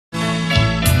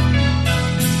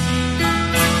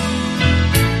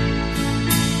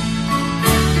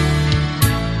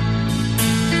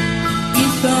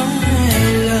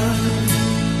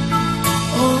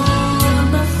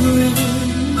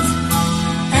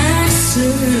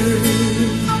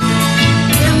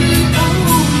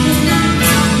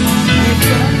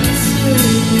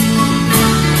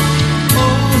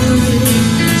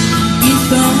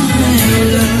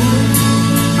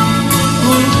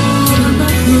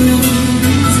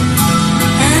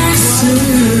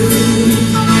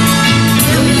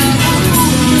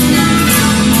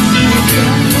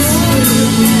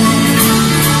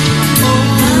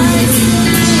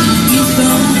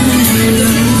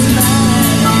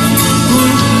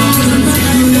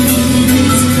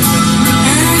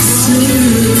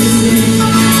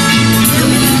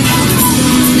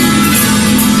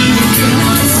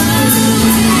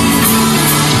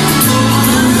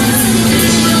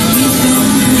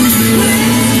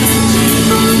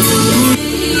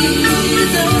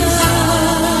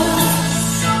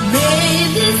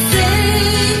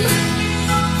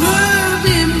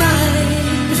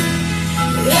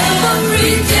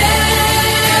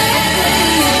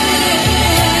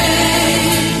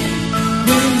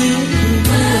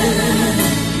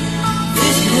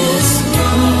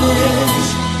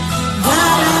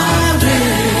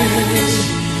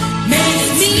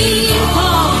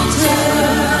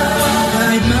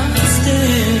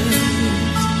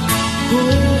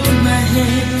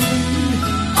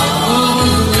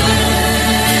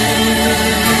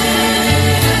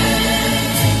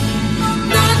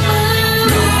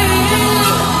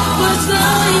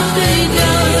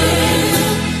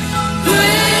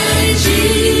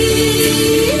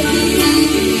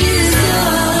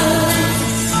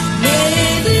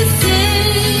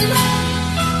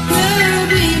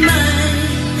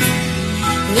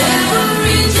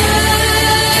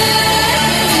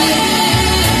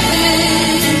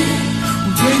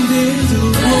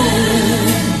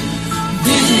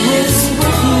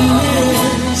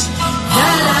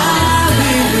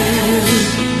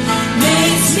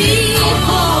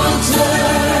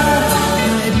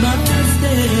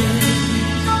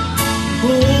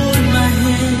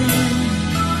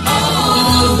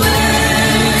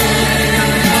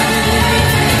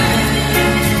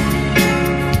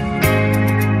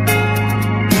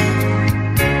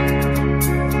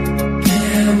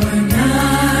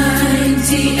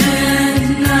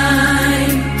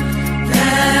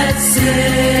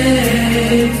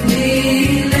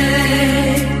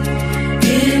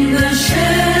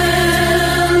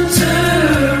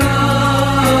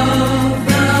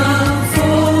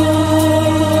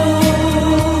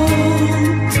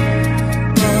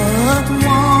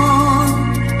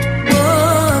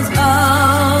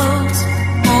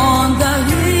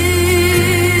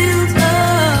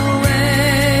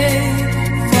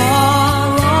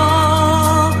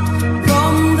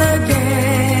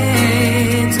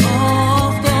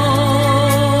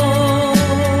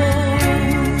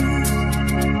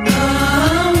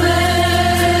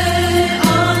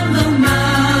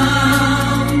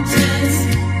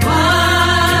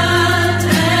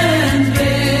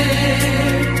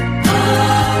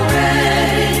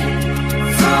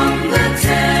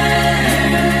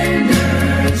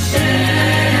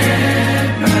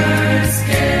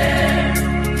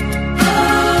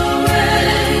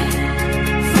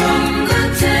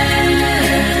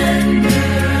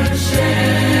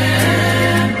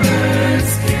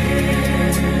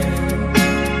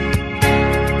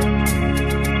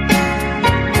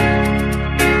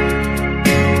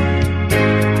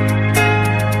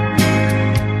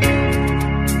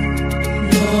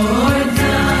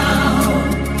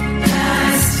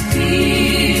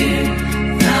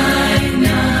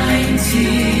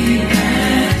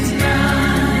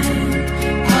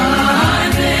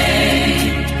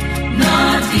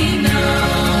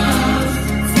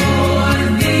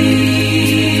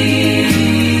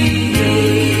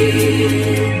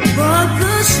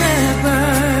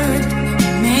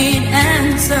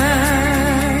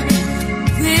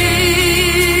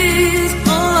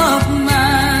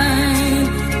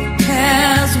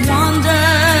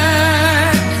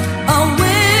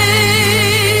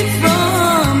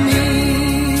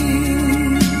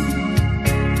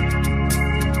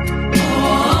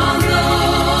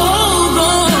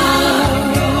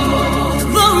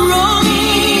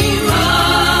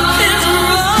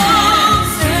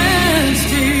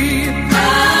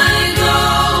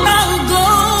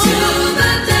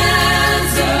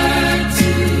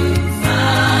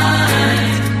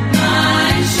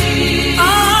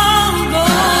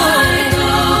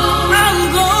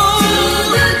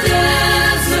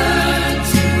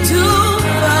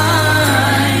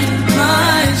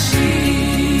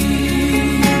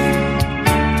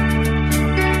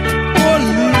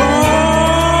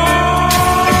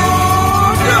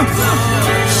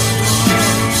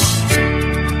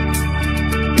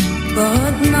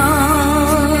But now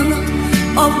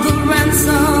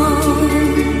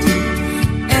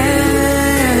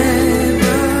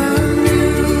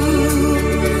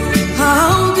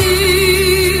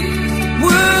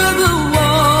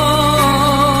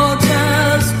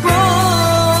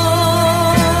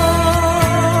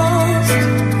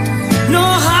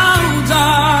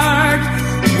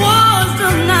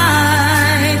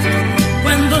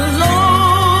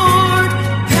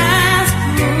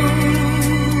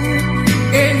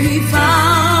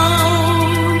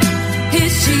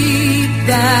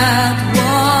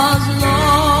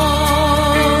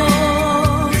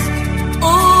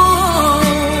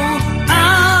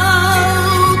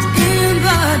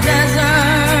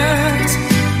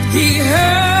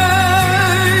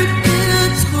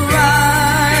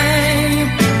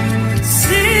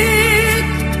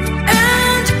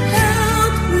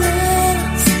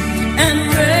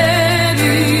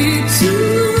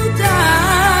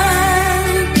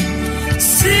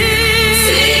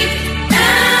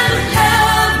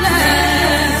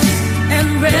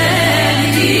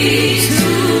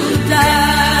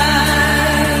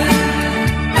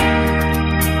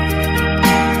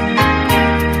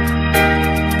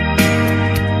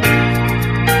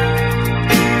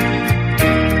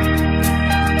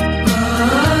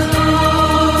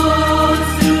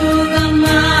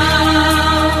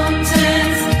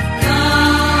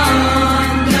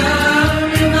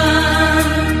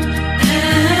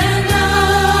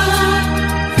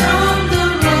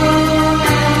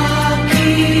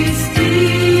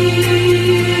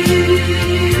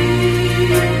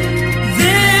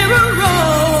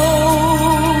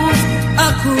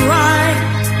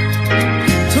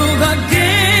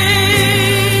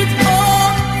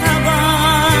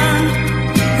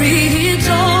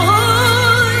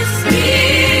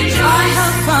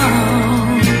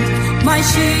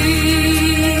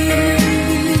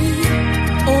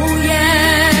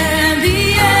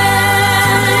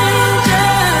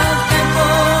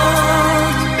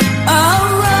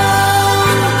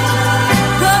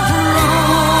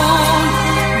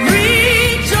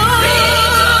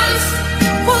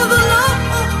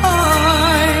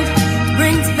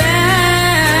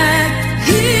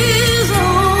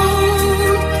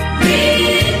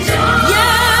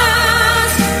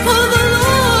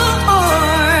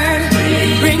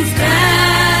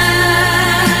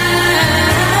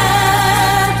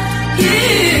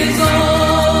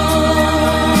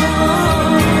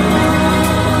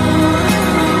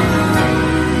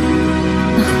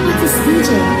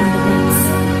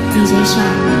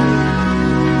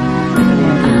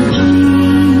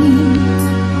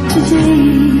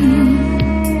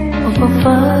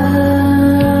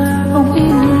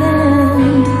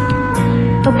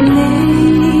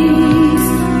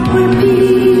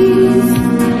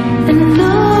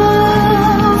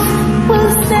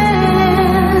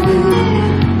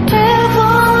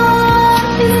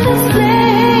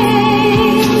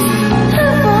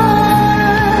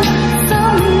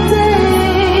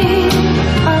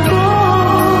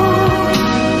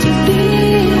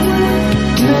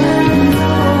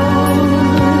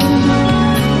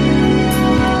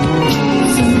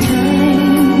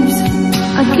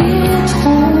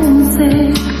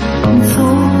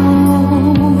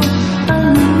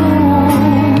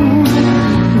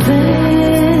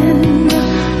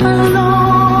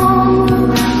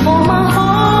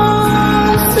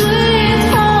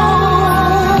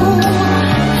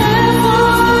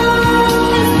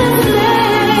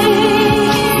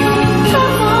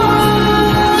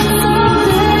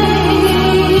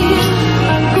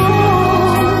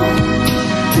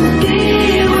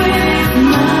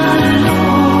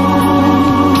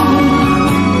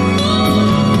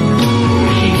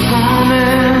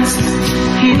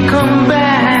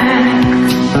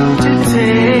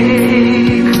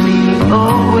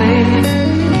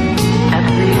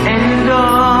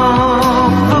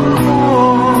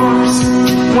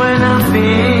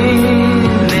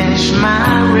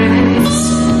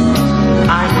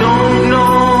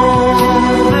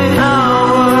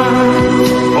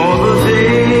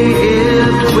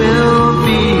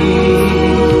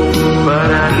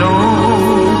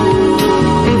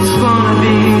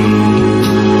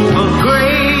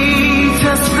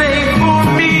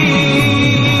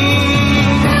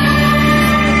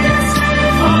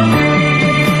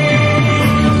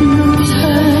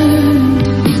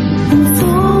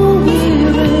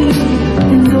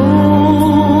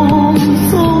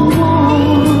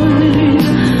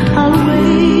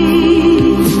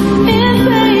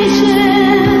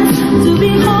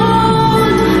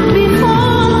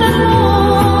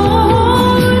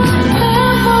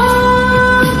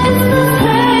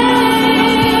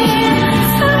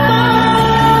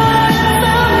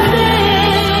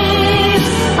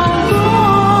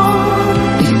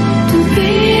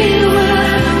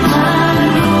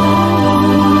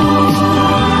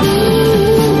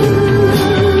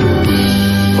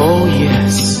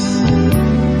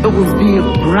will be a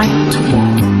bright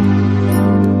tomorrow,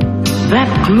 that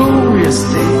glorious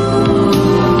day,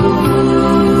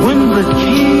 when the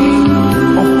King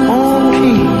of all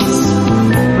kings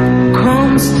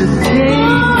comes to take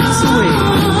us away.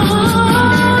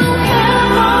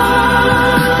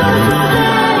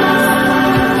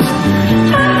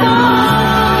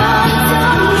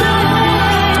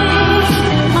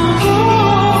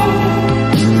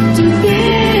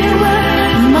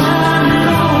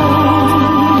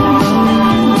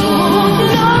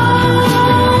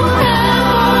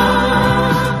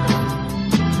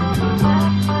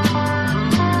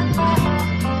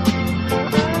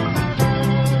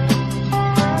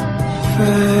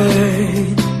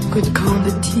 Could count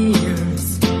the tears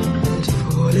that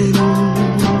fall in,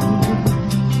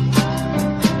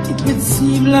 it would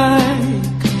seem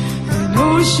like an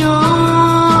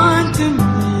ocean to me.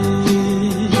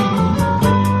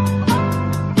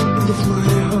 And if my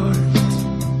heart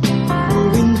were a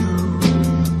window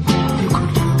you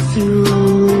could look through,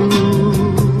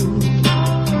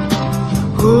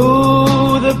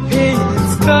 oh, the pain and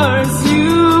scars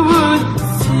you would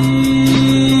see.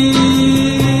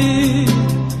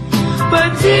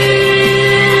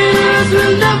 Tears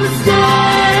will never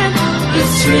stand the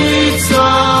streets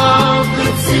of the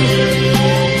sea.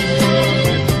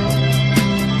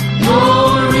 No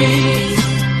wreath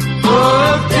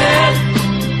of death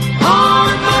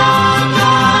on my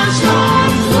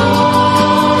mansion's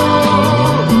wall.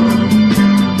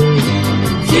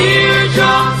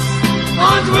 Teardrops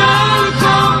aren't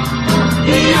welcome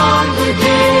beyond the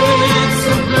gates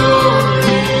of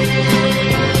glory.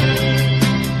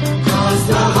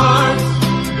 The heart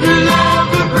will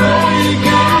never break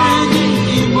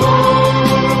anymore.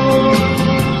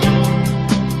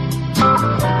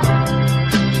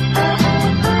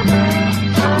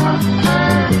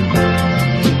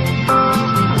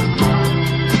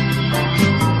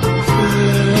 If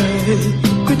I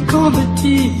could count the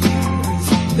tears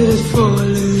that had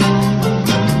fallen,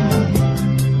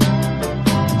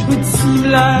 it would seem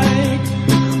like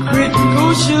a great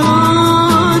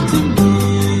ocean to me.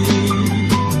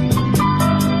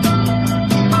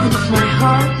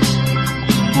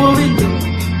 Well, we know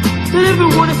that every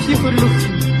one of you could look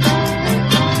through.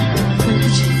 Thank you,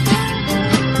 Jesus.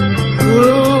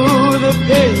 Oh, the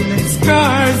pain and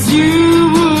scars you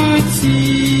would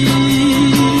see.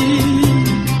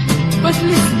 But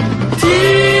listen,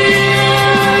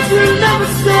 tears will never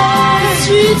stand the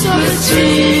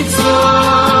streets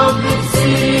of the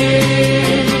sea.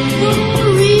 No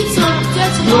wreaths of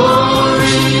death, no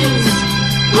wreaths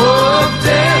of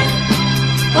death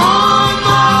on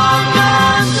my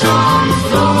mansion's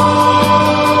floor.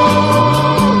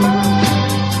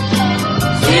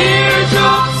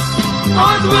 Teardrops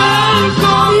aren't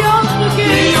welcome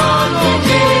beyond the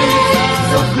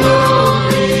gates of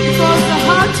glory. Cause the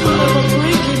heart will never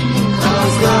break anymore.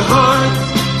 Cause the heart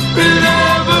will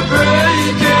never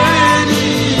break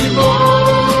anymore.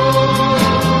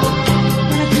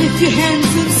 But lift your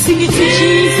hands and sing it to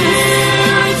Jesus.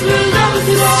 Tears will never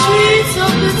the streets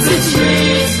of the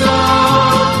streets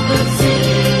of the sea.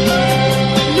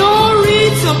 No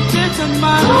wreaths of death on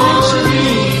my mansion.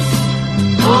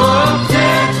 Of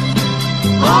death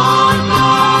on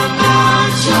my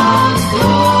mansion's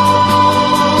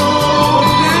floor.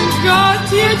 Thank God,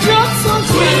 teardrops on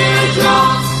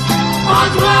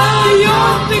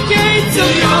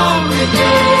beyond the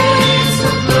gates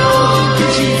of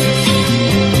glory.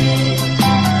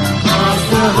 Cause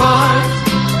the heart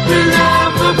will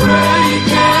never break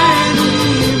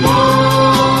anymore.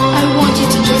 I want you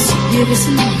to just hear this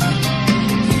moment.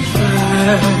 If I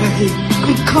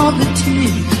could count the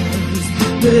tears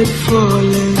that had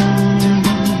fallen,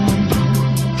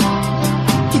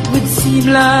 it would seem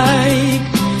like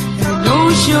an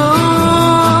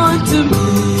ocean to me.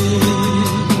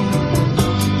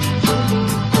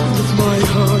 And if my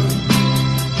heart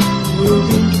were a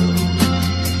window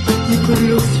you could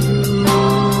look through,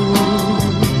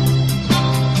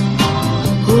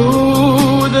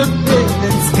 oh, the pain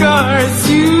and scars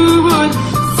you would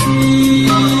see.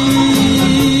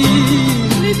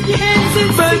 Lift your hands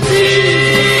and but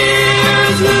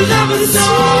tears will never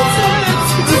stop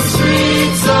the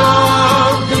streets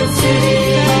of the city.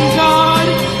 Thank God,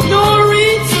 no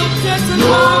wreaths of death on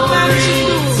my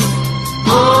mansion's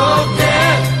of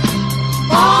death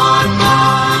on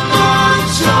my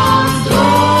mansion's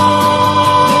door.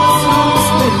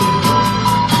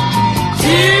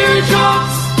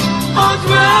 Teardrops aren't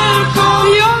welcome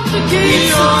beyond the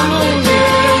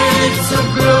gates of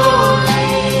glory.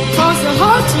 Cause the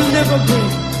heart will never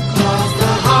break. Cause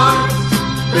the heart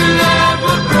will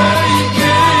never break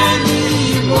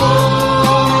anymore.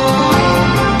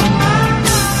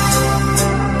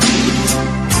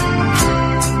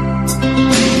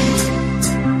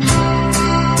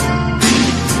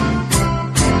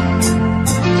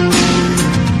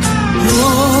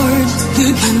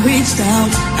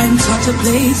 and touch a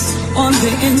place on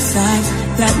the inside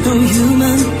that no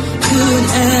human could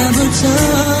ever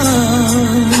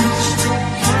touch.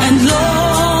 And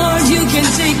Lord, you can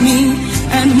take me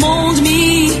and mold me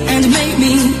and make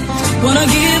me wanna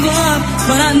give up,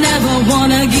 but I never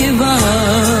wanna give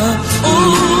up. Oh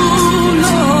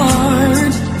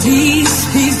Lord, please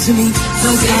speak to me,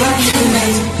 'cause I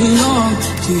long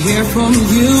to hear from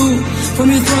you, from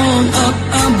your throne up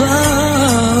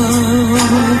above.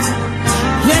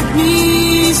 Let me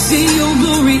see your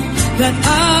glory that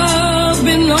I've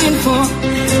been longing for,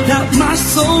 that my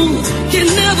soul can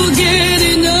never get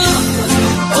enough.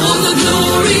 Oh, the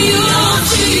glory of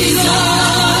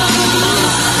Jesus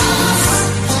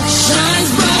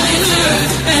shines brighter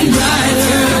and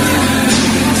brighter.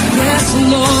 Yes,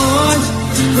 Lord,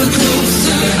 the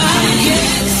closer I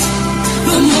get,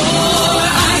 the more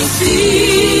I see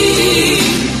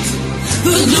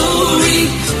the glory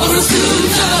of a soon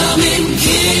coming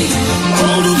King.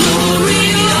 Oh, the glory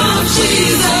of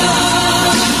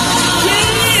Jesus,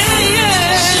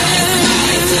 shines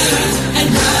brighter and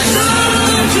brighter.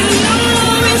 Don't you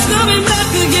know He's coming back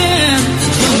again? The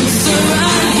closer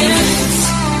I get,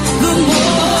 the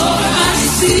more I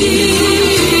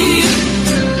see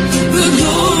the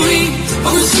glory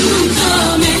of a soon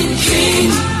coming King.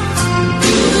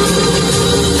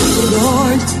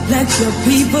 Lord, let your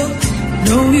people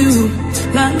know you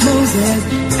like Moses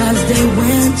as they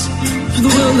went through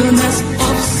the wilderness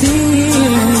of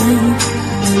sin.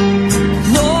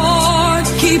 Lord,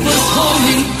 keep us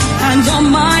holy and our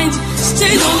mind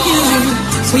stayed on you,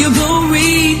 so your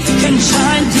glory can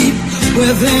shine deep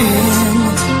within.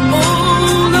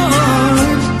 Oh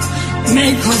Lord,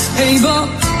 make us able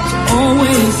to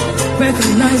always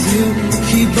recognize you.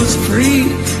 Keep us free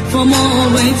from all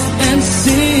weight and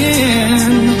sin.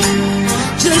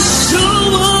 Just show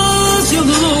us your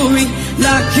glory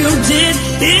like you did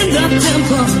in the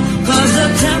temple, 'cause the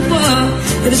temple,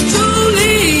 it is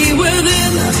truly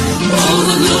within. Oh,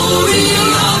 the glory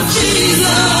of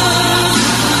Jesus,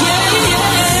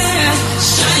 yeah,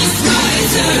 shines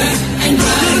brighter and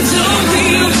brighter. The glory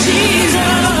of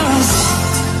Jesus,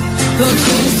 the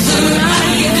closer I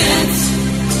get,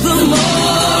 the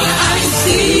more I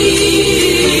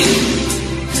see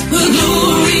the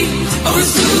glory of a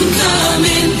soon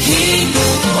coming King.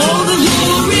 Oh, the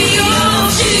glory of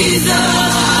Jesus,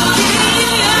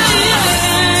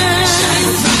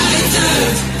 shines brighter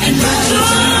and brighter.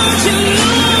 Don't you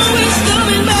know He's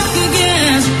coming back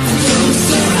again? The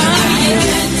closer I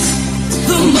get,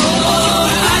 the more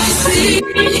I see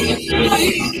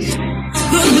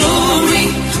the glory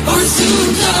of a soon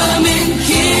coming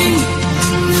King.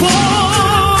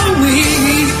 For we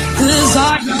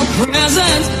desire your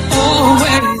presence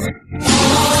always.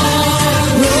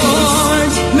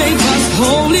 Lord, make us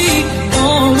holy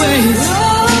always.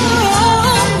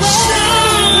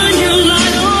 Shine your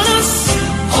light on us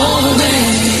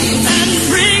always, and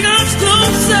bring us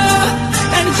closer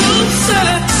and closer,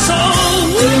 so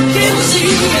we can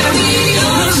see the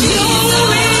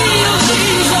glory of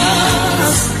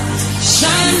Jesus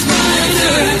shines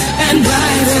brighter and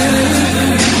brighter.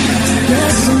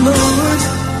 Yes, Lord,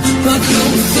 the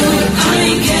closer I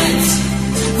get,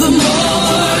 the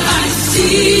more I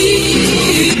see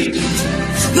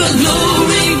the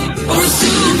glory of a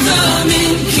soon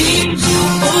coming King.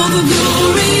 Oh, the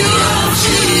glory of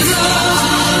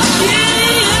Jesus,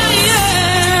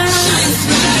 yeah, shines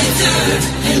brighter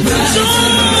and brighter.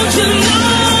 Don't you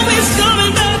know He's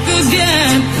coming back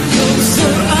again? The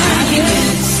closer I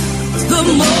get, the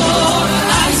more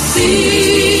I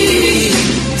see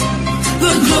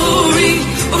the glory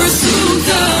of a soon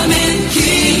coming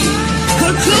King.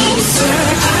 The closer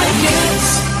I get,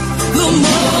 the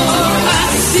more I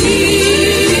see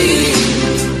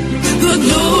the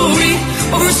glory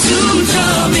of a soon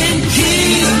coming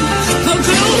King. The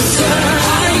closer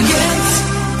I get,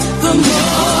 the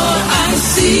more I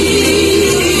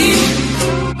see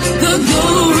the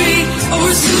glory of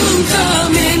a soon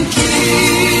coming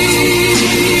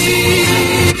King.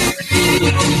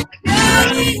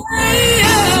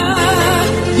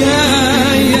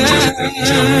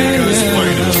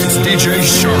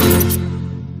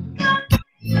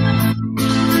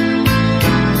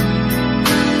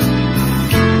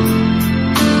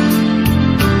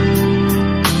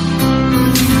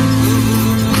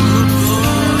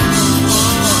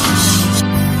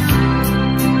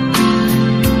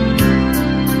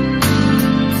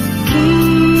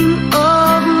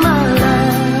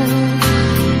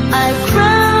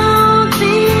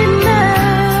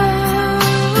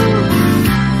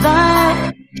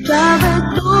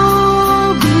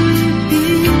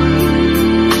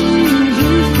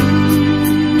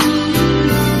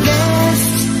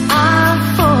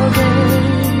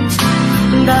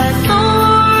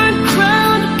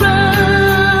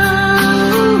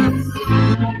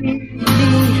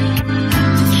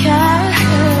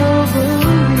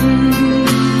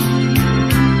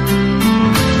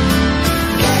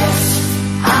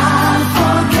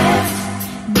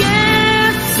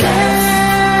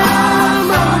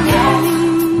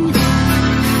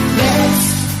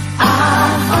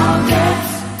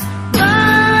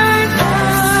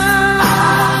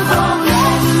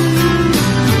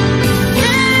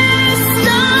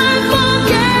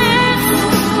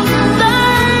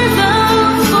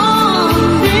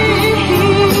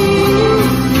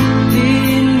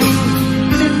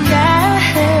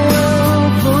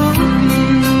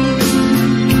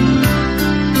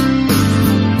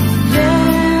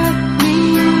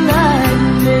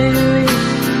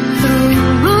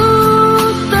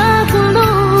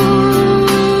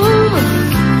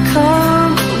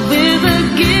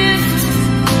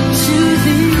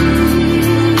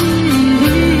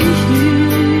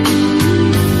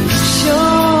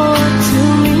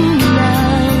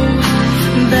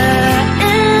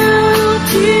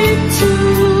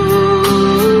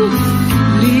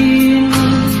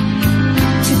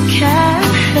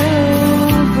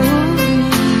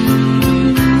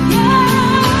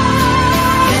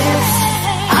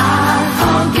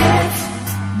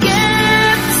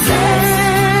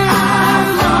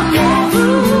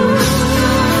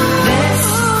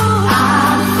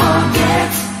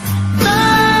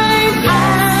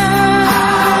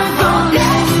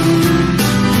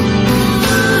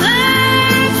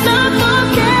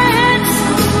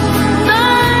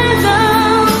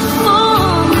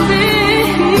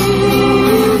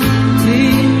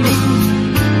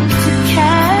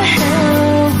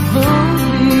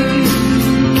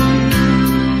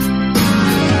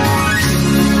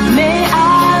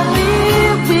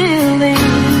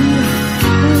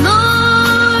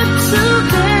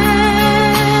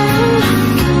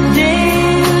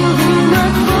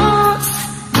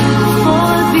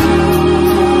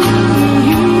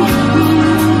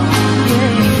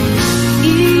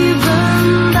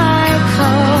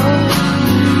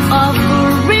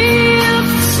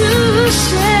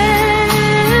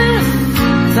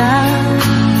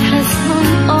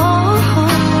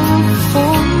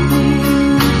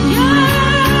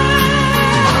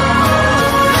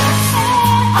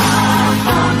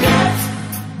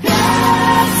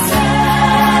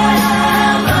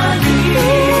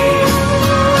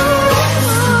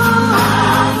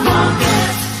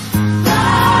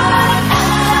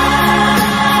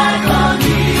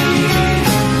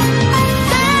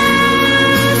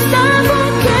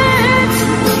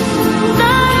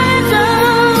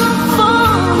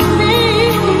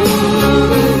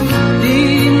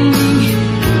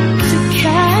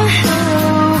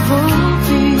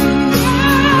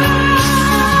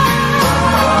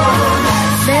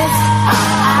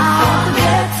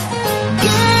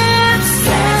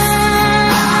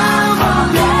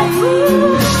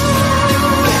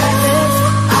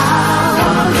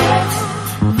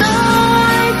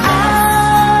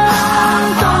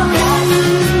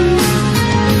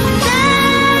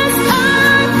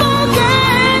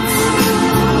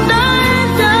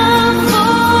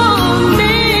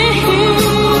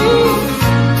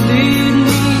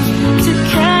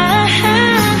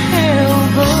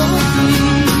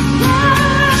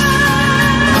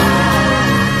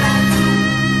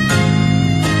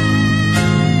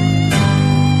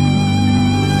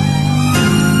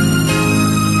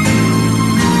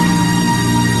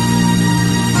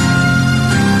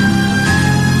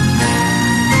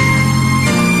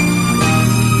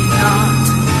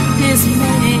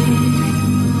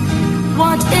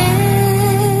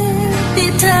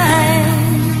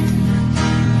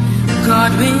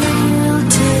 will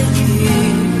take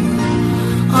care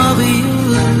of you.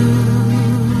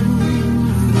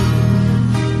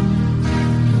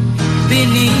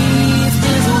 Beneath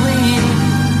his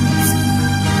wings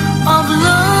of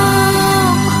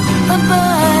love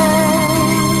abide,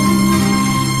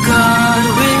 God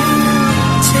will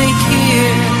take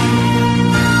care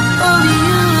of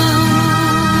you.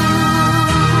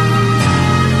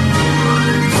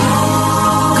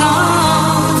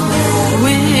 God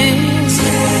will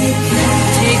take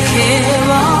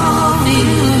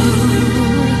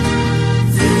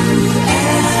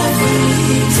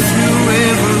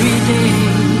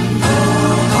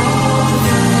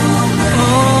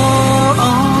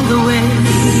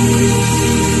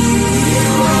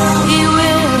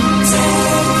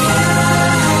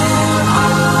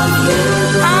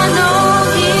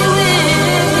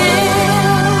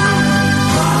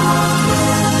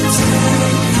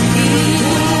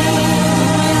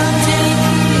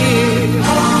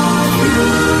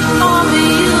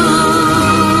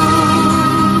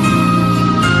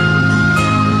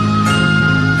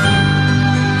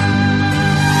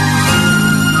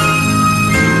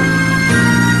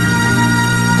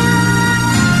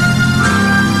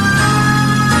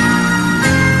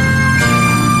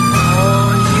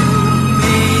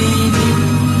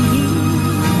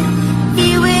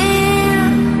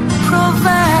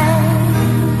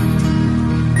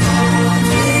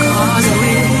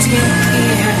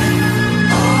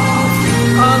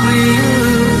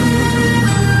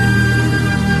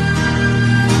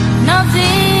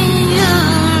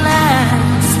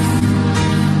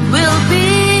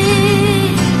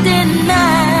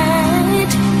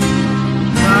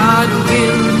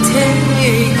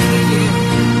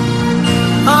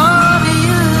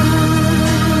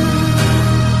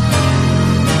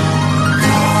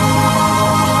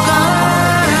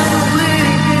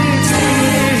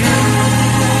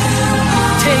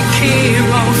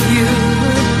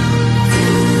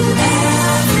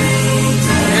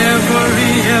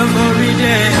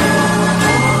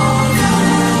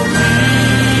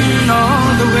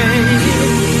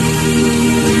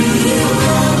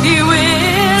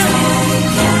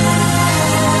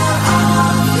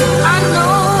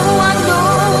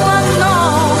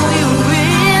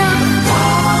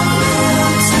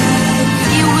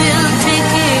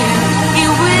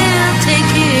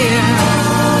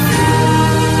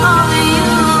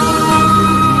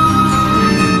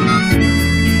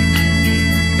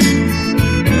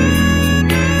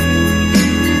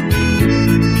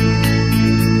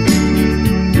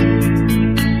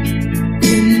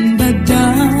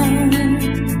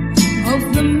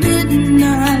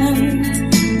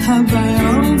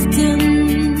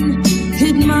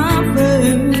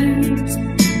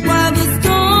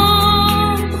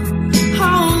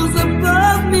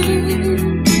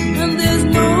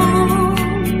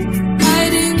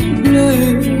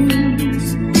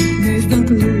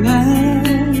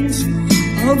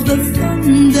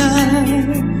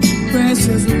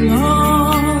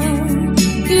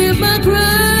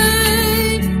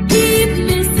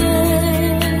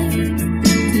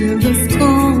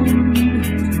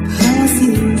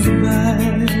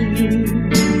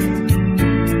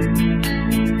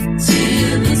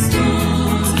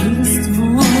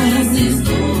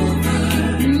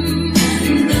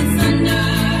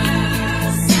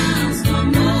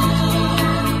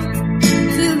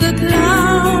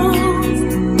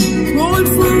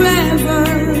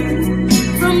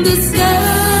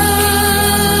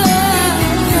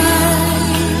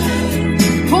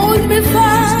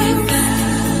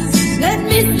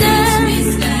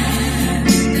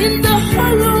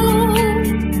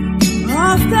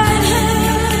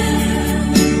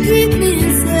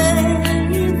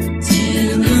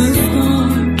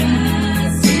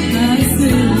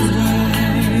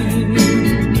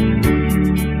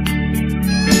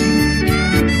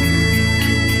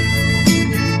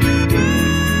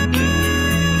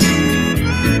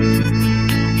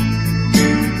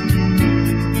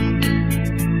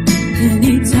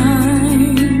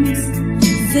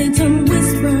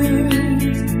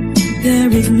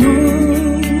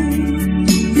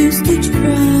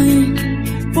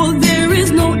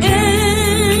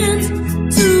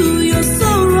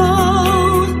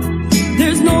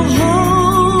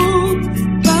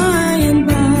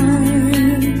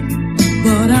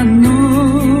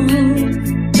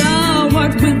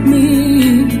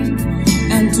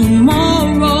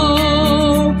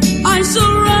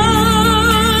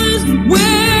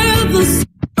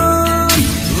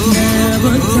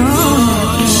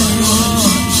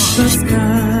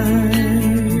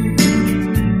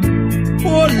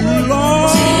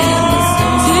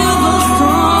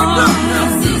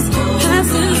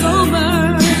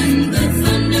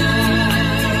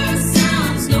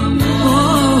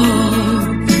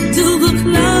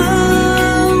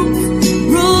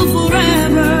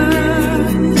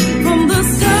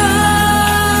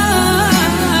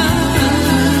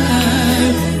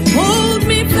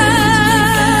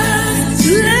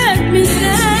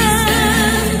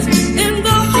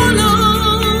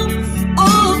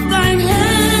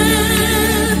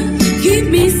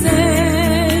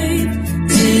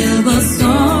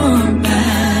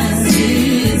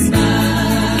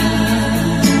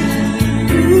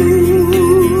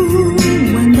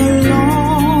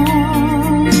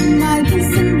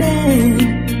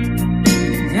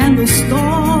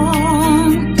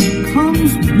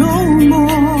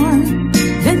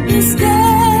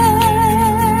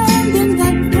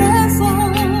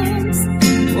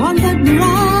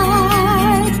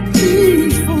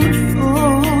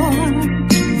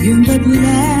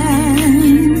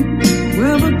land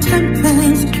where the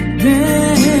tempest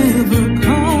never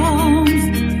comes.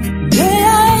 May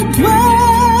I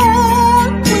dwell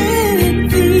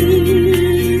with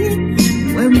thee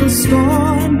when the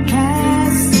storm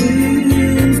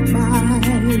passes by.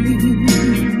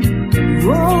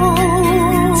 Oh,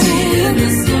 till the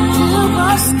storm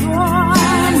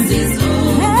passes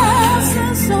over,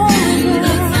 and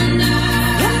the thunder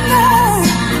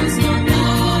sounds no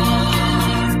more,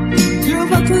 till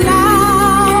the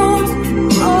clouds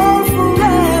roll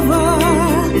forever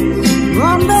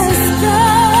from the sky.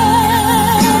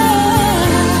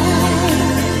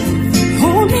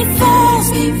 Hold me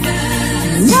fast,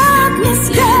 let me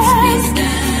stand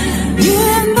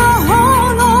in the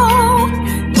hollow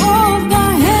of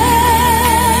thy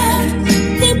hand.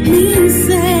 Keep me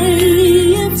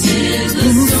safe till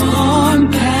the storm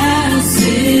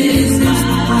passes by.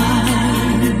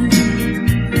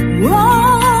 Whoa,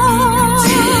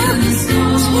 till the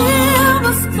storm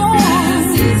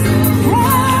passes over,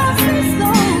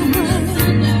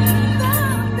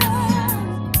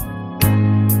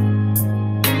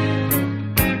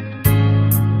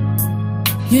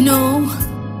 you know,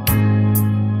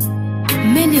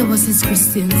 many of us as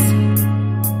Christians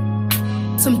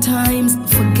sometimes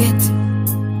forget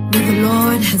where the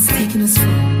Lord has taken us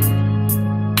from.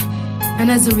 And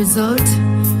as a result,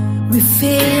 we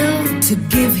fail to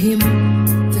give Him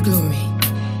the glory.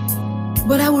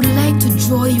 But I would like to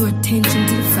draw your attention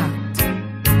to the fact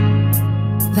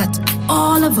that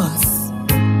all of us,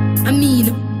 I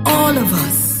mean all of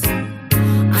us,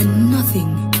 are nothing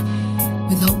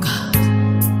without God.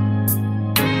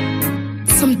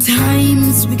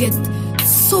 Sometimes we get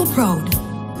so proud,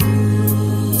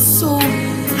 so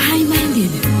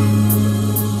high-minded,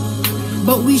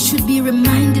 but we should be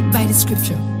reminded by the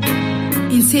scripture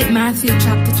in St. Matthew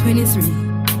chapter 23,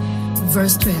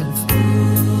 verse 12.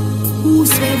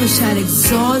 Whosoever shall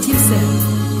exalt himself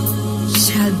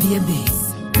shall be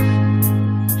abased,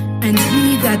 and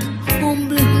he that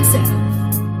humbleth himself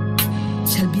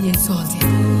shall be exalted.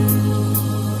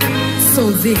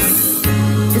 So this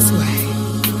is why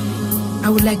I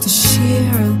would like to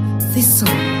share this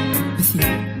song with you.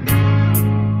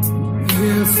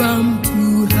 If I'm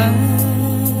too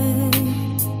high,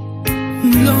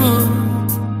 Lord,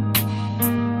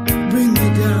 bring me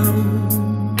down.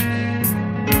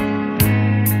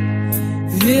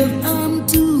 If I'm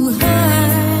too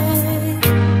high,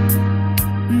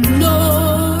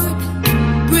 Lord,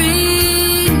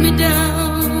 bring me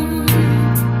down.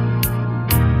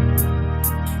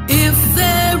 If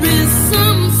there is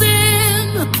something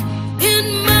in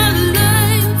my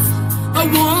life, I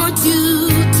want you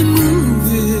to move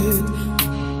it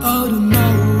out of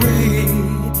my way.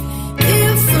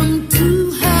 If I'm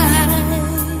too high,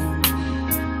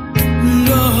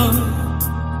 Lord,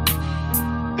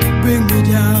 bring me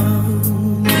down.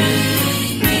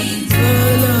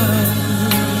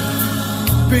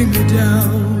 Bring me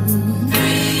down.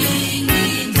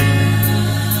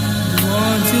 I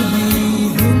want to be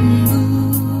humble.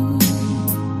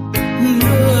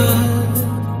 Lord,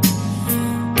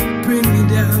 bring me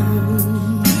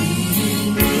down.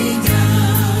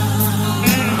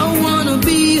 I want to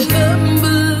be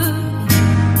humble.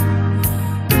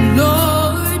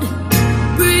 Lord,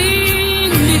 bring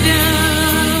me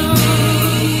down.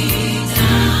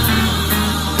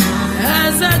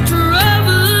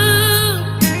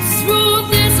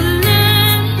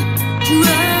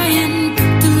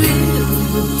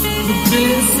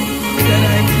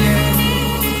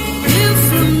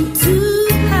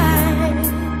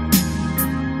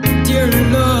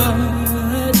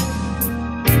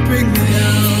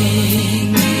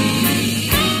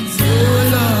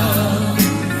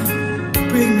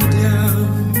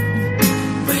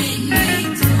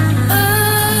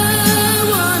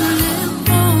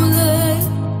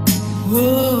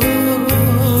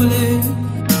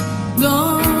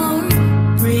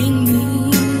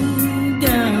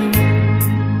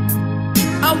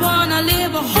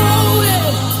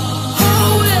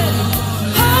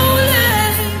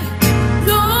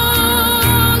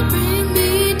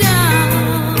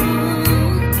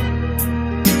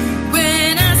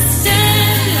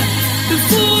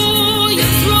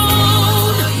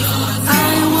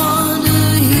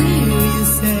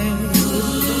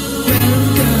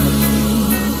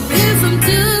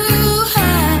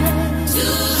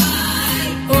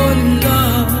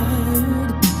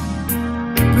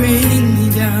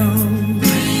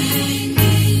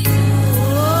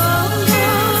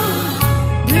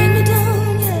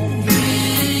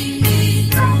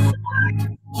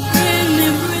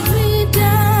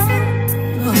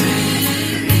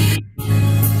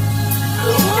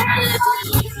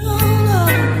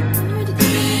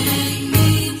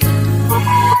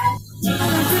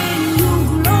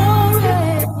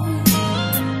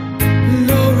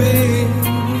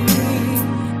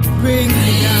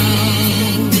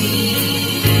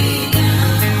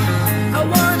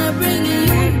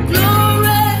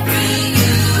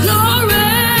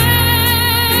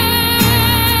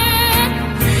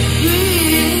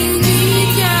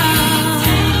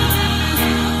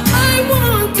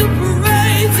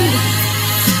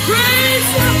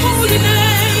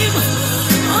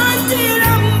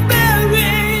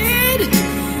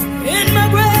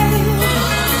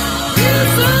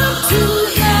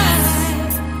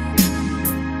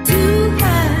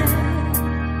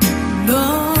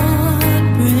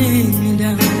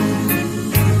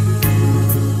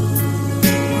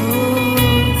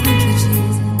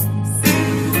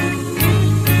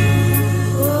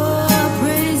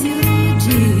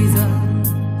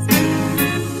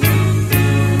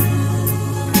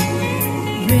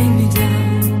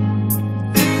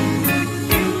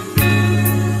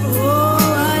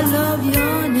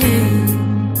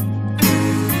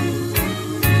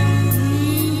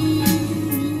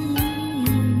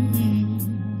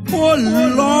 Oh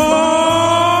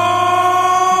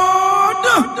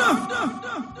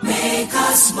Lord, make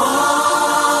us one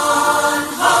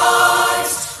heart,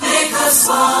 make us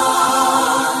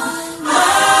one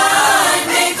mind,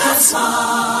 make us one.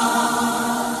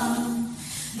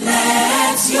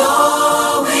 Let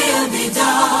your will be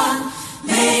done.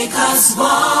 Make us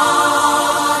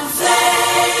one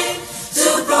flame to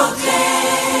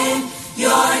proclaim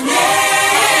your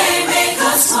name. Make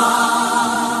us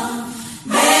one.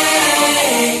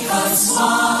 Make us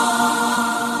one.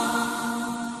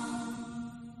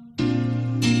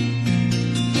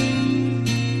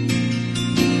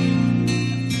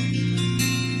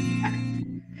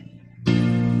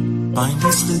 Bind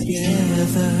us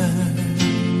together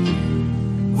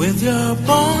with your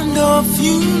bond of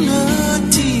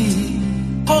unity.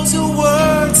 'Cause your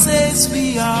word says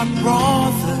we are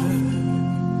brothers.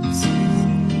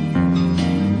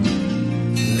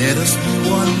 Let us be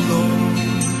one, Lord,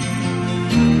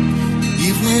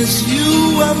 even as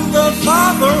you and the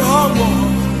Father are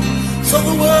one, so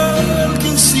the world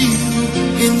can see you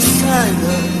inside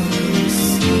us.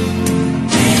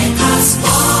 Make us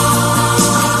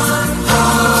one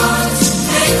heart,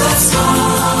 make us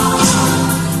one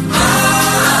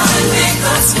mind, make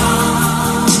us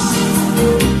one.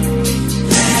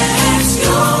 Let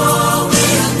your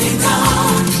will be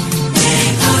done.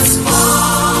 Make us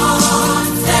one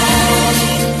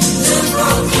flame to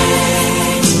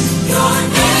proclaim your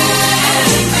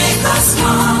name. Make us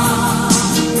one.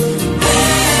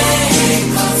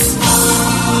 Make us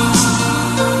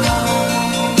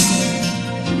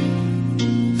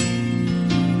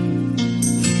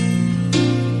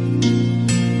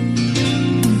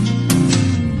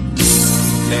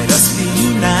Let us be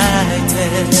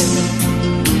united,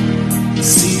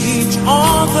 see each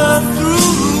other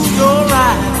through your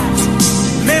eyes.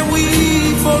 May we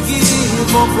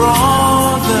forgive our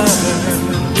brothers.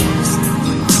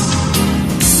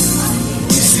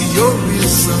 We see your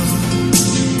reason,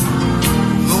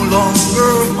 no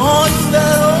longer on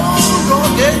that old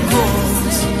rugged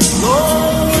cross.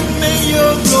 Lord, may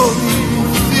your glory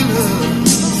fill us.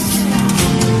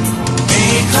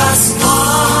 Make us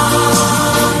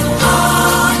one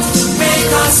heart,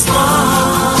 make us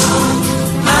one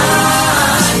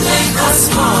mind, make us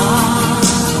one.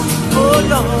 Oh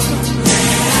Lord,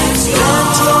 Let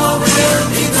your will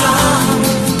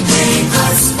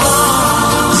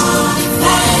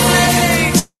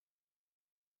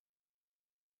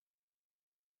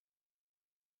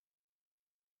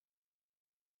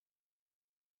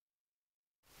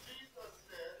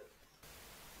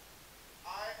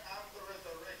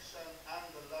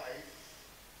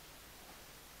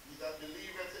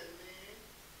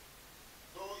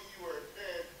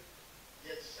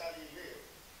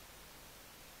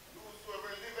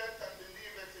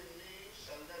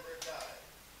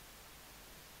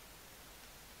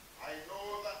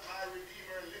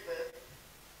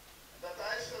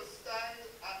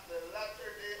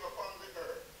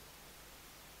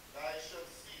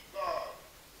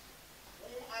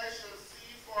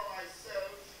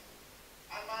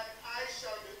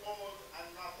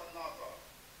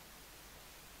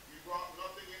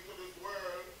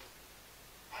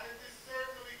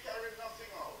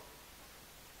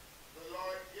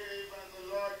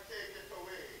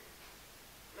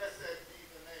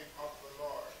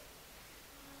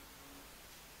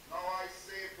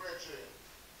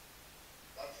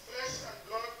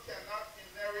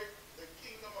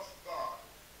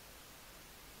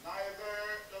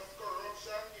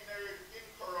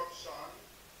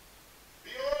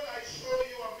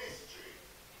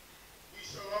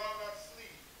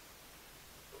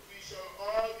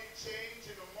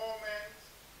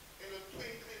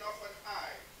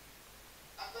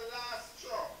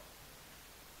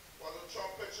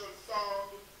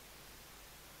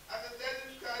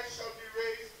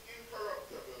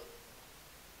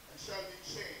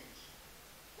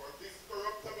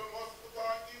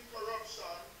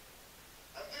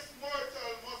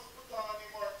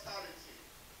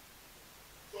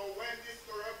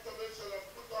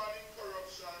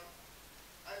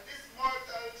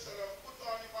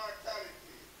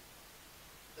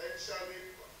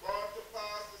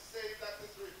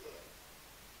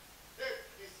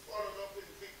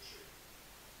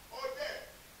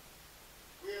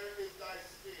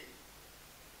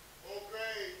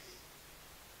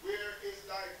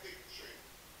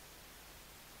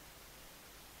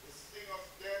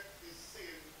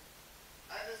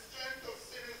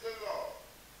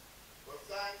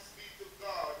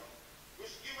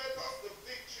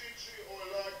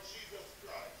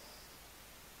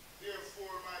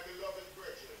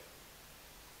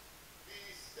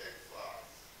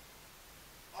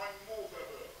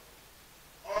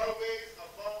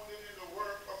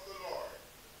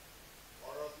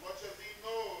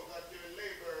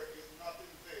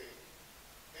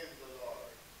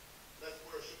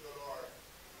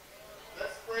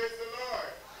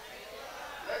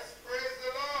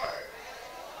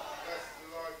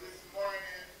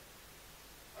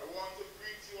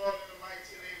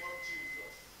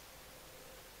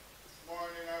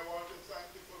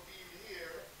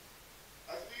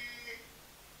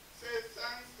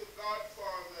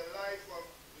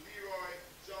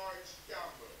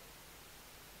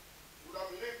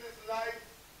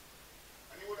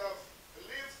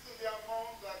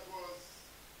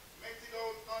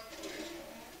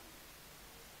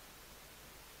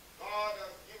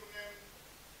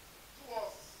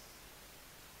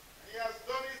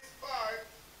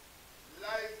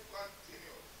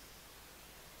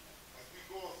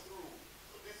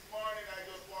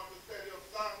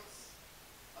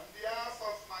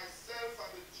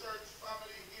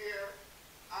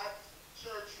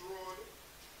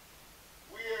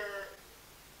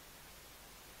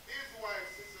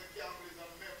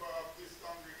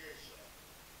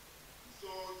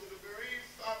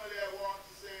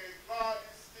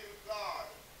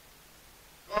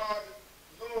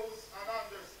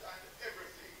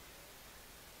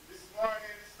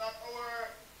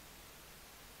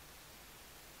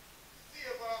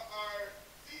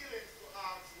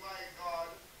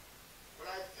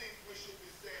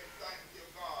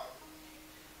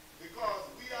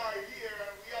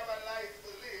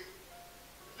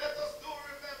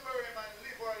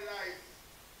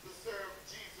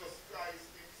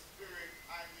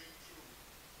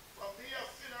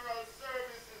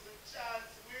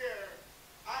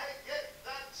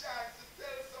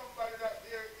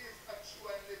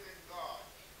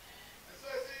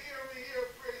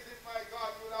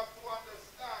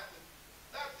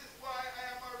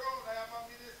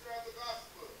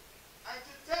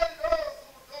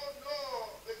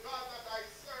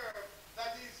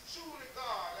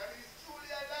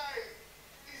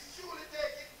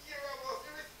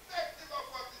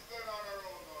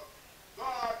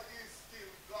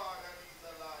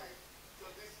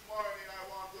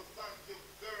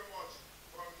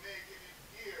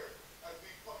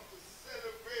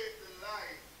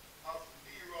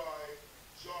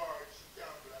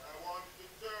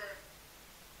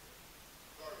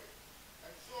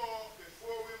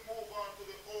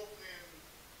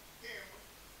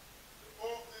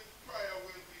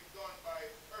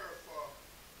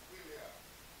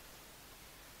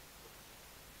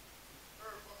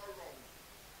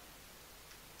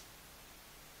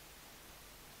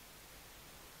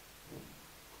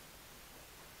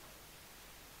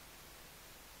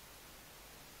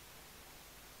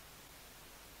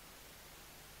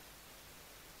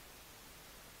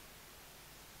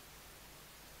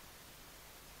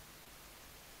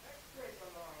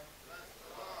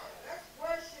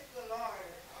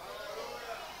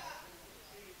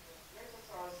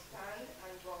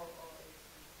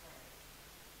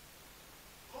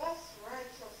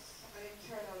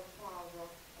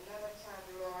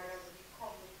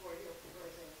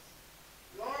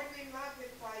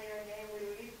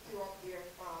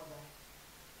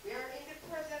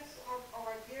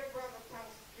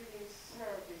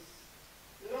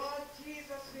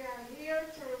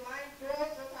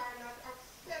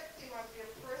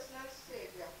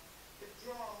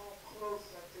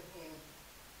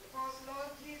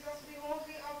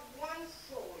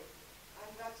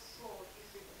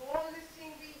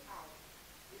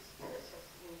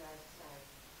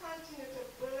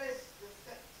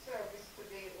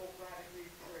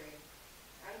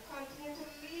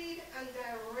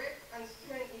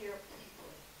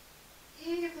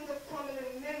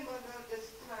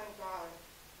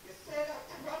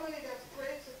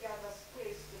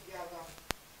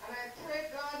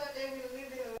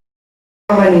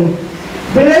harmony.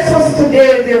 Bless us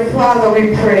today, dear Father,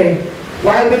 we pray,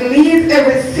 while we leave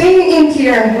everything into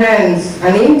your hands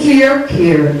and into your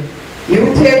care.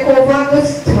 You take over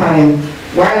this time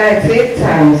while I take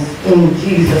thanks. In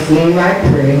Jesus' name I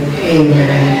pray.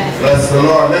 Amen. Bless the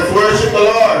Lord. Let's worship the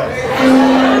Lord.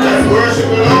 Let's worship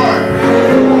the Lord.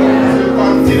 As we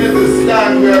continue to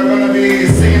stand, we are going to be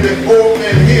singing the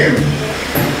opening hymn.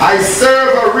 I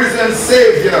serve a risen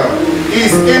Savior.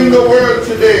 He's in the world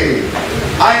today.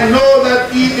 I know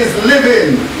that he is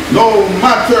living, no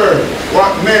matter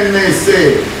what men may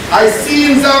say. I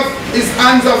see his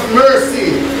hands of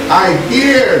mercy. I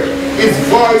hear his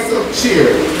voice of cheer.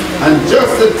 And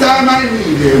just the time I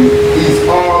need him, he's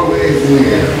always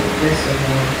near.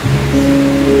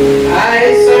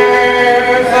 I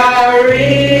serve a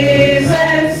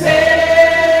risen Savior.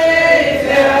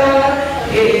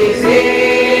 He's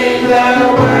in the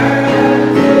world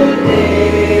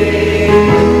today.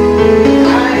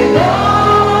 I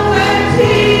know that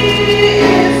he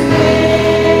is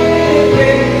living,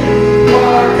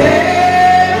 whatever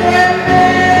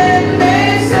men may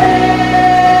say.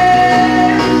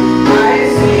 I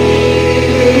see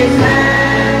his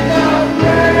hand of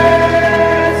mercy.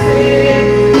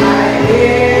 I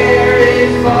hear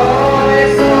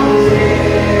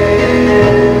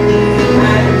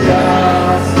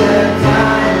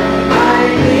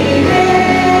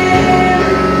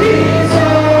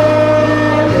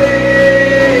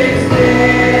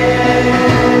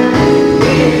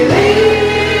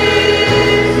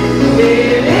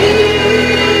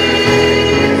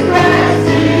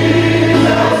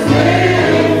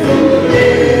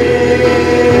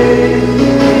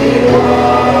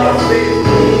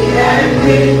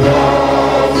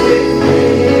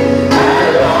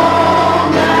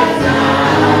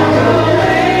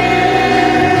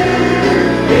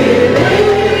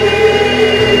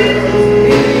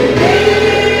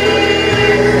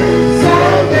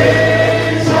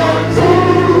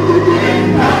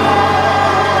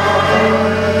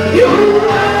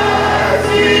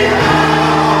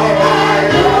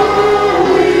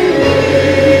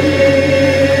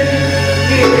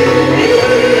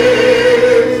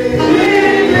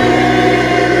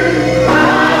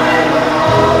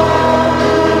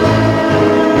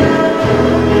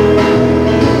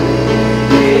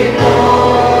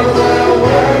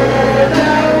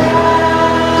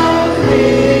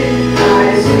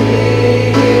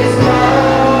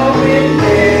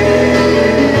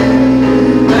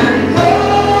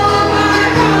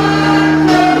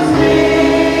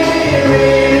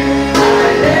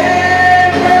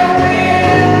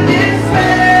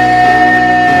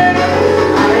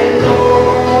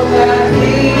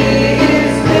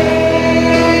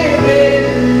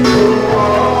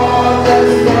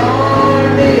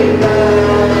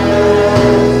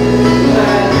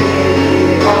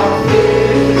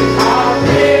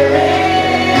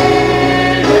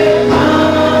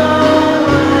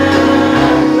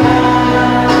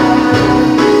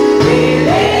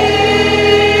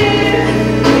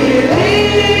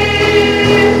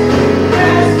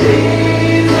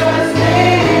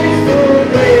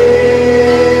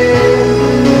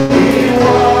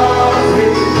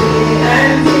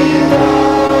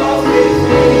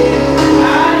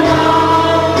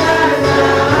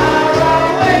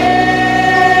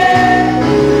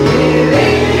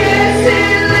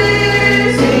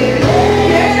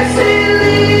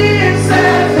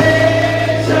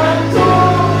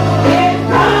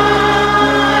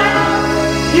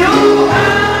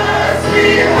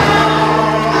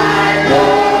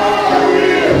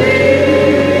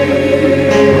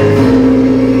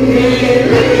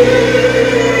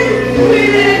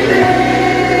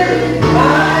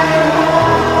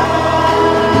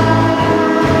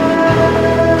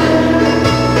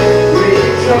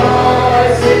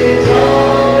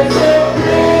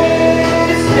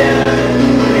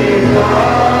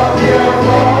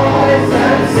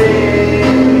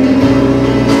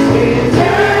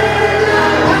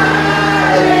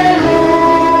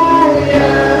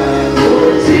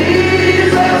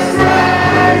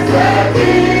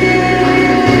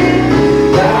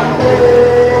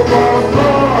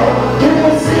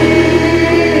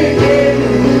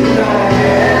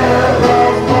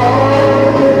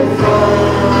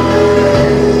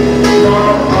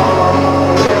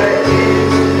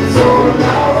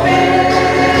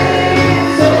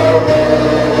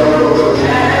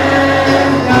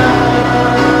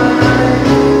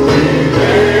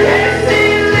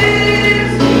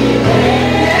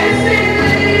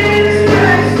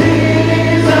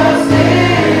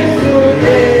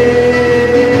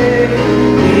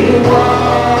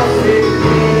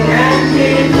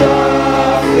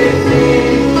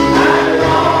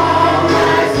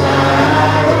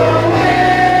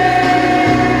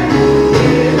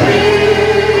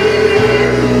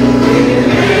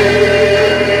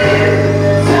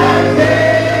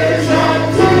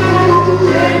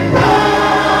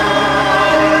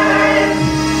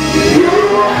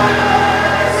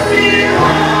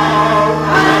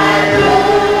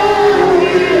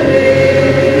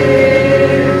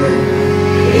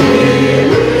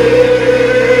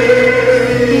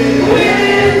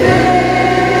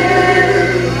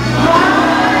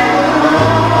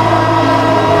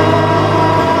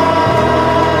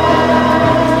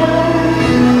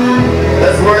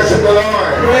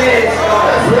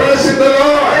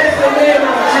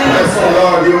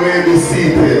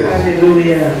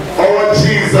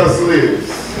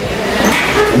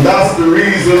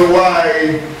reason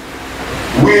why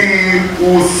we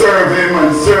who serve him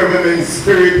and serve him in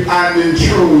spirit and in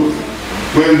truth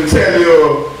will tell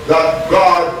you that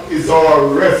God is our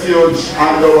refuge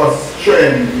and our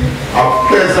strength, a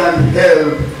present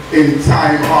help in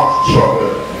time of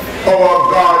trouble. Our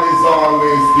God is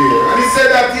always there. And he said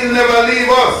that he'll never leave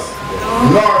us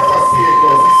nor forsake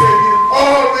us. He said he'll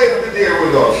always be there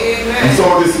with us. Amen. And so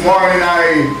this morning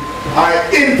I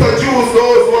introduce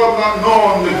those who have not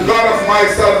known the God of my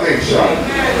salvation,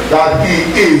 that he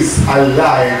is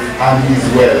alive and he's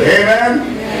well.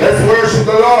 Amen? Let's worship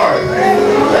the Lord.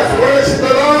 Let's worship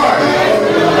the Lord.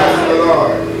 Bless the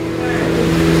Lord.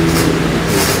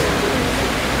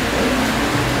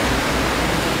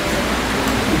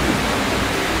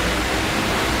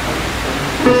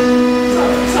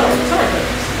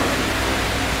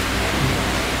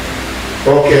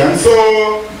 Okay, and so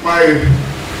my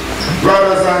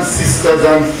brothers and sisters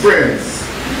and friends,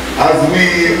 as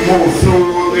we move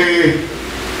through the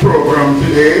program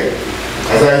today,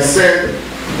 as I said,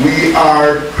 we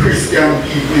are Christian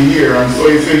people here, and so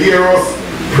if you hear us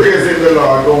praising the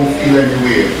Lord, don't feel any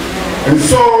way. And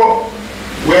so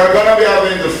we are going to be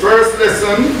having the first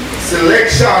lesson,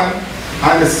 selection,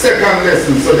 and the second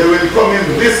lesson. So they will come in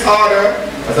this order.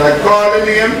 As I call the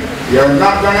name, you are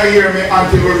not going to hear me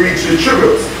until we reach the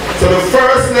tributes. So the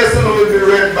first lesson will be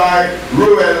read by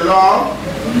Ruel Law,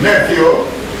 nephew.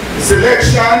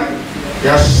 Selection,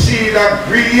 Yashida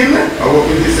Green, I hope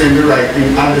it is saying the right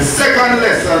thing. And the second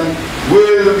lesson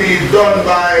will be done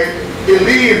by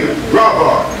Eileen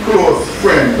Robert, close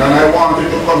friend. And I want you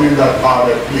to come in that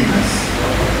order, please.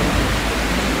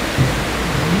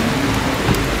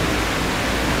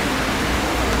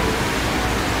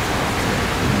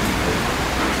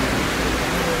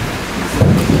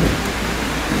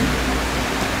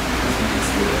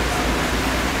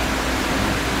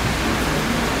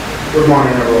 Good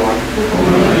morning, everyone. Good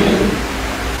morning.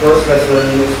 First lesson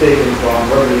is taken from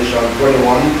Revelation 21,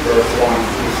 verse 1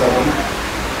 through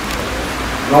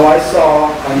 7. Now I saw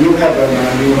a new heaven and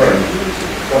a new earth,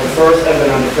 for the first heaven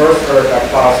and the first earth had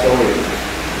passed away.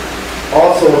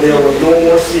 Also there was no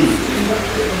more sea.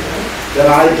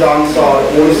 Then I, John, saw the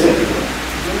holy city,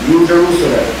 New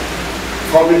Jerusalem,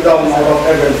 coming down out of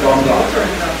heaven from God,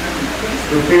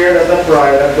 prepared as a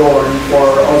bride adorned for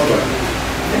her husband.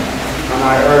 And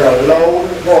I heard a loud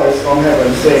voice from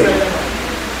heaven saying,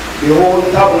 Behold,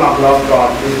 the tabernacle of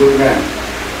God is with men,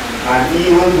 and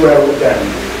he will dwell with them,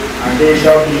 and they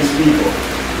shall be his people.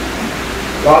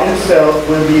 God himself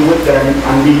will be with them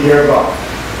and be their God.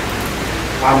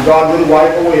 And God will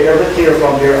wipe away every tear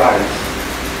from their eyes.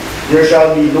 There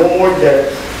shall be no more death,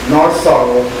 nor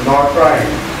sorrow, nor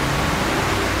crying.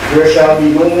 There shall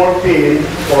be no more pain,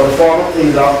 for the former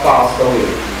things have passed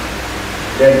away.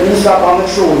 Then who sat on the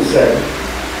throne said,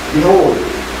 Behold,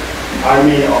 I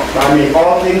make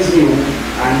all things new.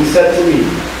 And he said to me,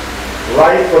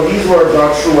 Write, for these words are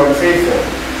true and faithful.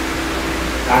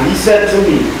 And he said to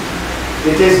me,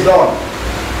 It is done.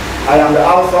 I am the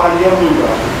Alpha and the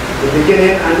Omega, the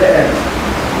beginning and the end.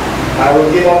 I will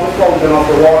give up the fountain of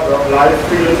the water of life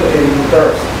freely to him who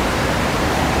thirsts.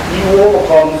 He who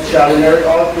overcomes shall inherit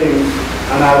all things,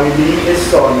 and I will be his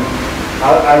son.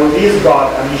 I will be his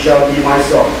God, and he shall be my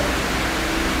son.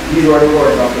 These were the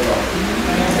words of the God.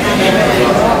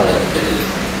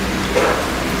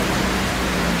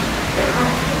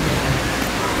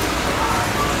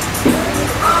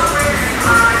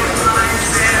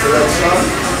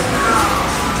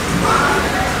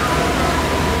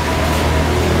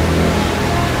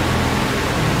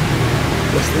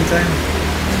 What's the time?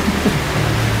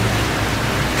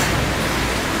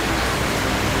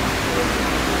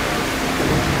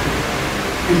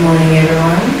 Good morning,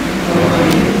 everyone. Good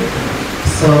morning.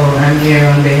 So I'm here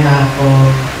on behalf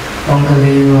of Uncle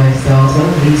Leroy's daughter,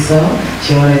 Lisa.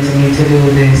 She wanted me to do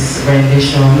this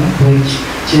rendition, which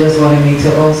she just wanted me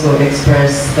to also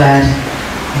express that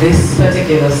this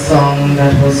particular song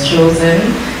that was chosen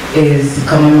is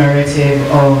commemorative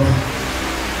of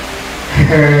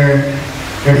her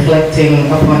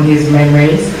reflecting upon his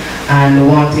memories and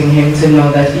wanting him to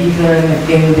know that even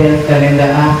in death and in the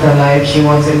afterlife, she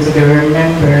wants him to be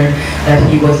remembered that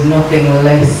he was nothing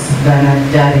less than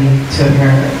a daddy to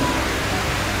her.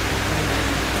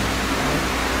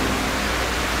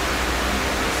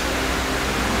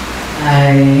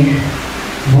 I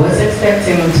was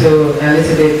expecting a little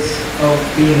bit of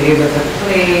being able to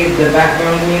play the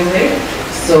background music,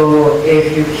 so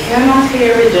if you cannot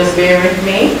hear it, just bear with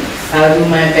me. I'll do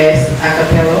my best a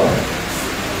cappella.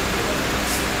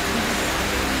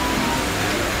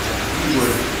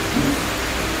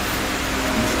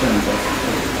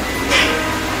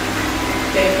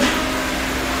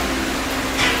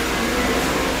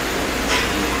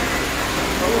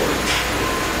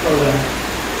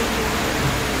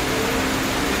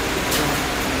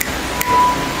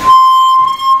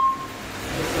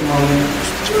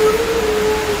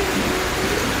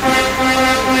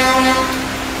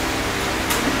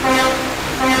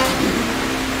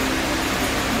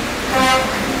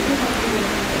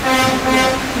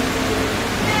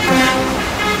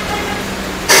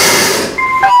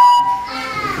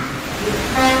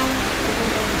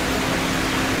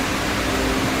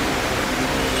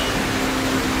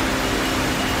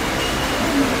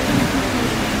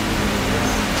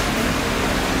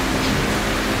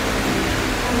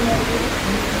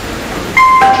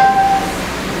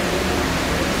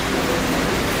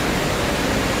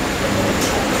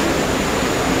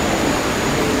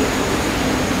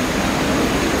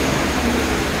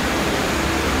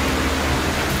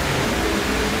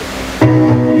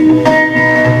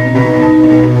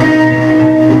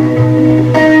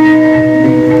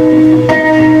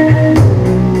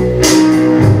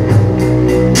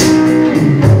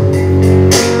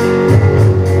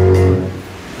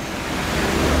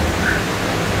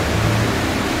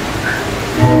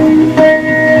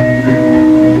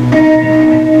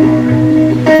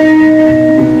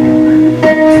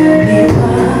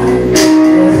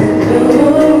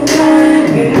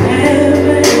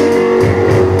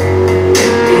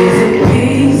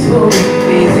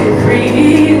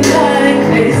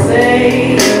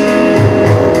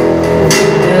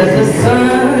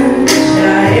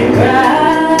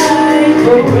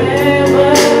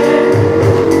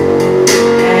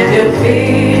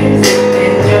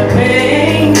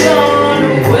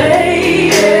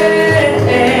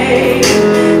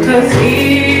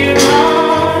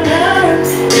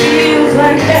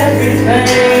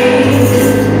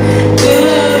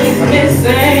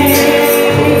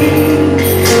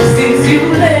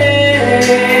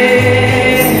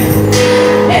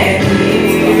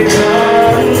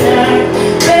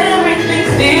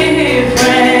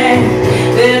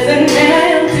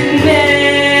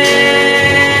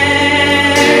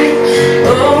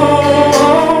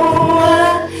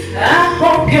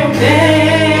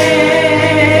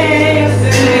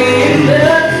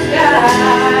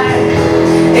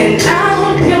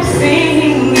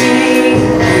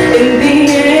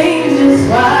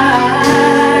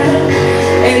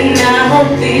 And I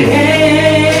hope the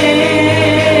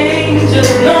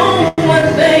angels know what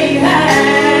they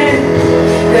had.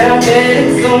 That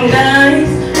it's so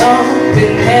nice up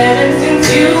in heaven since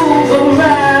you've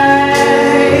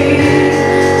arrived.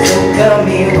 So tell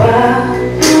me, why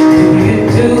do you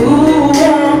do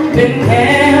up in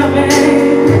heaven?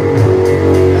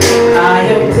 Are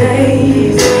your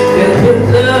days filled with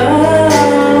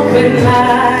love and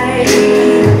light?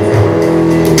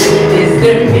 Is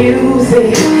there music?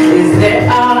 Is there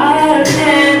art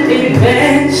and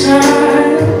invention?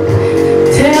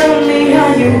 Tell me,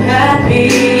 are you happy?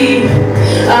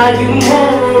 Are you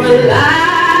more alive?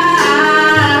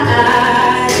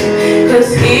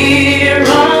 'Cause here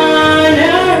on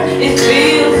earth it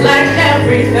feels like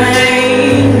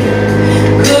everything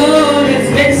good is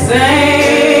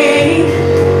missing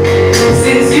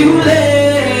since you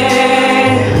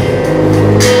left.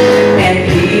 And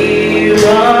here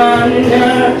on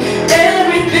earth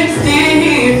everything's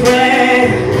different.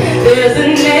 There's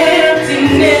an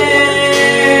emptiness.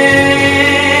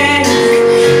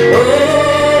 Oh,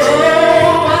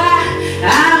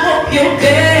 I hope you're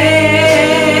dancing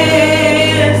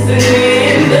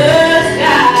in the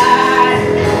sky.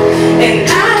 And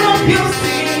I hope you're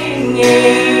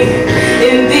singing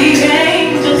in the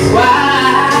angels'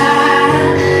 choir.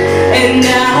 And I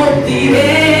hope the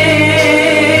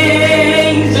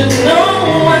angels know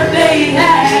what they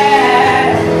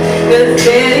have. 'Cause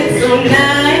it's so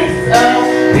nice up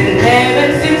in heaven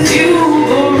since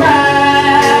you've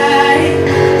arrived.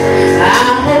 I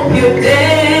hope you're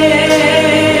dancing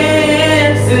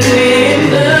in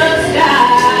the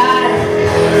sky.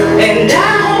 And I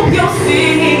hope you're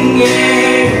singing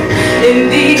in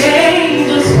the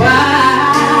angels'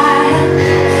 choir.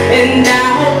 And I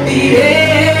hope the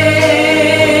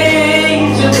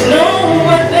angels know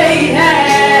what they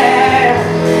have.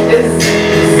 It's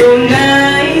so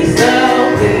nice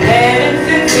up in heaven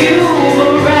since you've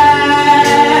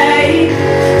arrived.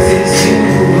 Since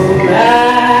you've arrived.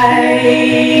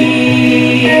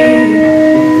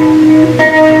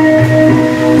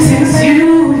 Since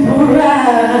you've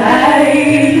arrived.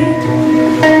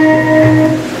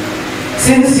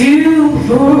 Since you've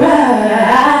arrived.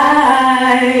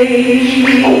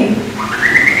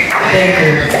 Thank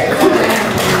you.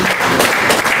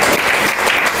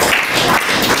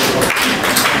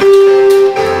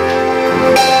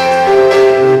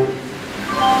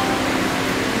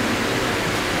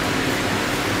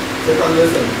 Sit and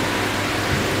listen.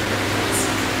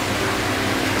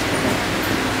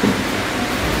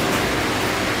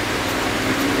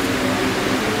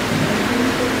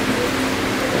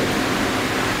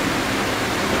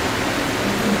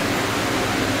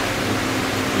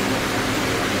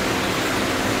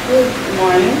 Good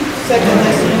morning. Second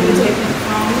lesson will be taken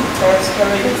from 1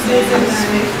 Corinthians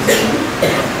 15.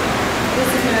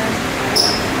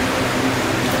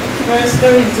 1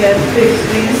 Corinthians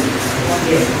 15.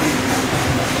 Yes.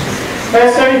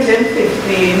 1 Corinthians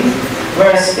 15,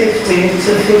 verse 15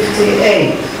 to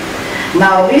 58.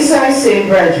 Now this I say,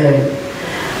 brethren,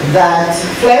 that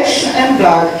flesh and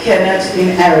blood cannot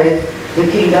inherit the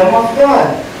kingdom of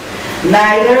God,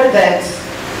 neither that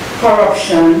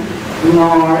corruption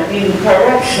nor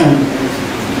incorruption.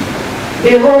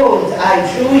 Behold, I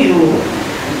drew you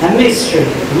a mystery.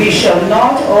 We shall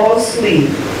not all sleep,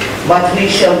 but we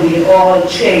shall be all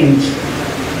changed.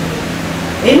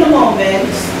 In a moment,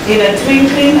 in a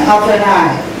twinkling of an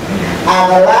eye, at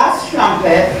the last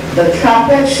trumpet, the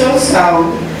trumpet shall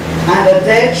sound, and the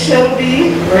dead shall be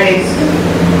raised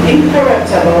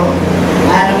incorruptible,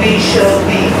 and we shall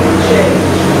be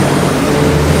changed.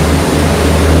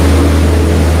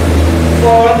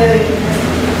 For the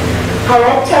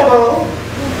corruptible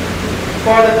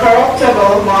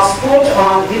must put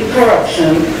on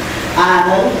incorruption,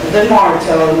 and the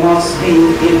mortal must be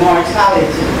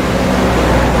immortality.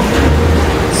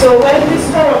 So when this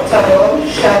corruptible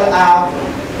shall have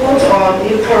put on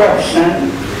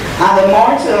incorruption, and the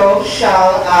mortal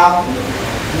shall have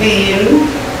been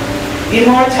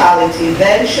immortality,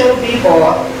 then shall be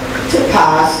brought to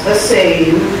pass the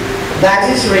saying that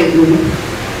is written,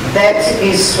 death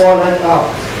is swallowed up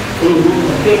in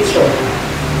victory.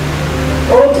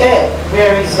 O death,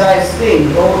 where is thy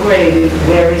sting? O grave,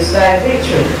 where is thy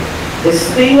victory? The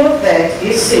sting of death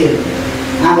is sin,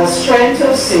 and the strength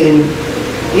of sin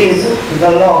is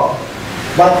the law.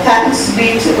 But thanks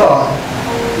be to God,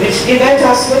 which giveth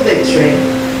us the victory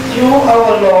through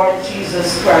our Lord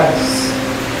Jesus Christ.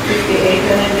 58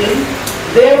 and ending.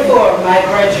 Therefore, my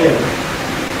brethren,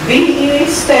 be ye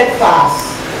steadfast,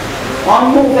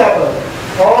 unmovable,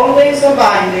 always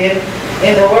abiding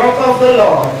in the work of the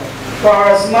Lord, For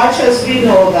as much as we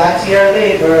know that your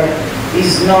labor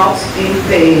is not in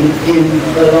vain in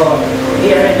the Lord.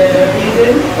 Here in the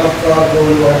reading of God's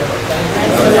holy word.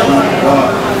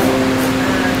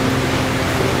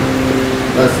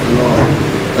 Bless the Lord.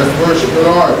 Let's worship the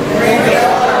Lord. Praise the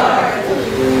Lord.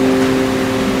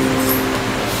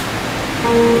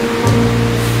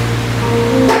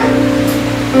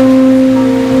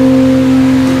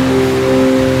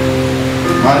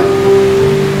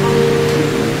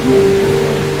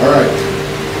 All right.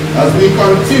 As we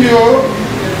continue,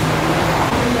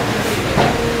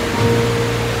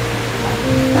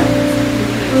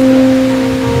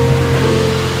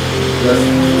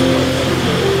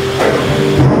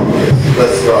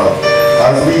 bless God.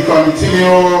 As we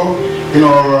continue in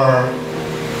our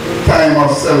time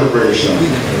of celebration,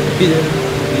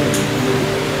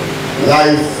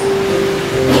 life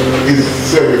is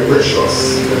very precious.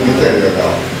 Let me tell you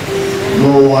that.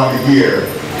 No one here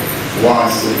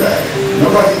wants to die.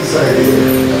 Nobody inside here.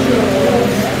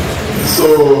 So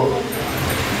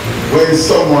when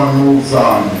someone moves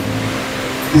on,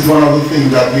 it's one of the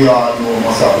things that we all know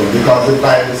must happen, because the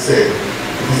Bible said it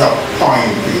is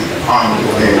appointed unto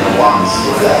him once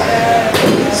to die.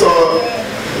 So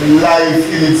life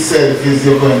in itself is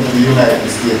you're going to the United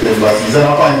States Embassy. It's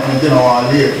an appointment in our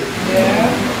life.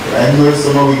 I know if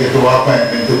someone will get to our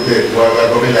appointment to death, well, we're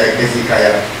going to be like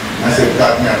Hezekiah and say,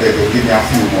 God, me and devil, give me a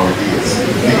few more days.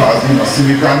 Because you know, see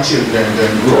my grandchildren then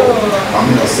grow. And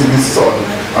you know, see my son,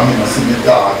 and you know, see my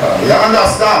daughter. You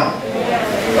understand?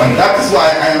 And that is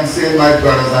why I am saying, my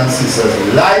brothers and sisters,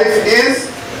 life is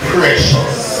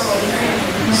precious.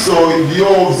 So it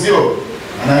behoves you.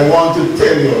 And I want to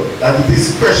tell you that it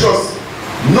is precious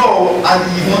now and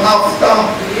even after.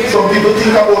 Some people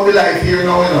think about the life here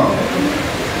now, you know.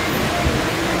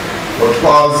 But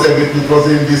Paul said it was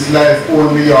in this life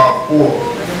only you are poor.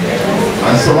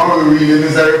 And some are really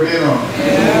miserable, you know.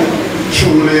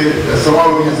 Truly, some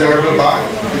are miserable back.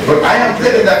 But I am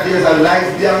telling that there is a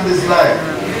life beyond this life.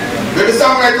 There is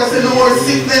songwriter say no more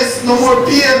sickness, no more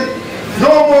pain,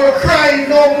 no more crying,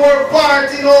 no more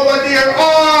partying over there.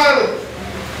 All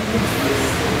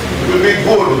will be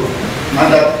good and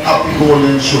that happy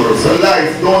golden shore. So life,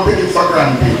 don't take it for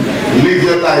granted. Live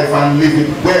your life and live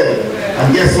it well.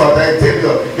 And guess what I tell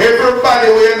you? Everybody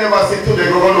we never see today,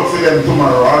 go look for them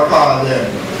tomorrow or call them.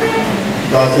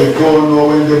 Because they don't know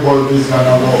when the bulb is going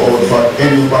to go out for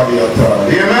anybody at all.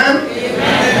 Amen?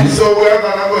 And so we are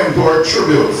going to go into our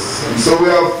tributes. And so we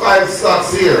have 5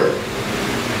 slots here.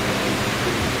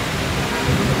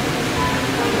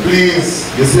 Please,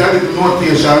 you see a little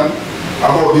notation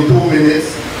about the 2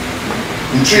 minutes.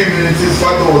 The 3 minutes is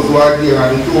for those who are there,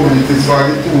 and the 2 minutes is for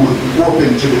the 2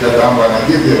 open tribute that I'm going to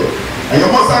give you. And you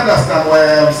must understand why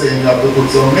I am saying you have to put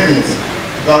some minutes.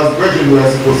 Because Virgin, we are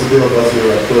supposed to be able to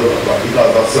here at 12 o'clock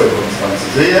because of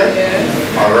circumstances. Yeah? Yes.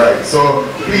 Alright, so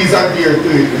please adhere to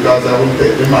it because I will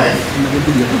take the mic.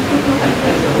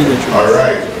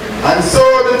 Alright. And so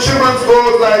the tributes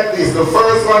goes like this. The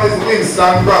first one is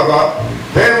Winston, brother.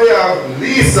 Then we have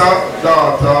Lisa,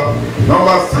 daughter.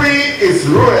 Number 3 is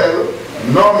Royal.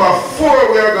 Number 4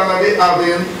 we are going to be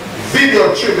having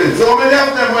video tribute. So how many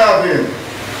of them we are having?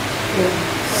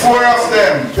 4 of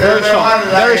them. Tell them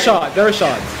online. Very short, very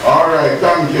short. Alright,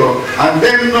 thank you. And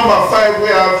then number 5 we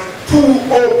have 2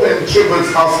 open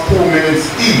tributes of 2 minutes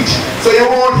each. So you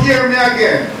won't hear me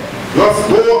again. Just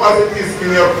go as it is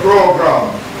in your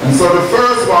program. And so the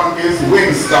first one is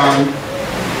Winston.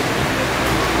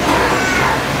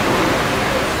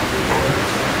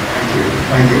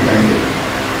 Thank you.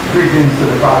 Greetings to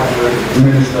the pastors, the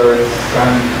ministers,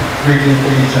 and greetings to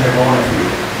each and every one of you.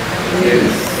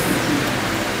 Yes.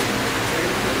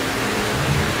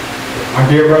 My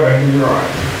dear brother Leroy,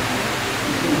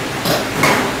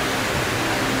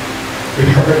 it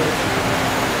hurt.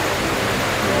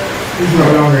 He's no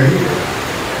longer here.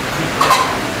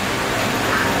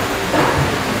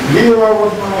 Leroy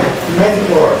was my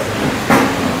mentor.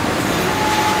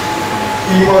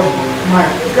 He was my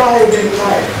guiding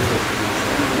light.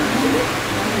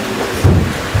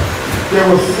 There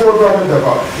were 4 brothers of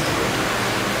us,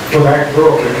 but I grew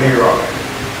up in Leroy.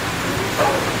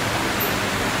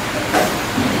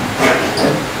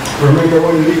 Remember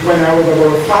when I was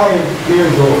about 5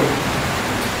 years old,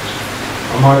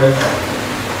 my mother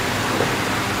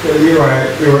said, Leroy,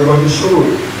 we were going to school.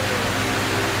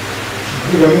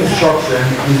 Give them instruction,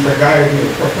 and to guide me,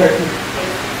 protect me.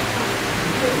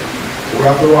 We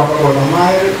have to walk about a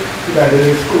mile to that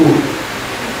little school.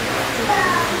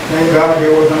 Thank God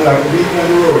there wasn't like beating on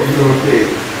the road in those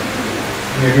days.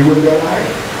 Maybe we wouldn't have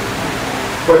life.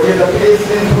 But there's a place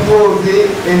in Tupozi,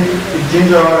 in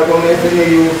Ginger, I don't know if any of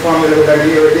you familiar with that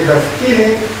area, there's a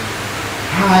skinny,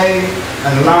 high,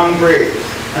 and long bridge.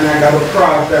 And I got to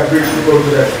cross that bridge to go to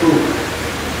that school.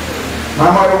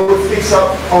 My mother would fix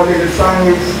up our little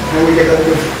sandwich, and we get a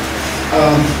little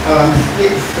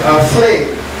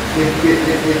slate with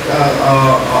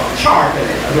chart in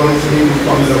it. I don't know if you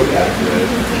familiar with that.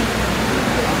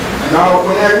 Now,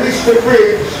 when I reached the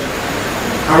bridge,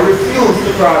 I refused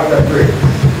to cross that bridge.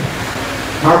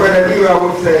 My brother Leroy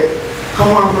would say,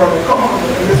 come on brother,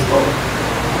 let's go.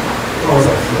 I was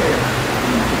afraid.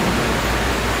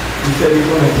 He said he's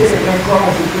going to take it and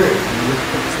cross the bridge.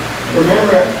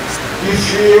 Remember, he's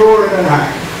 3 years older than I.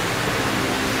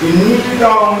 He kneeled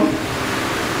down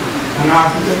and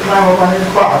asked me to climb up on his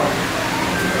back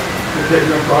to take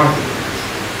me across it.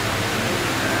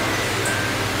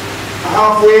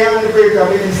 Halfway on the bridge, I've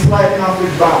been sliding off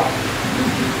his back.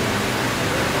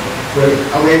 So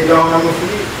I went down on my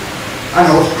feet and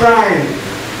I was crying.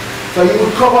 So he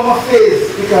would cover my face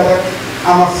because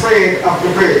I'm afraid of the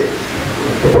bridge.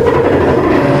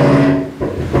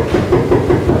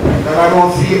 That I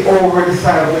don't see over the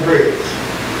side of the bridge.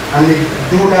 And we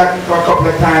do that for a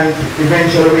couple of times,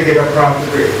 eventually we get across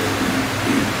the bridge.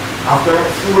 After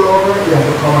school over, we have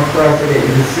to come across again.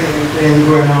 The same thing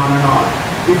going on and on.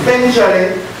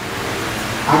 Eventually,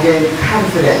 I gained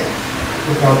confidence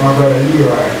because my brother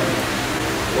Leroy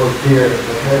was there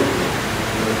to help me.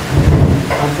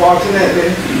 Unfortunately,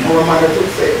 our mother took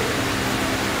sick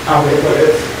after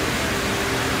this.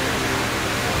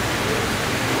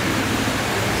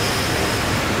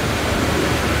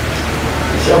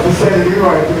 She had to send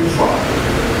Leroy to his father.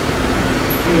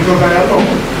 And he took her alone.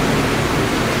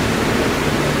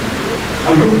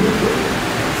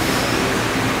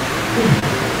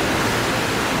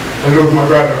 I love my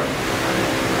brother.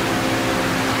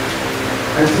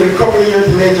 And so a couple of years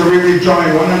later, we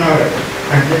rejoined one another.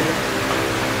 And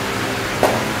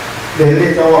then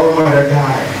later, our mother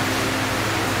died.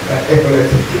 That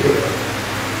epilepsy killed her.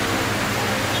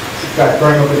 She got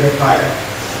burned up in the fire.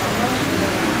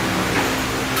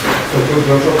 So it was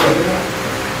just up like that.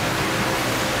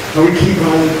 And we keep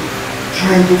on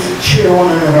trying to cheer one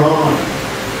another on.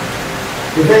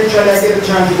 Eventually, I get a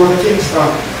chance to go to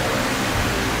Kingston,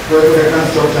 work with a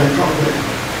construction company.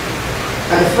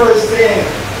 And the first thing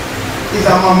is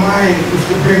on my mind is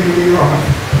to bring Leroy.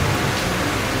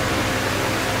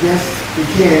 Yes, he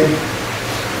came,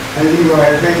 and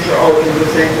Leroy ventured out into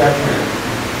St. Catherine,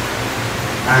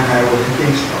 and I was in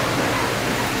Kingston.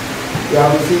 We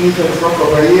haven't seen each other for a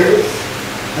couple of years,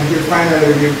 until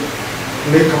finally we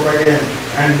link up again.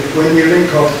 And when we link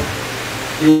up,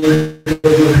 he will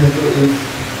introduce me to his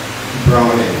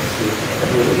brownies.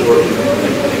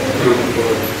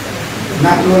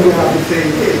 Not only have the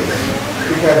same things,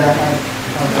 because I have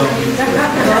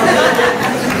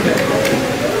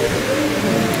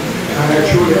and I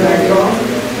truly thank God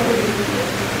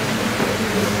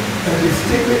that He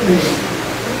stick with me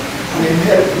and He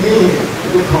helped me to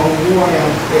become who I am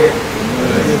today.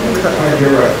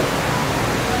 You're right.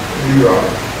 You are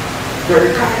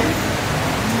very kind.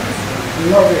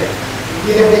 Love it.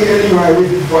 He never hear Leroy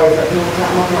with his voice at no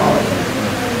time at all.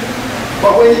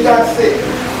 But when he got sick,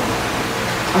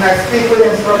 and I speak with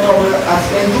him for a couple of, I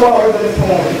spend 2 hours on the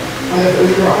phone, and I said,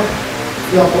 Leroy,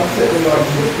 you have to accept the Lord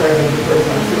to the presence of the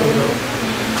person I'm saying no.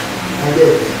 I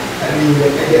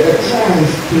get a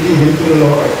chance to lead him to the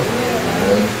Lord.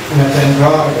 And I thank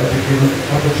God that He gave me the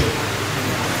opportunity.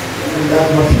 And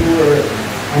that's my few words.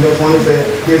 I just want to say,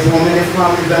 there's so many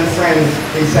families and friends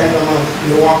in St. Thomas,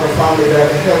 in the Walker family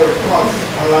that helped us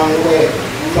along the way.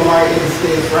 Some are in the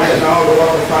States right now, the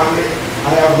Walker family.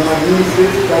 I have my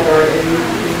nieces that are in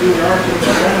New York, in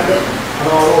Canada, and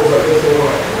all over the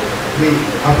world. We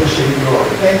appreciate you all.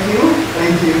 Thank you,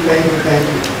 thank you, thank you, thank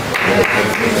you.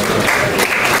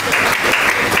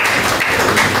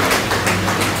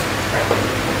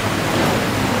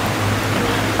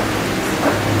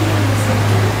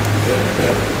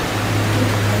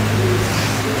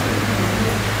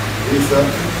 Lisa?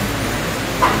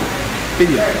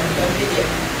 Video. Okay.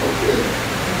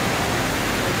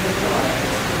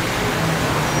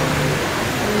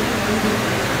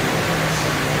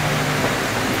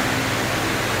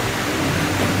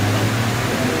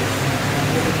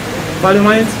 Follow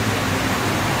mine?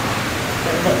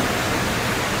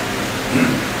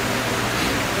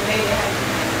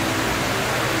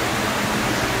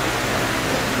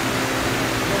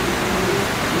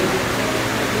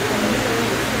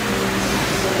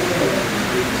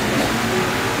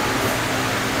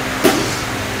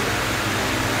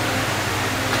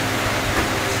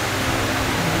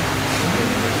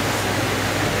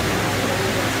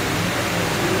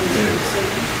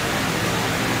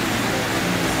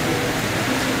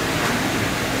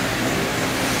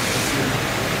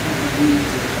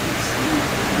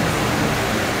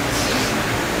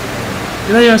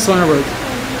 You know your son, Robert.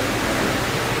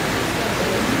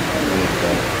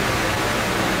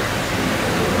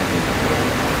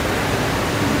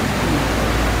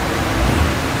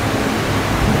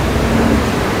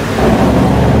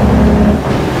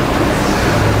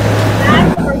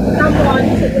 That's for someone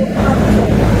to look up to.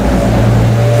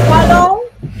 Follow,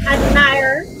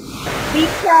 admire, be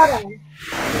proud of.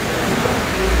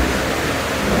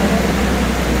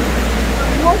 But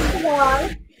most of all,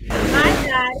 my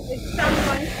dad is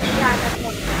someone to brag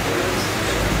upon.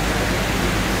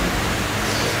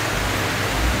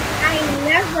 I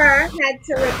never had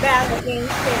to rebel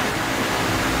against him.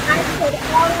 I could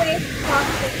always talk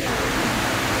to him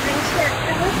and share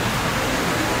everything.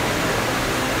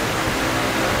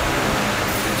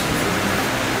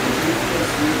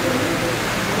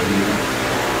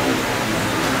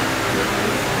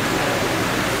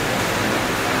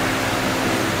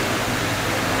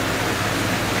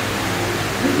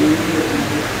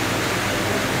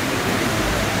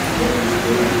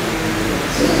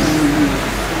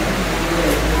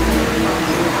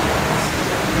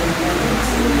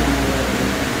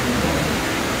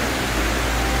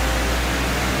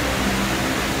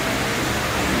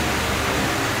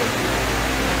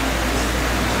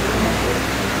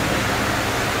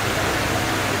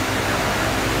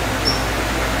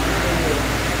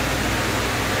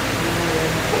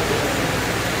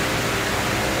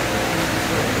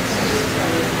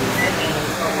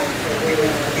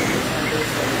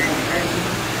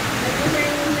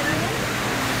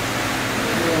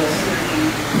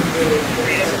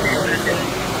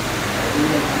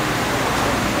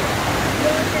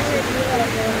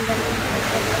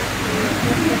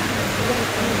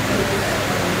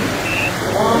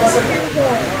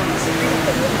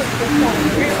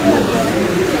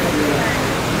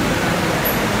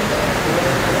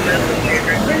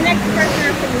 The next person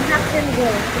after me, have them go.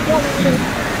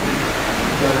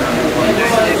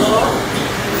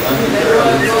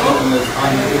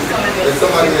 There's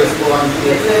somebody else go on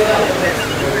here.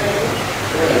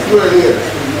 Let's do it here.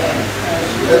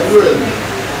 Let's do it.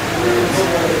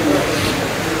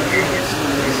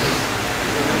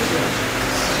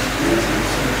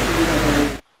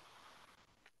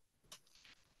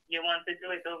 You want to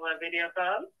do it over video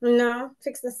call? No,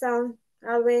 fix the sound.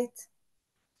 I'll wait.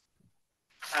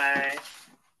 Alright.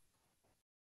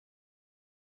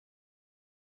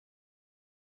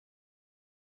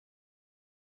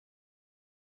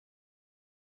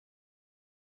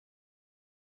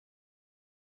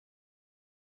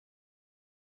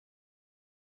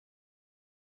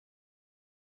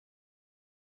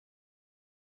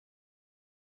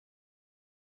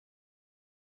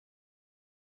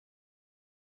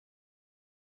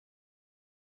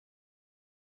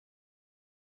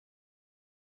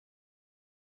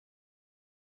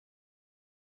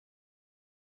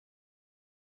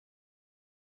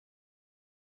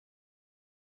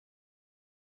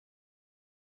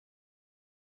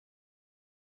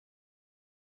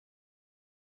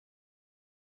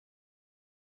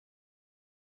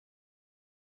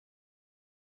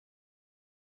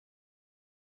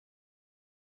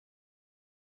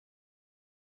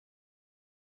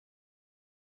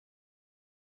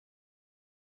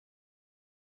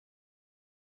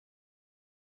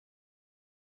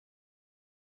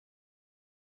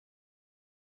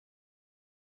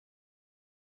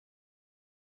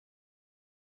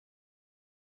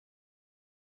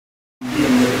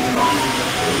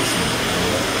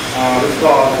 This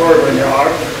God forever in your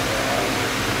heart.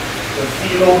 The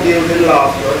feel no guilt and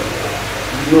laughter.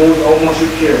 He knows how much you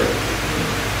care.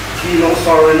 Feel no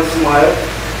sorrow and a smile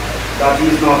that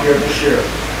he is not here to share.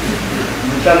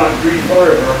 You cannot grieve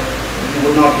forever if you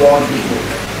would not want to.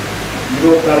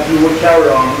 You hope that you would carry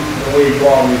on the way you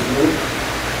always do.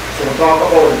 So talk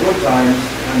about the good times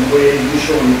and the way you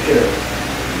show you care.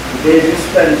 The days you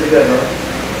spend together,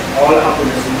 all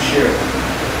happiness you share.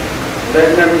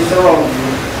 Let memories surround you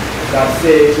that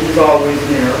say he's always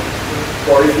near,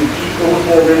 for if you keep those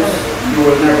moments, you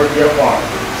will never be apart.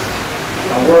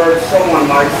 A word someone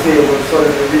might say will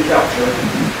suddenly recapture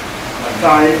a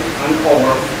time and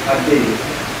hour, a day,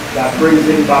 that brings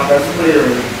him back as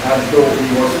clearly as though he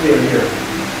was still here,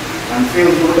 and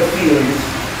fills you with the feelings,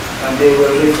 and they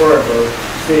will live forever,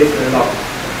 safely locked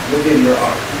within your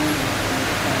heart.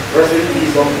 Rest in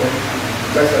peace, uncle.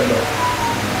 Blessed Lord.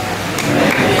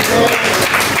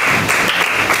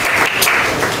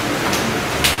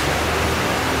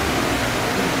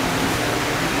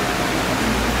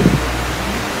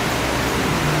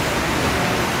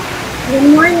 Good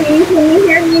morning. Can you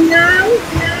hear me now?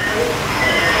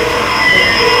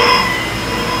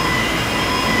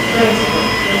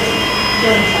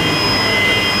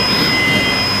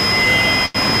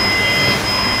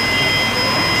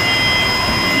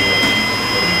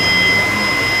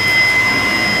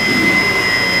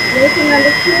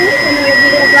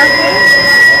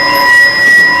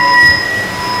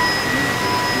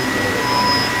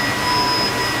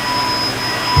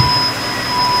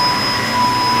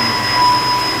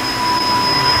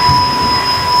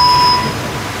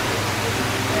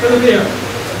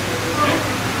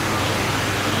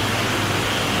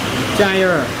 Can't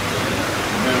hear her.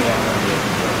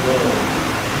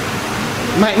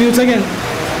 Mic mute again.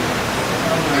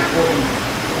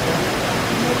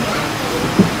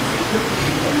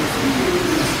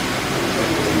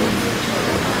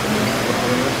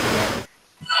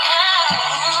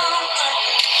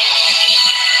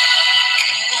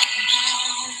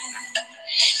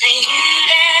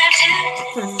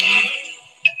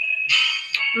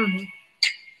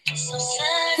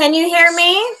 Can you hear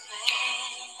me?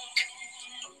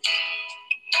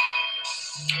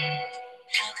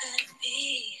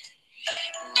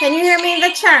 Can you hear me in the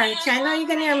church? I know you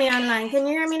can hear me online. Can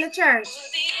you hear me in the church?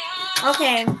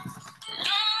 Okay.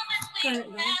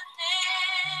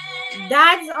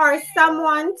 Dads are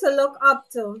someone to look up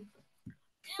to,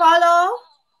 follow,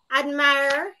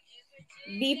 admire,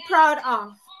 be proud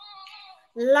of,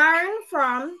 learn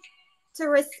from, to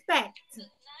respect,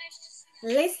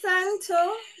 listen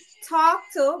to, talk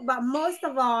to, but most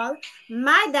of all,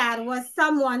 my dad was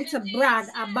someone to brag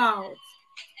about.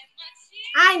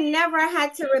 I never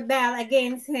had to rebel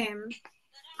against him.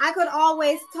 I could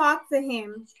always talk to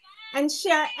him and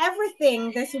share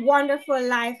everything this wonderful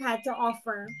life had to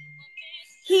offer.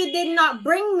 He did not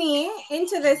bring me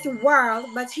into this world,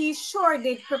 but he sure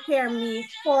did prepare me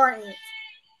for it.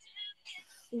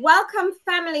 Welcome,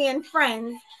 family and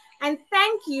friends, and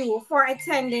thank you for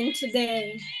attending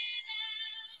today.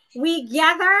 We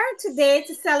gather today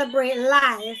to celebrate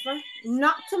life,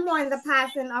 not to mourn the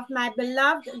passing of my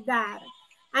beloved dad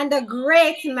and a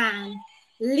great man,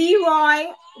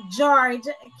 Leroy George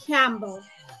Campbell.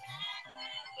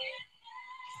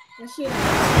 I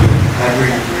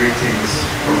bring greetings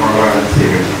from our Lord and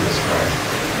Savior Jesus Christ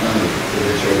to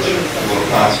the church of our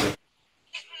pastor.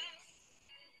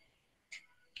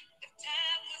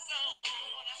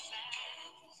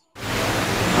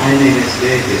 My name is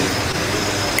David.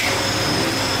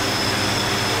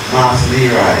 Mass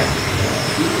Leroy.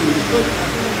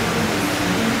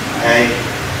 I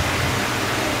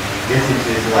get into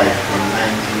his life from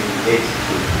 1982.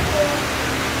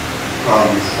 Called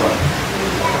me son.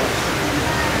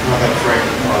 Another friend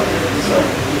called him son.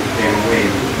 Then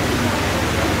Wayne.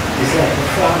 He's like a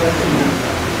father to me.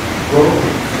 Go.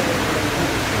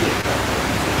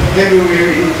 Everywhere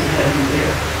he is, I'm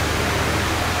there.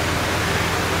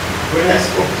 When I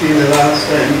spoke to him the last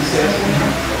time, he said,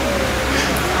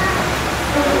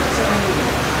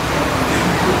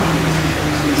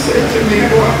 to me, I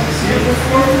want to see you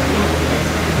before.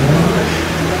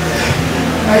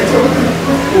 I told him,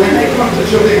 when I come to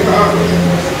Jamaica,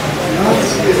 I'll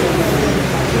see you.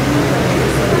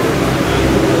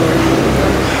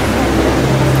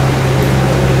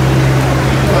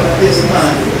 But this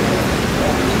man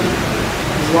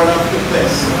is one of the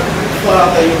best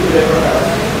father you could ever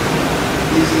have.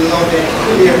 He's loving,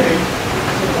 caring,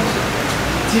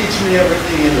 teach me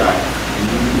everything in life.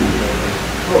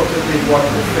 How to live, what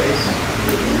to face.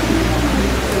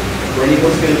 When he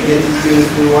was going to get his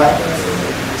beautiful wife,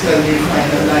 tell me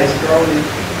find a nice brownie.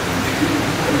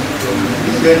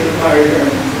 He's going to marry her.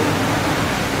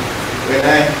 When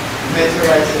I met her,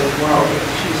 I said, wow,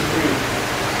 she's free.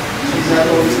 She's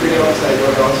not only free outside,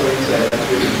 but also inside. That's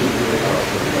really true.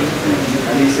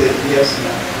 And he said, yes,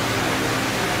 ma'am.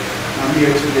 I'm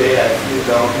here today. I flew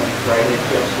down on Friday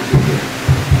just to be here.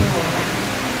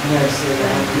 And I said,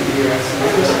 I'm here. I said,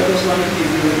 I just want to give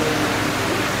you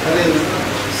a little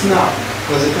snap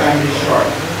because the time is short.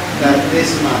 That this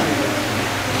man,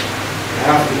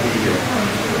 I have to be here.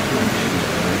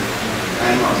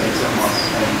 I know it's a must.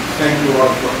 And thank you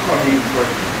all for coming, for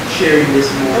sharing this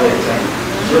moment and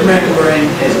remembering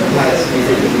his last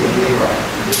meeting with Leroy.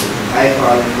 I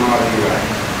call him Leroy.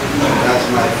 That's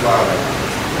my father.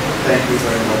 Thank you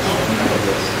very much.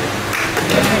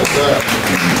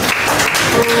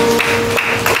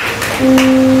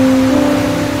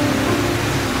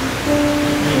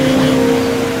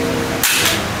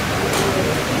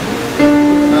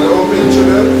 Now open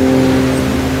children.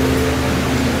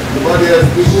 Somebody has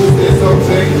to say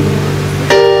something.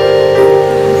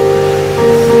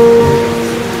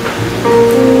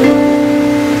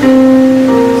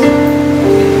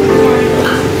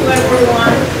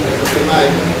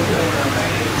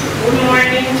 Good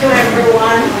morning to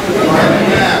everyone.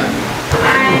 I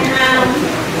am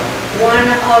one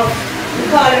of the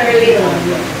elderly,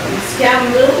 Miss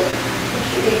Campbell.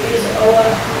 She is our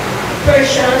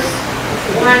precious,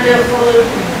 wonderful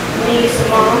niece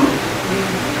mom.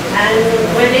 And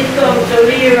when it comes to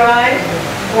Leroy,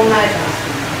 oh my God.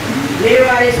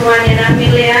 Leroy is one in a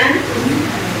million.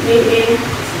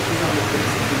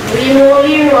 We know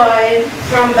Leroy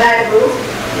from Bible.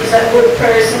 He's a good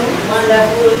person,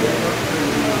 wonderful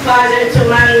father to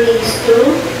my niece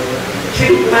too.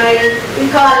 treat we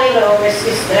call Leroy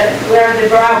sister. We are the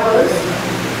Bravos.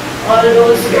 All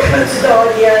those girls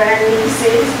down here and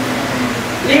nieces.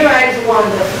 Leroy is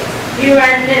wonderful.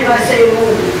 Leroy never say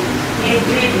move. He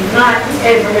did not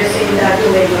ever say that to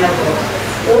any of us.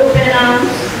 Open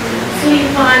arms,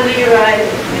 sleep on Leroy,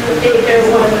 you take her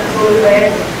wonderful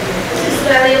rest.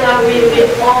 Sister Leroy will be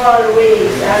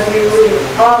always, and we will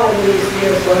always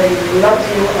be for you. Love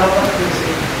you, our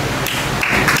Christmas.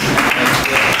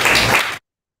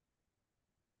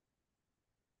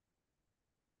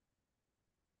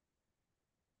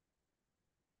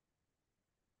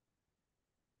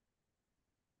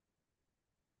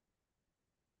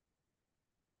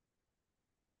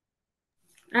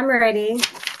 I'm ready.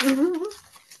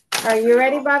 Are you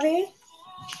ready, Bobby?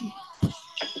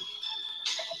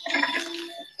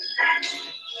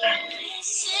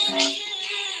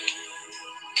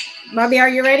 Bobby, are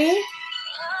you ready?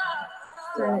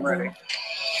 I'm ready.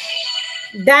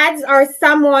 Dads are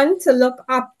someone to look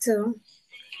up to,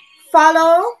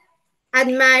 follow,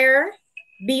 admire,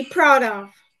 be proud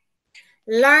of,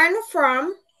 learn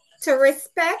from, to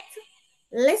respect,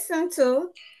 listen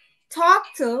to,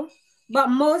 talk to, but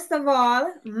most of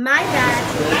all, my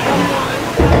dad is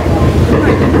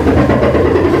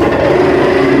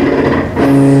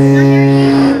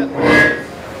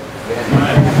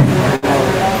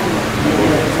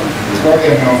It's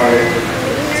working now, Mary.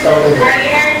 Start with it.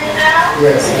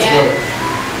 Yes, it's good.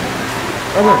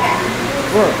 Okay.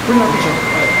 Well, bring up the chair.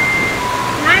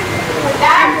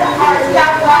 Dads are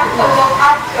someone to look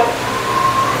up to.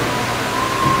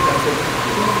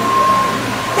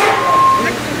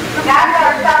 Dads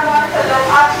are someone to look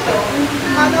up to.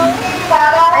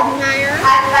 Follow, admire,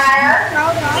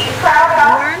 be proud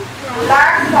of,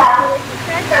 learn from,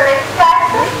 to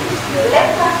respect,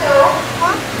 listen to,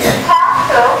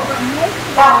 talk to,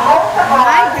 but most of all,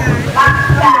 my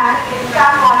dad is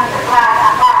someone to brag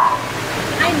about.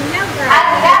 I never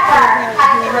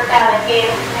had to rebel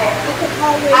against him.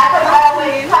 I could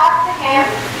always talk to him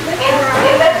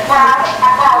in this world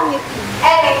about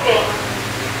anything.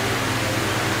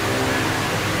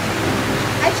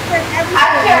 I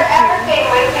share everything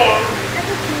with him.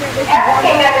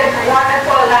 Everything that this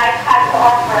wonderful life has to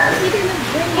offer.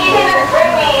 He didn't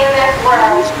bring me in this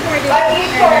world, but he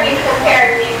surely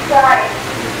prepared me for it.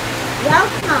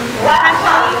 Welcome,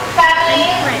 family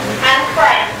and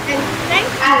friends.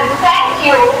 And thank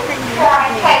you for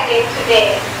attending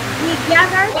today. We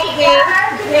gather today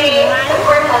to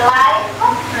bring life.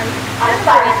 To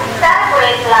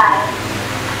celebrate life.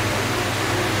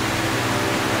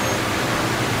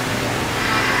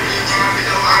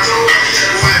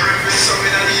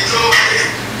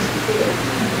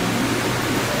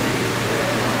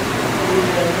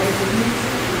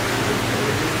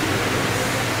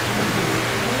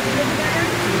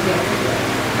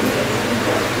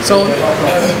 So, we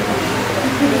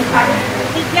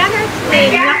gather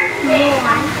today not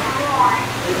more,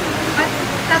 but to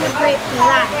celebrate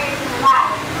life.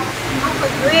 Of a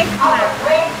great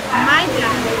man, my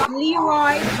dad,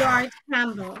 Leroy George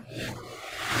Campbell.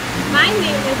 My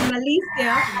name is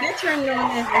Malicia, better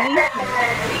known as Lisa.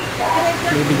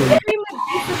 It is very much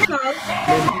difficult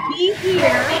to be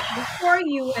here before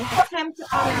you and attempt to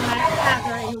honor my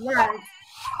father in words,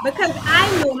 because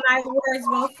I know my words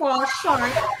will fall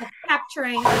short of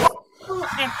capturing his full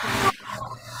essence.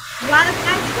 While I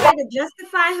try to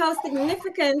justify how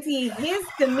significant he is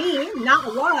to me,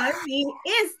 not was, he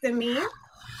is to me,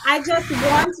 I just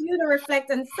want you to reflect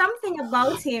on something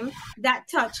about him that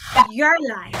touched your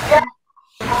life.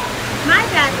 My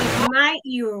dad is my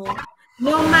hero.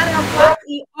 No matter what,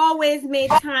 he always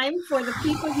made time for the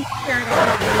people he cared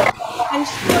about and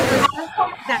showed us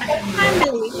that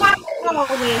family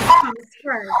always comes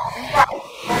first.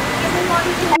 Everyone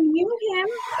who knew him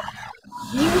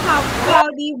knew how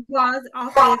proud he was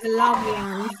of his loved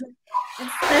ones,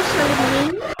 especially me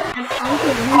and Uncle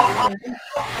Winston.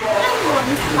 And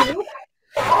one too.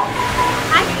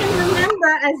 I can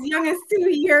remember as young as 2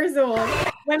 years old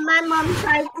when my mom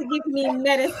tried to give me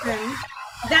medicine.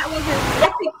 That was an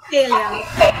epic failure,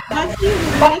 but he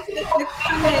would make it the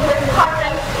comment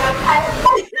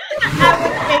I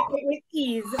would take it with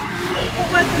ease. It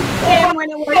was the same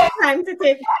when it was time to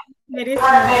take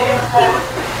medicine. He would put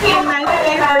in my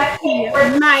favorite tea,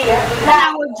 mine, and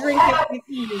I would drink it with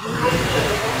ease.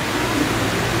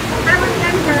 I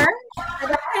remember at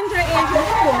the tender age of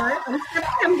 4 on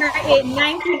September 8,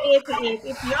 1988,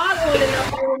 if y'all old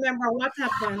enough to remember what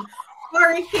happened,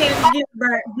 Hurricane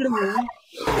Gilbert blew.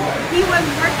 He was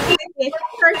working with a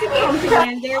security company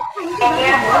and they're coming to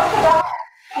the house.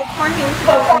 waited for him to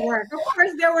go to work. Of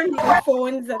course, there were no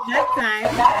phones at that time,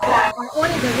 or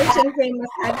only the rich and famous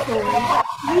had phones.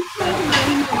 He told my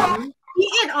mom, he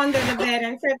hid under the bed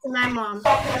and said to my mom,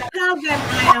 tell them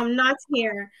I am not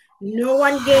here. No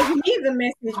one gave me the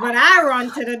message, but I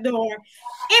run to the door.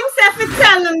 Himself to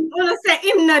tell them, say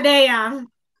him not there.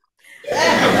 He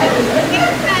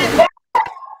said,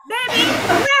 baby,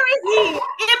 where is he?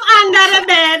 Him under the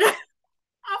bed.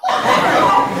 Of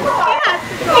course, he had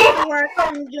to go to work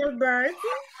in Gilbert.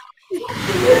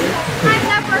 I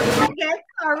never forget,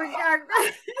 I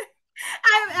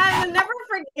will never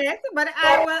forget, but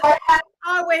I will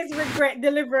always regret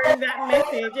delivering that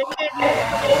message. It made me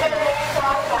so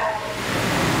sad.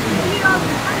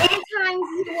 Sometimes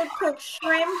he would cook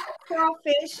shrimp,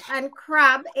 crawfish, and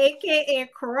crab, aka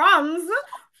crumbs,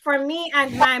 for me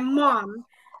and my mom.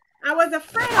 I was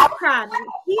afraid of crabs.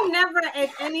 He never ate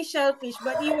any shellfish,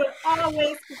 but he would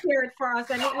always prepare it for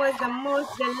us, and it was the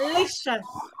most delicious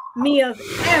meals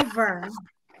ever.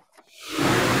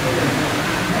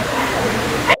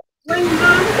 When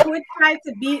mom would try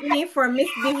to beat me for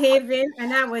misbehaving,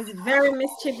 and I was very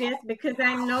mischievous because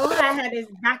I know I had his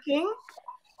backing,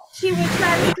 she would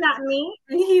try to slap me,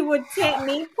 and he would take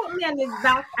me, put me on his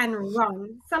back, and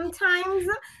run. Sometimes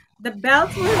the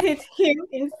belt will hit him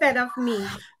instead of me.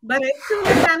 But as soon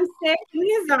as I'm safe in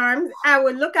his arms, I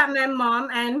would look at my mom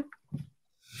and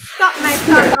stop my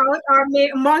tongue out or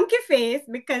make monkey face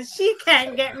because she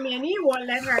can't get me and he won't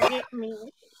let her get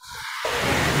me.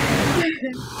 He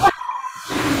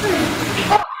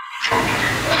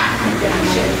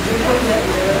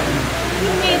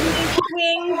made me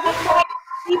swing.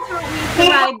 He taught me to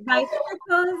ride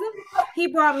bicycles. He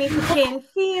brought me to playing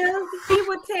fields. He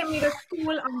would take me to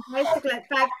school on bicycle at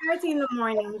 5:30 in the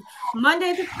morning,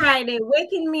 Monday to Friday,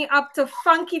 waking me up to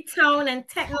funky town and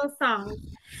techno songs.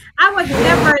 I was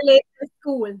never late for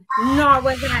school, nor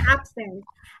was I absent.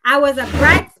 I was a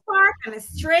bright spark and a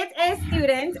straight A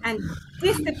student and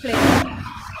disciplined.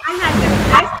 I had the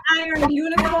best ironed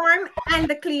uniform and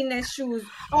the cleanest shoes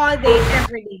all day,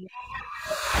 every day.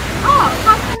 Oh,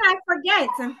 how can I forget?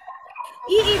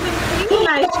 He even cleans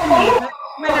my shoes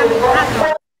when I'm an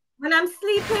adult. When I'm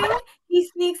sleeping, he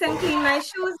sneaks and cleans my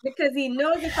shoes because he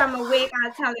knows if I'm awake,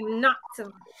 I'll tell him not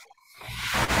to.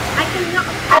 I cannot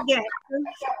forget.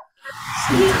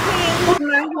 He came to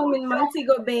my home in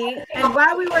Montego Bay, and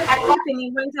while we were sleeping, he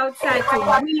went outside to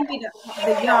weed the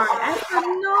yard. I said,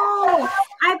 no,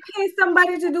 I pay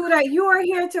somebody to do that. You are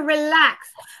here to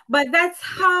relax. But that's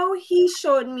how he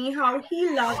showed me how he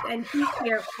loved and he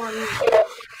cared for me.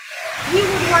 We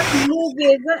would watch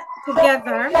movies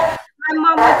together. My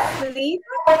mom would sleep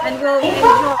and we'll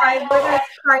enjoy whether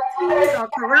it's cartoons or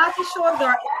karate shows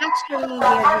or action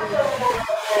movies.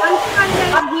 On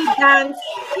Sundays we danced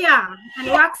and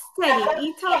rock steady. He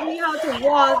taught me how to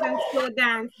waltz and slow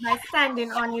dance by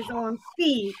standing on his own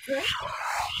feet.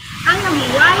 I am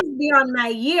wise beyond my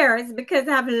years because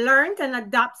I've learned and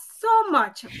adopted so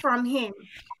much from him.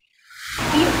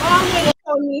 He always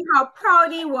told me how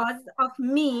proud he was of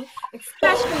me,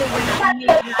 especially when I made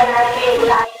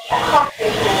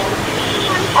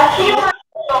he loved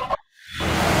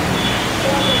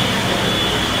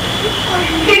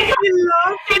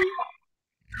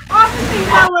all the things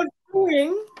I was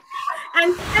doing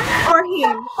and sent for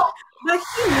him, but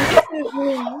he misses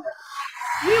me.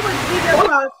 We would video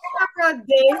call several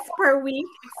days per week,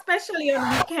 especially on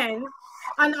weekends.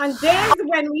 And on days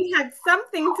when we had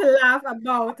something to laugh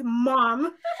about,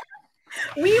 Mom,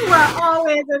 we were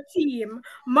always a team.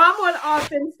 Mom would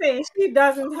often say she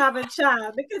doesn't have a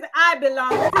child because I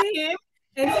belong to him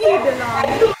and he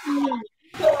belongs to me.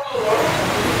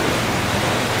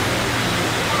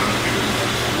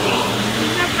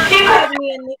 He never called me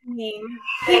a nickname.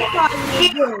 He called me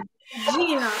Good,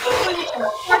 Gina, Quinta,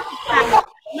 Porcupine,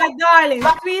 my darling,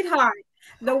 sweetheart.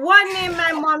 The one name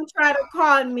my mom tried to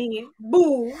call me,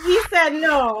 Boo, he said,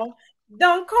 no,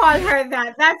 don't call her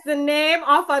that. That's the name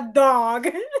of a dog.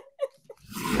 But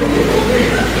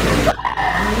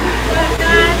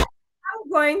Dad, I'm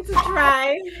going to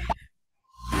try.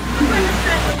 I'm going to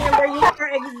try to remember you are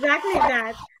exactly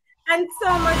that and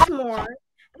so much more.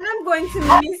 And I'm going to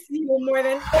miss you more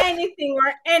than anything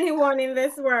or anyone in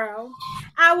this world.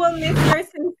 I will miss your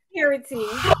sincerity,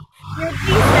 your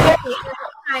decency,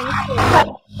 and kind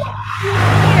soul.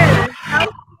 Years, I'll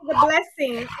see the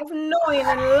blessing of knowing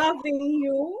and loving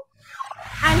you,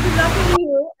 a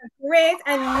great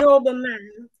and noble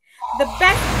man. The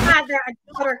best father a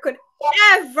daughter could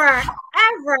ever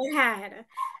had.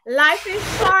 Life is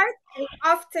short and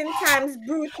oftentimes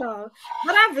brutal,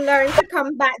 but I've learned to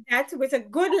combat that with a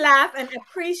good laugh and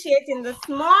appreciating the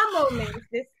small moments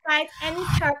despite any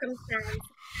circumstance.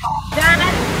 Dad,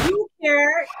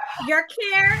 your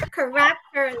care,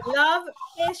 character, love,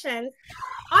 patience,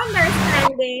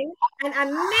 understanding, and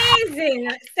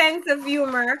amazing sense of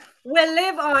humor will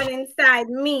live on inside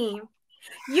me.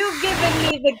 You've given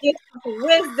me the gift of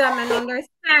wisdom and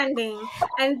understanding,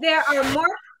 and there are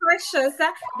more precious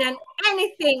than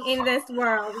anything in this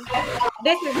world.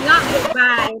 This is not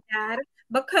goodbye, Dad,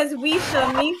 because we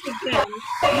shall meet again.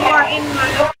 You are in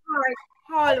my heart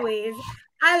always.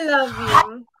 I love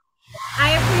you.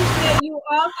 I appreciate you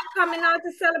all for coming out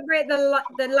to celebrate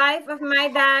the life of my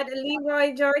dad,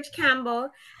 Leroy George Campbell,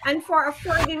 and for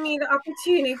affording me the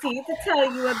opportunity to tell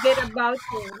you a bit about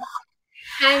him.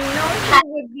 I know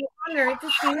you would be honored to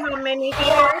see how many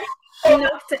cared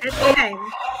enough to attend.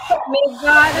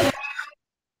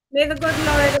 May the good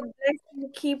Lord bless you,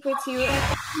 keep with you,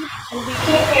 keep and be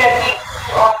with you.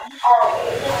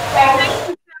 Thank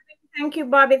you, Kevin. Thank you,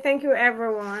 Bobby. Thank you,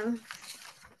 everyone.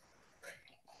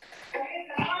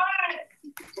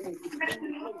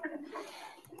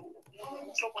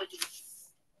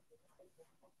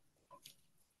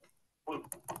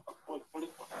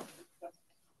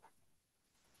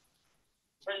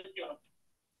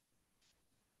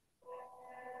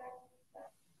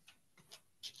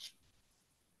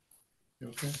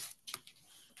 Okay.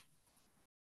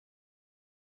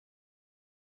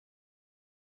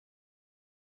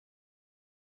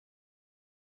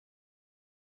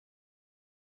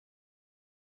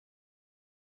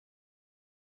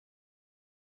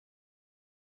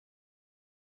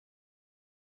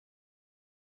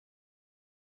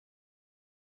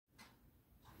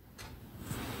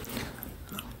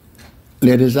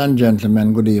 Ladies and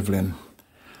gentlemen, good evening.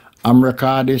 I'm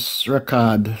record this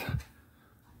record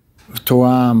to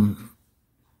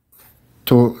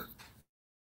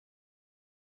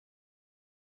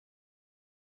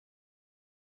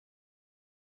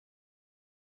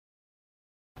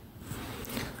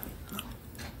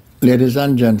Ladies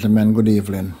and gentlemen, good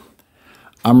evening.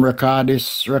 I'm record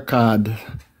this record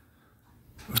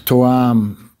to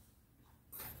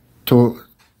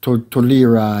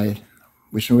Leroy,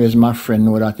 which is my friend,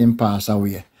 know that him pass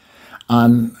away.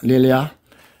 And Lilia,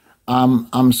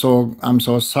 I'm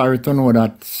so sorry to know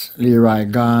that Leroy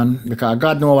gone, because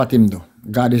God know what him do.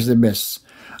 God is the best,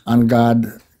 and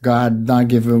God don't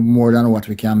give him more than what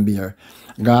we can bear.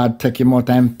 God take him out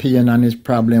and pain and his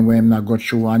problem when him not go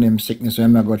through, and him sickness when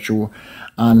him not go through,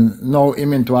 and now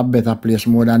him into a better place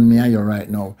more than me and you right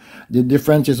now. The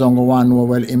difference is only one who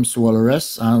will him soul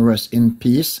rest and rest in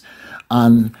peace.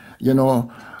 And you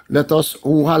know, let us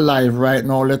who are alive right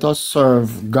now, let us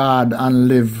serve God and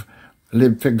live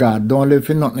for God. Don't live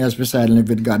for nothing else besides live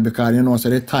with God, because you know, so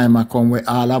the time I come where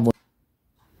all of us.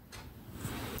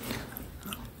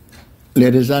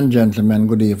 Ladies and gentlemen,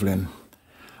 good evening.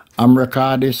 I'm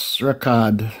record this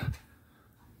record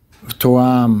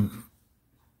to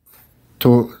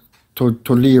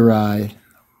Leroy,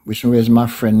 which is my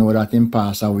friend, know that him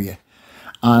pass away.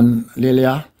 And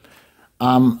Lilia,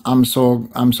 I'm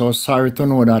so sorry to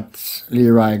know that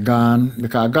Leroy gone,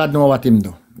 because God know what him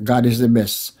do. God is the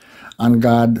best, and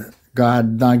God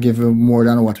don't give him more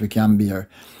than what we can bear.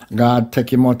 God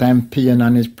take him out and pain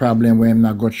and his problem when him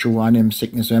not go through, and him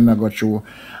sickness when him not go through,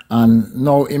 and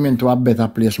now him into a better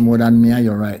place more than me and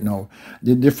you right now.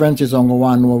 The difference is only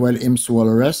one who will him soul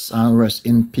rest and rest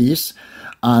in peace.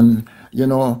 And you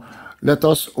know, let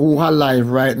us who are alive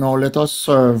right now, let us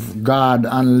serve God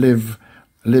and live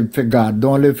for God.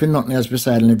 Don't live for nothing else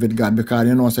besides live with God, because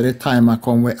you know, so the time I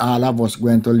come where all of us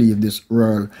going to leave this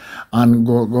world and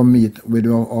go meet with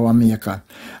our maker.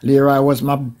 Leroy was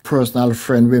my personal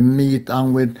friend. We meet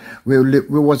and we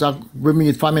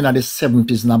meet from in the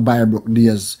 70s in the Birebrook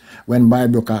days, when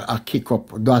Birebrook a kick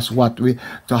up. That's what me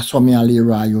and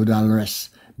Leroy you the rest.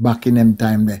 Back in them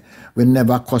time there. We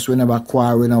never cuss, we never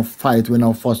quarrel, we never fight, we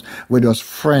never fuss. We're just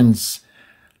friends.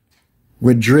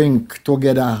 We drink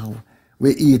together,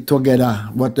 we eat together,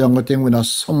 but the only thing we don't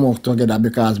smoke together,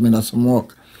 because we don't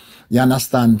smoke. You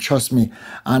understand? Trust me.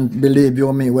 And believe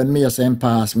you me, when me say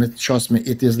pass, me trust me,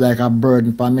 it is like a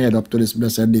burden for me up to this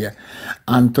blessed day.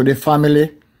 And to the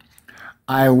family,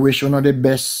 I wish you know the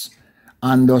best,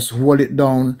 and just hold it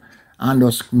down and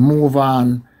just move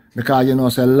on, because you know,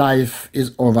 say life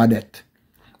is over death.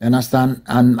 You understand?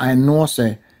 And I know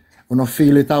say you know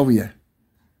feel it away.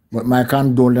 But my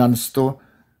condolence to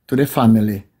the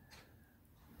family,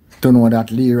 to know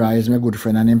that Leroy is my good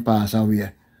friend and him pass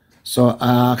away. So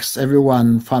I ask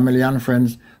everyone, family and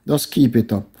friends, just keep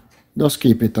it up. Just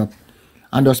keep it up.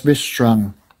 And just be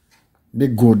strong, be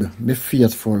good, be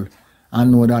faithful,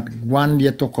 and know that one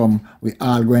day to come, we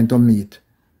all going to meet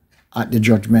at the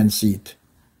judgment seat.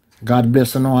 God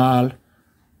bless you all.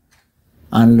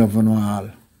 and love you all.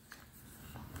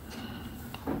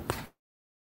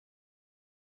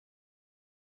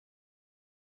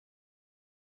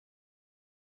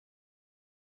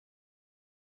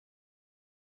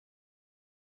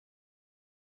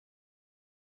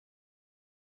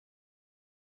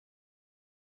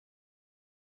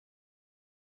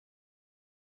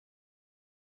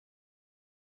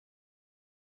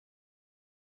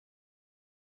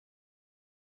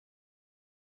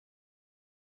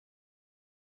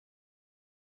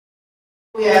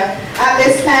 At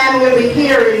this time, we'll be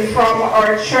hearing from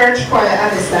our church choir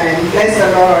at this time. Bless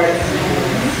the Lord.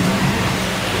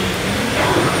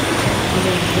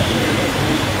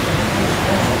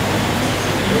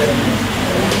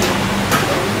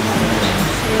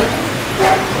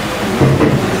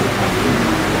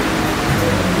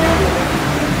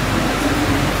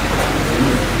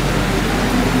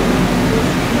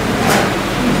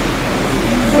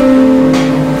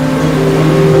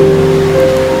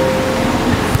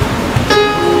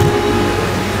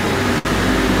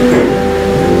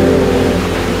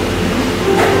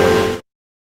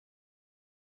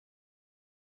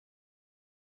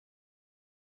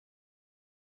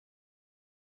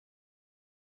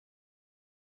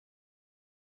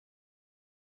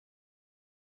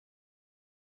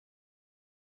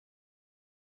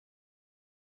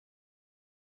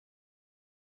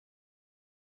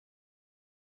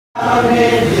 Oh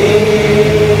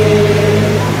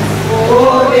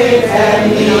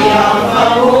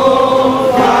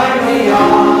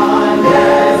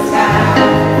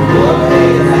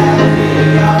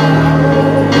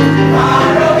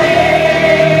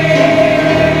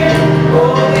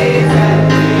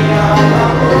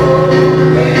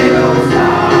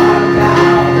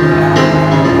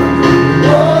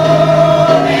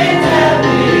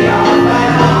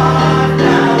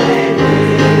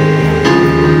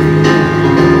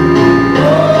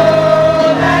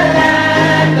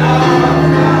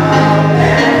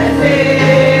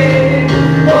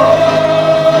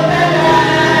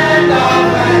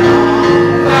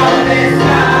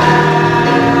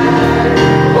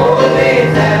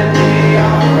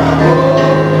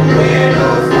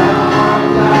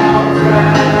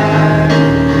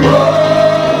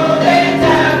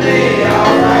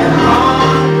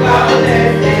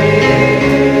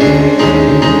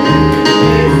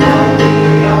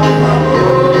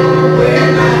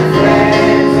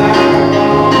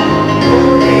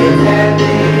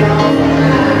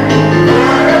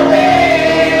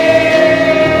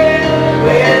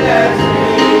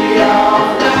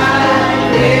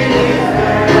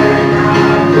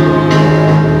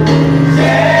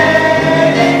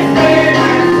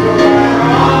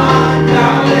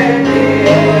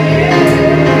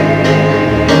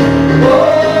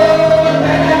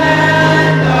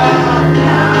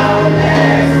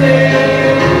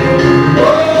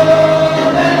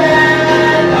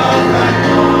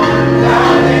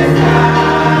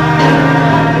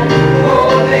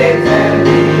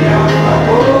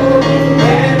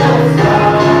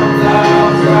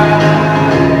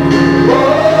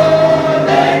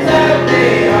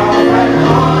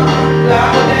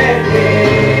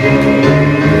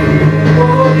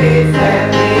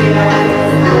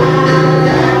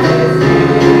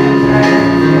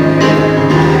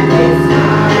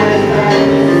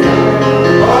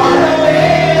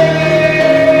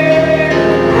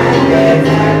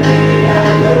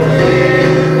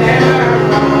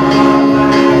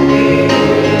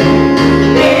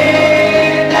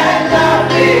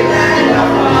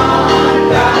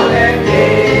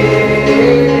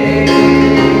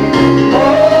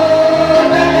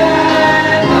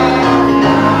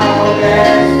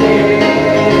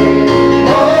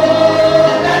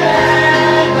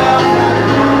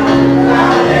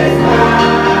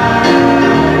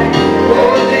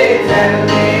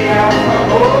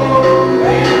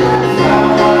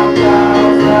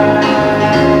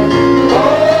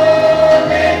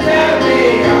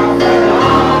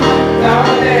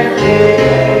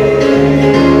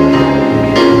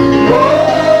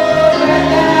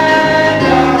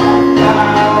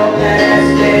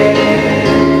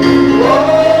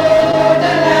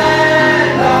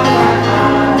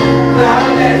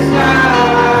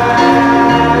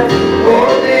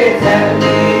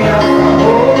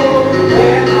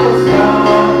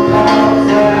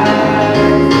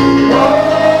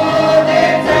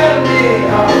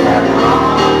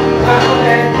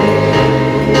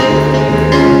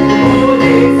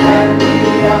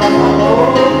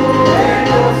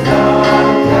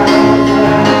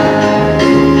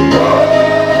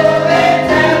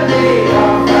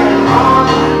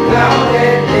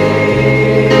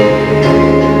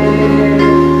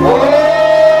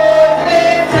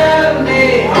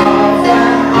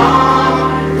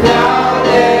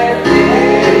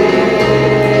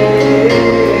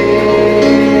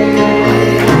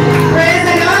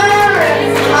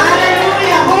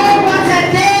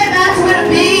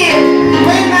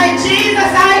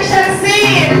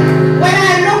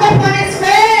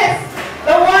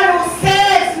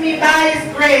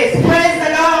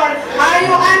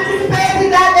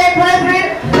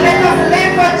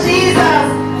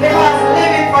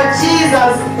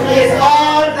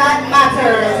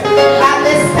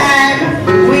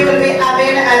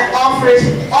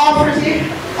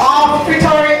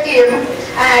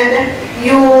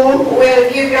you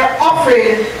will give your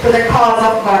offering to the cause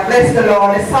of God. Bless the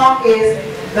Lord. The song is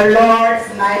The Lord's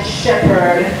My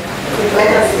Shepherd. Let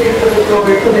us sing to the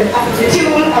glory, to the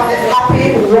tune of the happy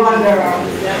wanderer.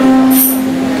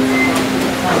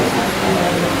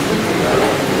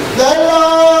 The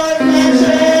Lord my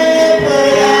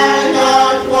shepherd, I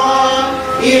not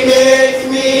want. He makes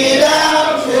me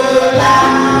down to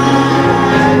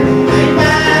lie. He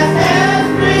pastures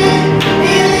green,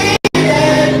 He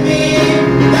leadeth me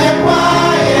the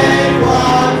quiet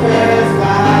waters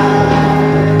by.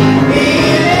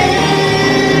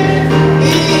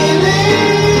 He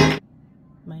lives.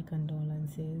 My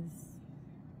condolences.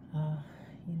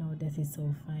 You know, death is so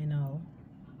final.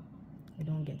 We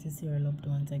don't get to see our loved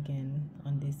ones again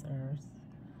on this earth.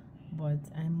 But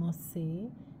I must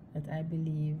say that I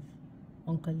believe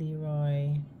Uncle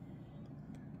Leroy,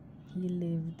 he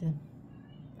lived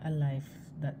a life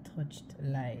that touched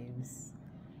lives.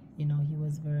 You know, he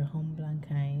was very humble and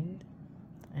kind.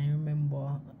 I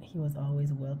remember he was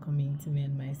always welcoming to me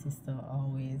and my sister,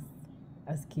 always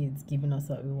as kids, giving us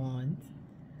what we want.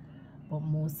 But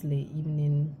mostly, even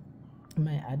in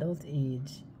my adult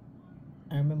age,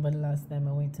 I remember the last time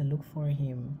I went to look for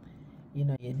him, you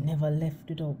know, he never left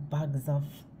without bags of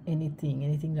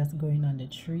anything that's growing on the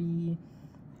tree,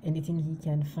 anything he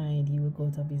can find, he will go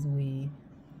out of his way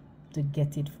to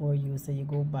get it for you, so you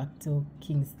go back to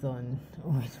Kingston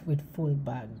with full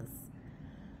bags.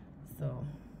 So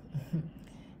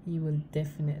he will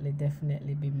definitely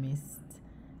be missed,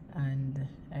 and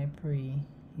I pray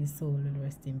his soul will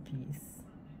rest in peace.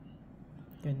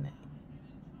 Good night.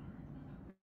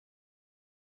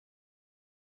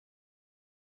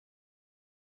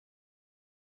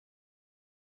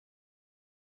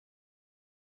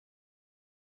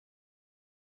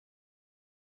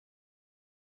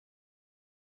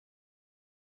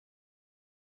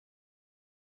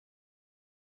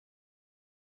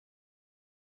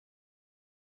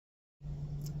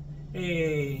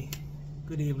 Hey,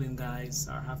 good evening guys,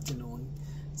 or afternoon.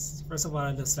 First of all,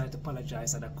 I'd just like to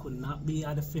apologize that I could not be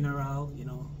at the funeral, you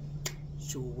know,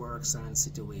 through works and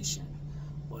situation.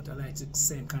 But I'd like to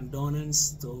send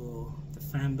condolence to the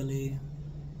family,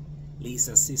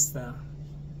 Lisa's sister,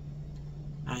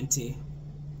 auntie,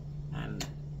 and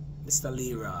Mr.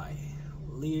 Leroy.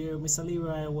 Mr.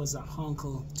 Leroy was an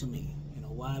uncle to me, you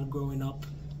know, while growing up,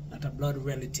 not a blood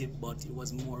relative, but he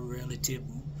was more relative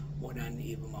more than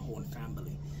even my own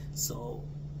family. So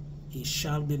he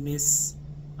shall be missed,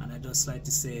 and I just like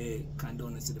to say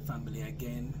condolence to the family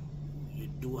again. You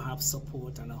do have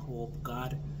support, and I hope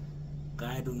God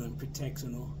guide you and protect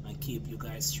you and keep you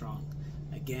guys strong.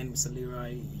 Again, Mr.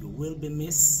 Leroy, you will be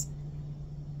missed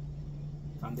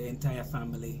from the entire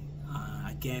family.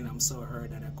 Again, I'm so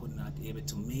hurt that I could not be able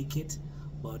to make it,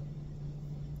 but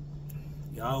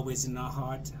you're always in our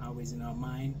heart, always in our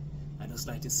mind. I just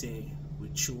like to say we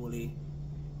truly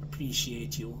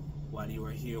appreciate you while you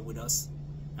are here with us,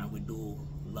 and we do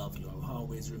love you. I will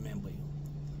always remember you.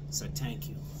 So thank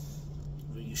you.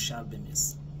 You shall be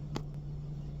missed.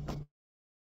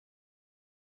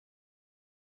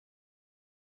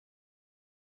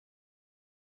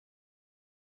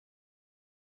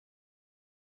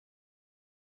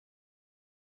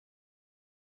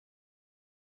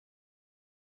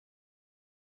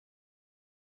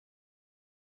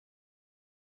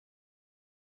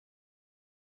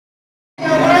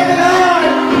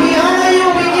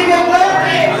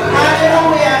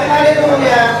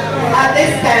 At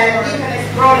this time, we can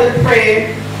explore and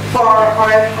pray for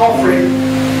our offering.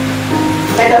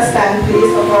 Let us stand,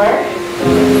 please, O Lord.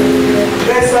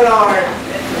 Bless the Lord.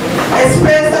 Let's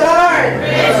praise the Lord.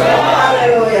 Praise the Lord.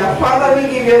 Hallelujah. Father, we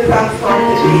give you thanks for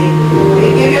today. We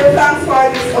give you thanks for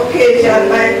this occasion,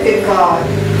 mighty God.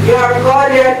 You are God,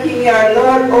 you are King, you are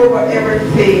Lord over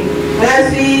everything. And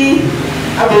as we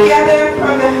have gathered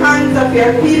from the hands of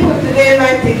your people today,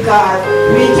 mighty God,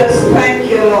 we just thank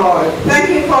you, Lord. Thank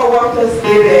you for what was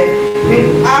given.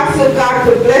 We ask, oh God,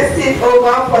 to bless it, oh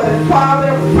God, for the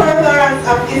furtherance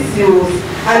of its use.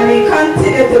 And we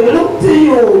continue to look to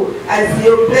you as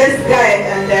you bless, guide,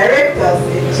 and direct us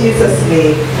in Jesus'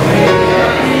 name.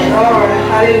 Amen. Lord,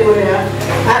 hallelujah.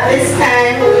 At this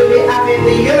time, we will be having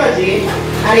the eulogy,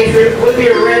 and it will be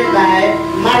read by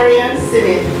Marian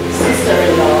Smith,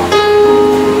 sister-in-law.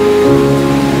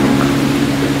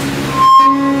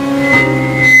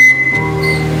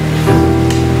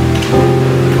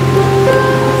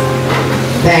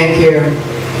 Thank you.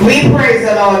 We praise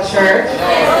the Lord, church.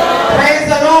 Praise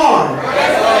the Lord.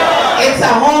 It's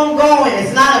a homegoing,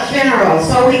 it's not a funeral,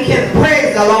 so we can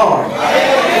praise the Lord.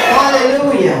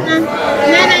 Hallelujah.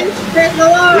 Praise the the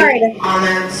Lord. We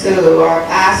honor to our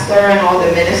pastor and all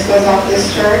the ministers of this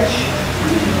church.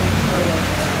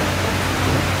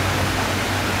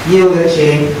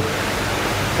 Eulogy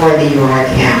for Leroy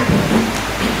Campbell.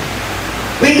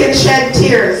 We can shed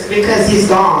tears because he's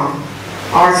gone,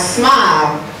 or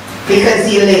smile because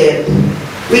he lived.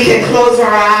 We can close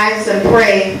our eyes and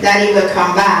pray that he will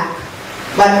come back.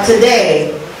 But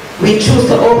today, we choose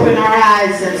to open our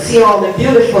eyes and see all the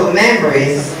beautiful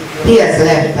memories he has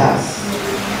left us.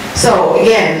 So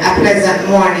again, a pleasant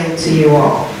morning to you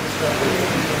all.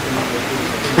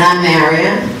 I'm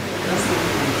Marion.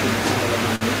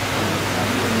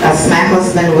 That's my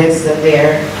husband Winston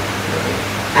there,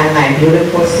 and my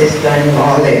beautiful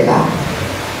sister-in-law Leila.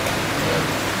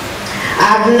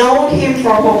 I've known him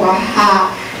for over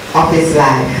half of his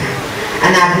life,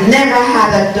 and I've never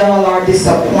had a dull or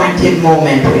disappointed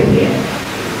moment with him.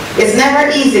 It's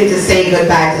never easy to say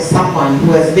goodbye to someone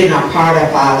who has been a part of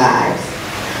our lives.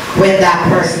 When that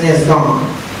person is gone,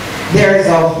 there is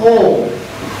a hole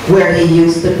where he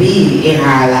used to be in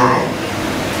our life.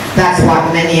 That's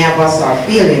what many of us are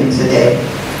feeling today.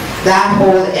 That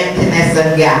whole emptiness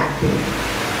and gap.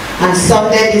 On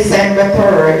Sunday, December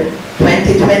 3rd,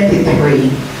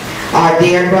 2023, our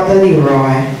dear brother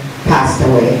Leroy passed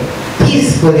away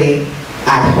peacefully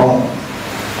at home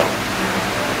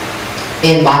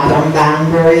in Bottom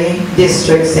Banbury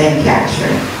District, St.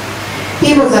 Catherine.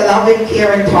 He was a loving,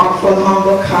 caring, thoughtful,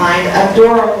 humble, kind,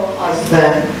 adorable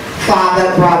husband,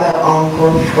 father, brother,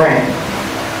 uncle, friend.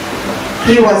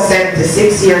 He was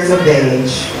 76 years of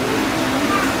age.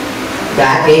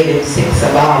 God gave him 6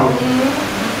 about.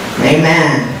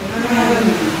 Amen.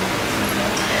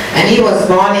 And he was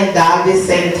born in Dalby,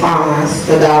 St. Thomas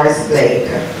to Doris Blake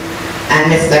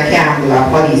and Mr. Campbell, a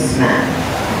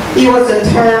policeman. He was the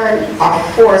third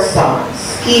of 4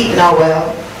 sons, Keith,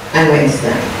 Noel, and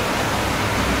Winston,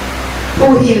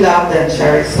 who he loved and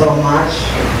cherished so much.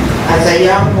 As a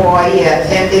young boy, he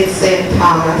attended St.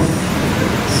 Thomas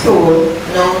School,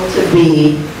 known to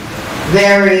be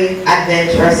very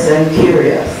adventurous and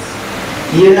curious.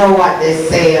 You know what they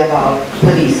say about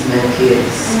policemen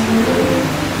kids.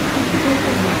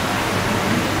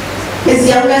 His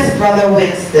youngest brother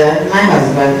Winston, my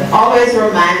husband, always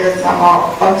reminds us of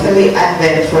how utterly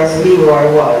adventurous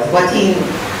Leroy was.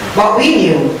 But we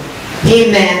knew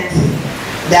he meant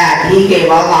that he gave a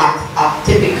lot of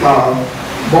typical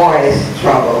boyish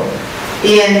trouble.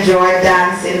 He enjoyed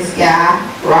dancing, ska,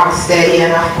 rocksteady,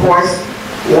 and of course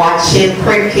watching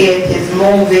cricket, his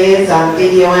movies on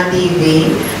video and TV,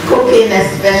 cooking,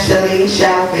 especially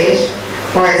shellfish,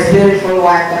 for his beautiful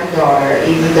wife and daughter,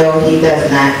 even though he does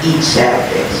not eat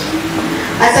shellfish.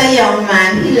 As a young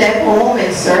man, he left home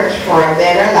in search for a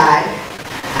better life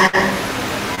and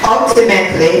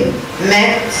ultimately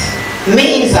met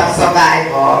means of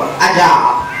survival, a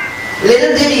job.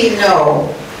 Little did he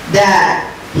know that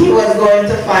he was going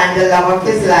to find the love of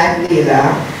his life, Leila,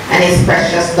 and his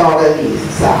precious daughter,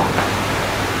 Lisa.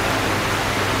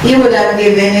 He would have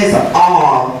given his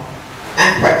all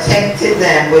and protected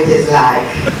them with his life.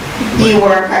 He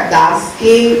worked at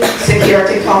Dalsky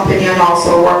Security Company and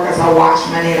also worked as a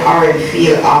watchman in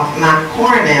Orenfield off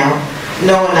McCornell,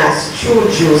 known as True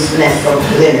Juice Nestle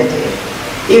Limited.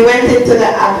 He went into the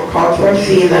agricultural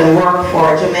field and worked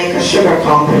for Jamaica Sugar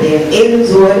Company in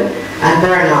Innswood and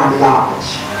Bernard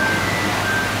Lodge.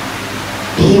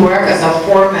 He worked as a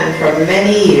foreman for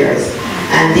many years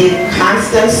and did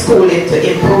constant schooling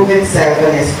to improve himself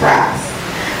and his crafts.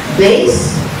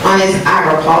 Based on his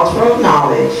agricultural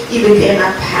knowledge, he became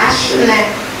passionate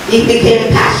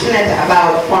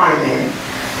about farming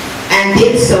and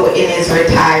did so in his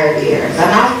retired years, and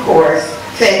of course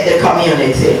fed the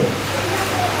community,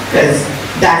 because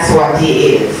that's what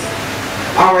he is.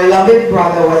 Our loving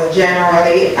brother was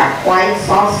generally a quite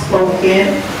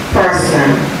soft-spoken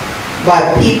person,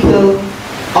 but people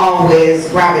always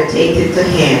gravitated to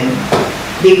him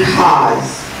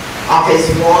because of his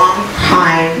warm,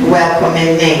 kind,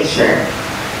 welcoming nature.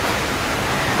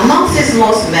 Amongst his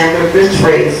most memorable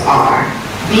traits are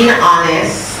being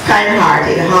honest,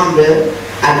 kind-hearted, humble,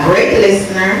 a great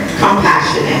listener,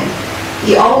 compassionate.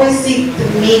 He always seeks to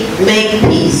make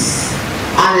peace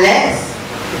unless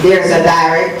there's a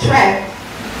direct threat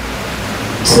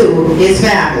to his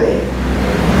family.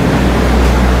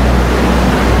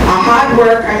 A hard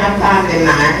worker and a family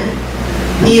man,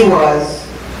 he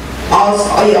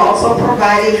also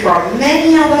provided for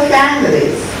many other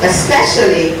families,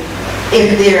 especially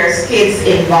if there's kids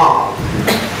involved.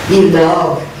 He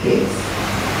loved kids.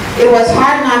 It was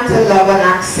hard not to love and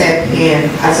accept him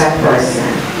as a person.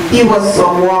 He was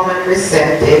so warm and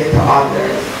receptive to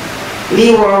others.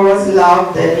 Leroy was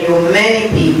loved and knew many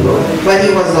people, but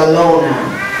he was a loner.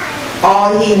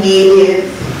 All he needed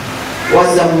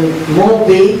was a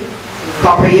movie. A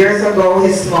couple years ago,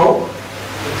 he smoked,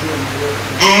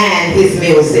 and his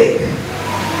music.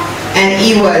 And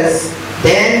he was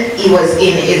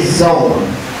in his zone.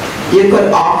 You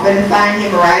could often find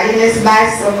him riding his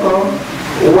bicycle,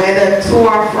 whether to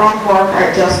or from work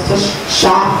or just to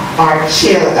shop or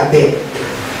chill a bit.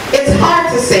 It's hard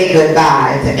to say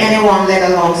goodbye to anyone, let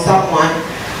alone someone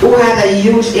who had a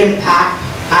huge impact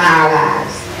on our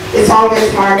lives. It's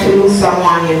always hard to lose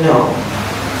someone you know.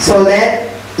 So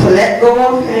to let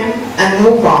go of him and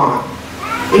move on.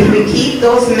 If we keep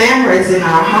those memories in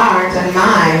our heart and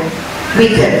mind, we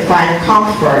can find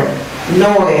comfort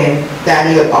knowing that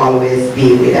he'll always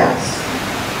be with us.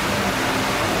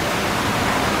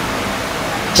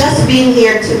 Just being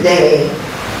here today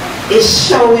is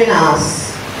showing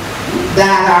us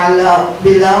that our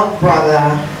beloved brother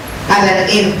had an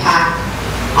impact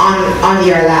on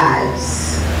your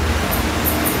lives.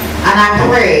 And I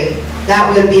pray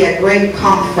that will be a great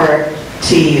comfort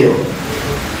to you.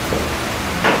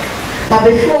 But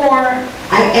before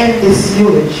I end this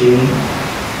eulogy,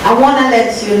 I want to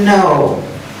let you know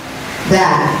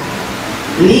that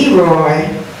Leroy,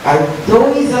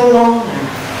 although he's a loner,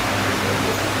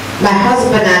 my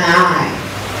husband and I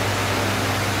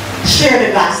shared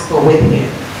the gospel with him.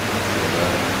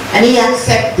 And he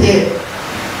accepted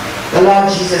the Lord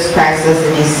Jesus Christ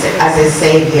as his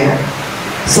Savior.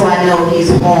 So I know he's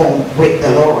home with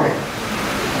the Lord.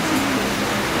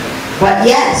 But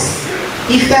yes,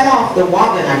 he fell off the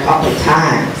wagon a couple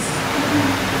times.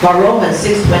 But Romans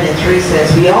 6:23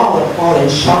 says we all have fallen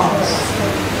short.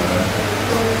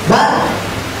 But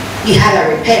he had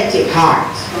a repentant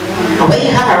heart. And when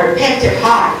you have a repentant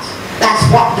heart, that's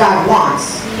what God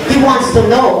wants. He wants to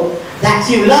know that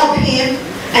you love him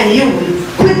and you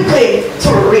quickly to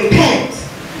repent.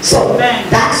 So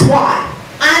that's why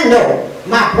I know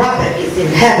my brother is in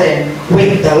heaven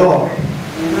with the Lord.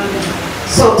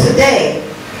 So today,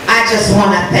 I just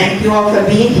want to thank you all for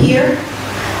being here.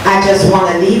 I just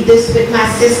want to leave this with my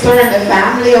sister and the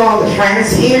family, all the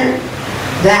friends here,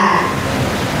 that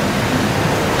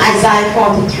Isaiah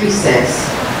 43 says,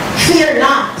 fear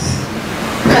not,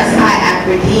 because I have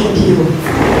redeemed you.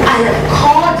 I have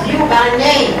called you by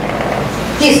name.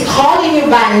 He's calling you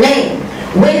by name.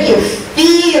 When you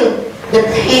feel the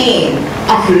pain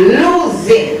of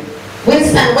losing,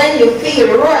 Winston, when you feel,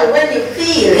 Roy, when you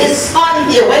feel, his son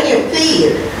here, when you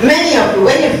feel, many of you,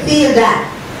 when you feel that,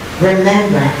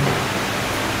 remember,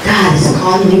 God is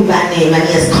calling you by name, and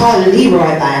he has called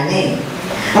Leroy by name.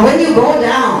 And when you go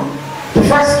down to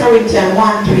 1 Corinthians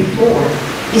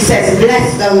 1:3-4, he says,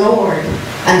 bless the Lord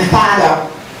and Father,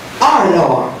 our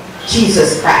Lord,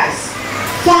 Jesus Christ,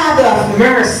 Father of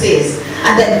mercies,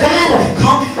 and the God of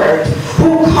comfort,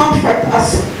 who comfort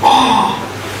us all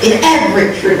in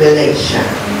every tribulation.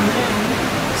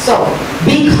 So,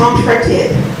 be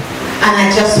comforted. And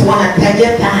I just want to tell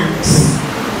you thanks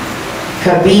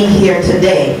for being here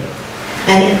today.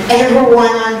 And everyone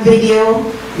on video,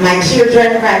 my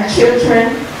children,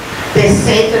 grandchildren, they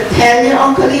say to tell you,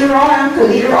 Uncle Leroy,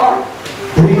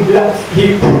 we love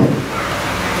you.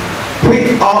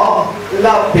 We all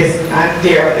love this man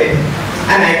dearly.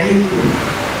 And I give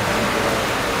you.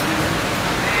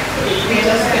 We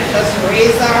just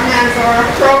raise our hands for our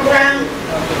program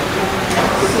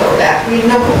so that we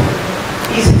know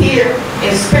he's here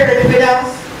in spirit with us,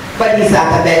 but he's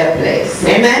at a better place.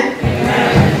 Amen?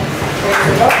 Amen.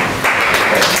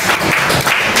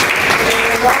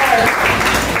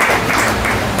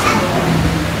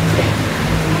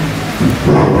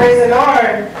 Praise the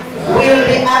Lord. We'll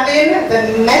be having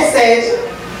the message,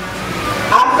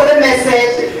 after the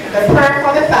message, the prayer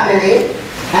for the family,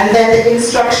 and then the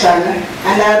instruction,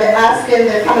 and I'll be asking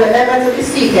the family members to be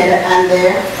seated and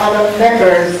the other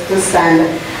members to stand.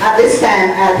 At this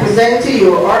time, I'll present to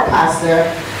you our pastor,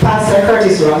 Pastor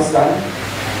Curtis Roston.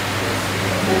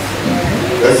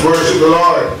 Let's worship the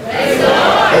Lord.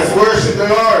 Let's worship the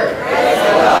Lord.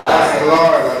 Bless the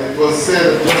Lord. And it was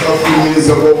said just a few minutes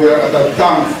ago, we are at a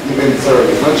Thanksgiving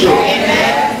service, not true?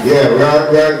 Yeah,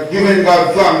 we are giving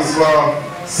God thanks for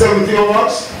 70 or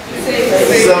what?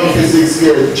 76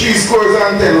 years. 3 scores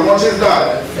and 10. How much is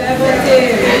that?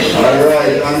 17.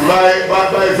 Alright. And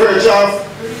by virtue of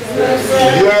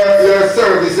your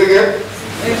service again,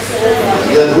 you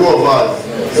get 2 of us.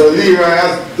 So Leroy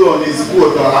has done his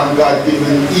quota and God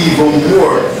given even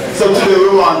more. So today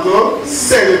we want to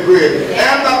celebrate.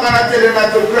 I'm not going to tell you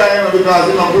not to cry, you know, because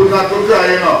it's not good not to cry,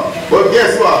 you know. But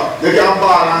guess what? They can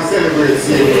ball and celebrate.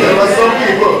 See? There are some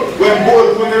people, when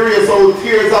both when they race out,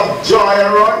 tears of joy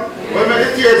run. When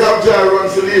many tears of joy run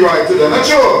to Leroy to them. Not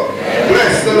true?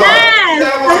 Bless the Lord.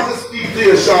 I want to speak to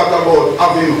you short about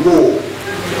having hope.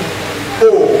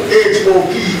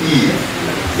 H-O-P-E.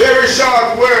 Very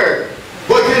short word.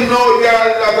 But you know there are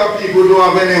a lot of people who don't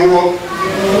have any hope.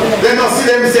 They don't see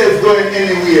themselves going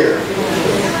anywhere.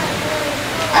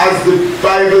 As the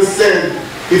Bible said,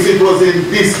 if it was in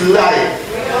this life,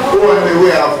 only we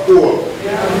have hope.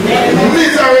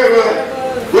 Miserable.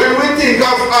 When we think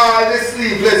of all the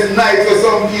sleepless nights for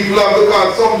some people have,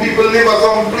 because some people live at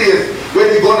some place where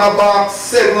they're going to back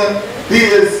 7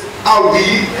 days a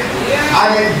week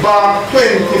and it back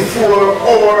 24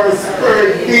 hours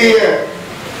per day.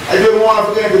 I don't want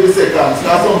to get into the seconds.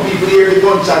 Now some people hear the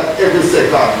gunshot every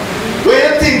second. When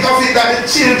you think of it that the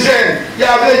children, you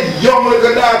have a young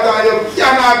little daughter and you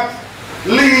cannot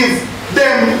leave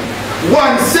them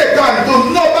 1 second to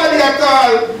nobody at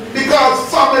all because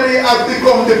family has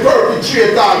become the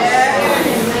perpetrators.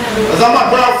 As a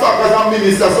matter of fact, as a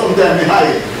minister, sometimes I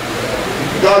hide.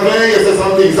 Because when you say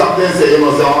some things happen, say you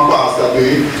must say one pastor do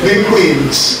it, me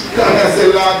quench. And I say,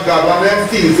 Lord God, when them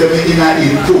things say me in a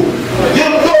it too.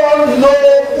 You don't know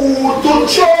who to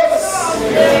trust.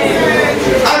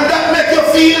 And that make you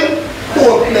feel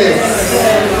hopeless.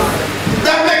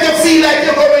 That make you feel like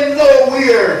you're going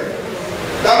nowhere.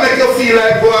 That make you feel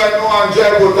like, boy, I don't want to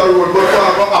drive out the road, but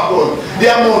what will happen? The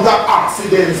amount of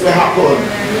accidents will happen.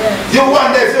 You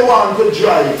wonder if you want to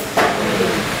drive.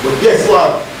 But guess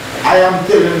what? I am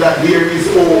telling that there is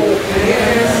hope.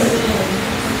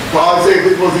 Paul said if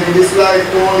it was in this life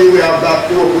only we have that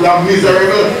hope. We are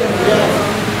miserable.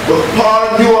 But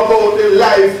Paul knew about the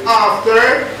life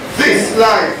after this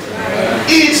life.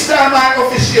 Each time I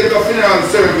officiate a funeral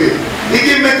service, he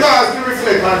give me cause to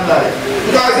reflect on life.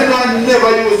 Because you know I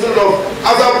never used to love.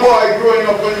 As a boy growing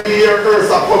up when you hear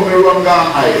Ursa come me run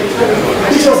down high.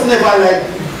 He just never liked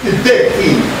the dead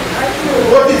thing.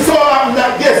 But it so happened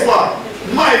that guess what?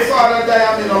 My father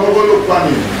died and I will look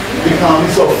on him because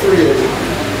he's so afraid.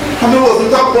 And he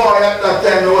wasn't a boy at that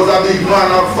time, he was a big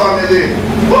man of family.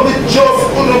 But we just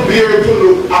couldn't bear to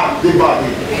look at the body.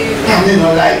 And you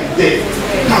know, like death.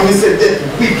 And we said death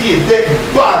wicked, death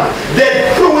bad,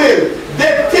 death cruel,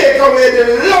 death take away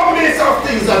the loveliness of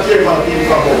things that you ever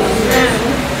think about.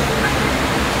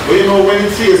 But you know, when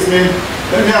it faced me,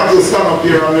 then I have to stand up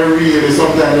here and really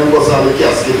sometimes I bust out the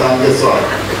casket and guess what?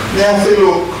 Then I have to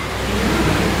look.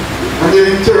 And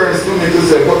then it turns to me to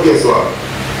say, but guess what?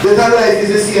 Better life is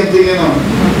the same thing, you know.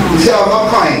 You have a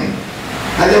kind,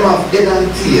 and them have head and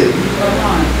tail.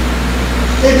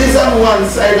 Head is on one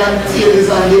side and tail is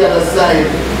on the other side.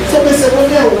 So I said, well,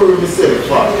 I worry myself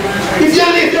for. If you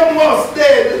live, you must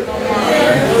dead.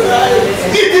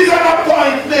 It is an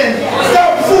appointment.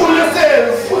 Stop fooling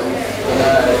yourself.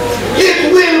 It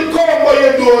will come, but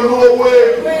you don't know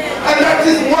when. And that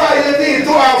is why you need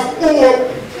to have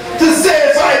hope. To say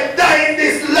if I die in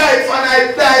this life and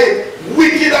I die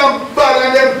wicked and bad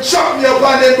and them chop me up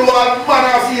and they do all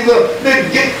manner of evil, they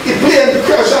get the plane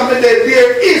crash and me dead,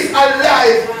 there is a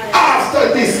life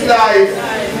after this life.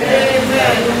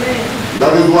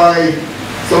 That is why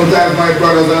sometimes my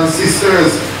brothers and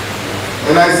sisters,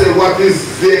 when I say what is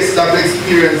that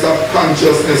experience of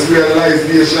consciousness,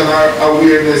 realization or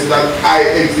awareness that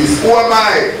I exist, who am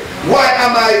I? Why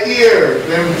am I here?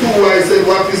 Them two I said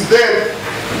what is death?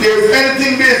 There's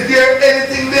anything there, is there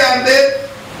anything beyond death?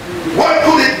 What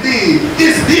could it be?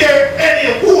 Is there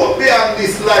any hope beyond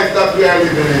this life that we are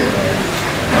living in?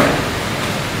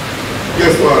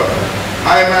 Guess what?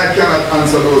 I cannot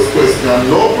answer those questions.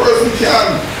 No person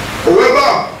can.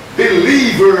 However,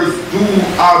 believers do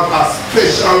have a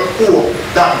special hope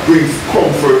that brings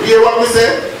comfort. You hear what we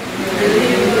say?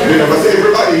 We never say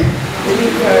everybody.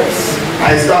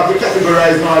 I start to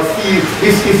categorize now. If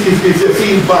you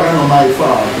feel bad, I know my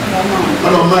fault.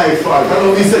 I know my fault. I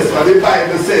know this is what the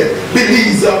Bible said.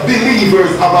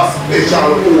 Believers have a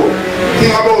special hope.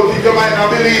 Think about it, you might not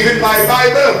believe in my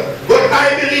Bible, but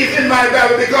I believe in my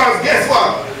Bible because guess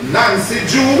what? Nancy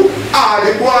Jew,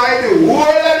 the boy, the whole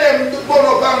of them burn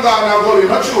up and gone and go,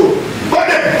 not true. But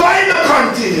the Bible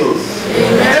continues.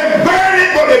 They burn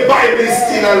it, but the Bible is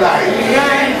still alive.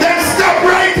 They stop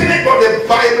writing it, but the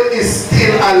Bible is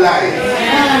still alive.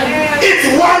 It's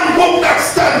one book that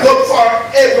stands up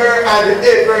forever and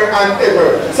ever and ever.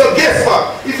 So guess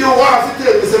what? If you want to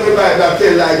tell me something like that,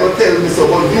 tell like, or tell me so,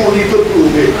 but you need to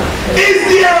prove it. Is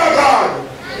there a God?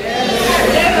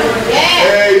 Yes.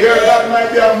 Hey, your God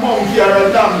might be a monkey or a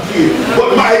donkey,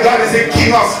 but my God is the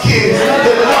King of kings,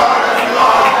 the Lord of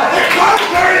lords, the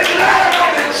conquering Lion of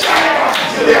the tribe of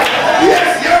Judah.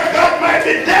 Yes, your God might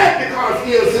be dead because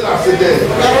he is still dead.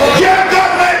 Your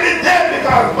God might be dead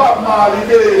because Bob Marley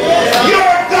dead.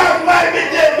 Your God might be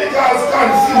dead because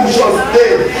Confucius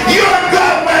dead. Your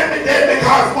God might be dead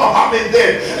because Muhammad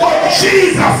dead. But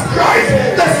Jesus Christ,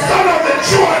 the Son of the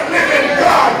true and living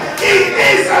God, he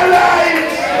is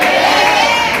alive.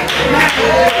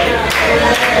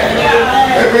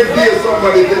 Every day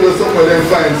somebody tell us somebody and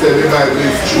find say the Bible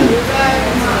is true.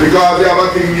 Because they have a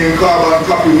thing named carbon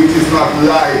copy which is not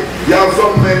lie. You have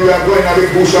some men who are going to the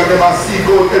bush and they must seek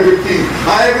out everything.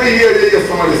 And every year they hear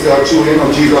somebody say, oh, true, you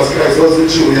know, Jesus Christ was the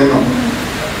true, you know.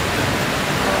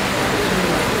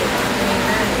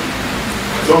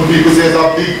 Some people say it's a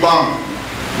big bang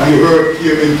and the earth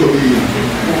came into being.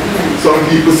 Some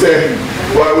people say,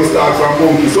 why we start from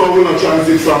monkey? So we don't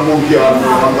transit from monkey or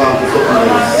from to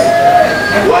something else.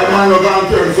 Why man not going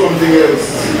to turn something else?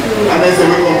 And they say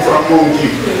we come from monkey.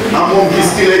 And monkey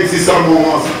still exists among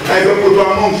us. Like we put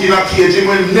a monkey in a cage, it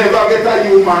will never get a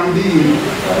human being.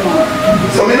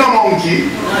 So me no monkey.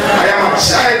 I am a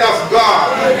child of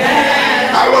God.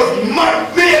 I was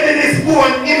made in his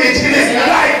own image, in his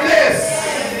likeness.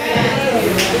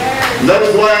 That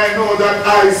is why I know that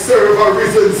I serve a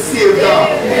risen Savior.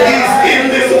 He's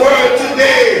in this world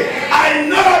today. I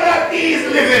know that he is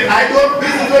living. I don't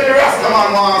business what the Rastaman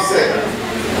want to say.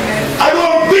 I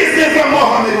don't business what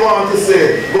Muhammad want to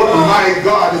say. But my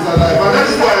God is alive. And that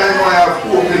is why I know I have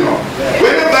hope, you know.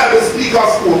 When the Bible speaks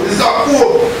of hope, it's not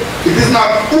hope. It is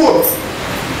not hope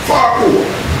for hope.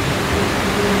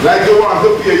 Like you want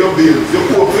to pay your bills. You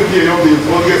hope to pay your bills.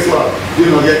 But guess what? You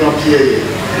don't get no pay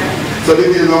yet. So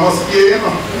the bill must pay, you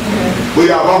know. We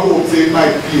have a hope that it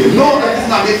might pay. No, that is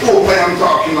not the hope I am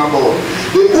talking about.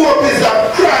 The hope is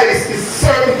that Christ is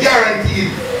certain guaranteed.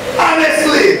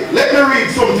 Honestly, let me read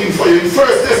something for you. In 1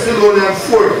 Thessalonians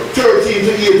 4:13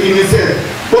 to 18, it says,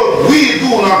 but we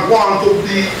do not want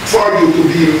for you to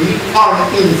be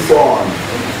uninformed.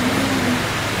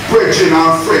 Brethren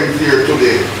and friends here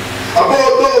today, about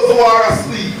those who are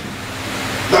asleep,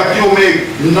 that you may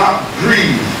not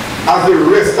grieve as the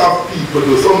rest of people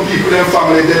do. Some people, them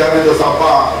family dead and they just a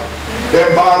ball. Them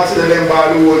ball to them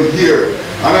ball the whole year.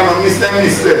 And I don't miss them.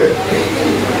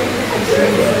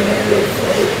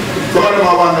 Some of them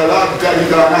are wonder, Lord God, you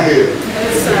gone ahead.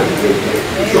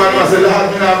 Some of them say,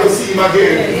 Lord, we never see him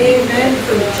again.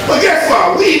 But guess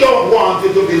what? We don't want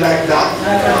it to be like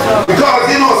that. Because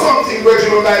you know something where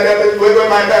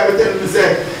my Bible tells me,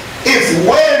 say, if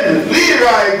when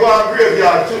Leroy go to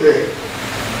graveyard today,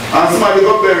 and somebody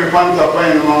got bury on top of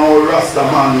him, an old Rasta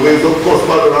man who is to cuss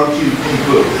battle and kill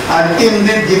people. And him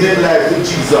did give him life to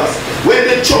Jesus. When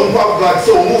the chunk of God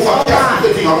so move and cast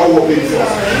the thing about open first.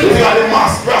 The thing of the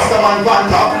mask Rasta man on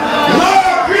top.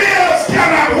 No graves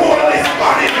cannot hold this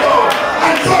body down.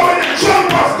 And so when the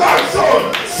chunk of God so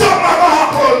something will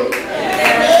happen.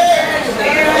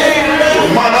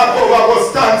 Man up over will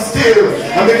stand still.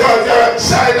 And because you're a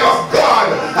child of God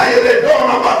and you lay down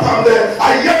on bottom there,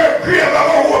 and your grave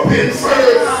will open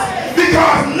first.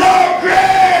 Because no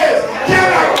grave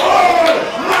cannot hold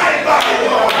my body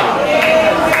down.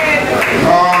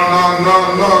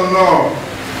 No.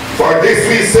 For this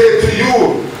we say to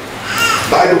you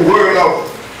by the word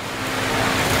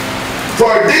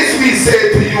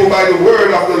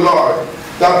of the Lord,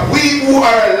 that we who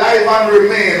are alive and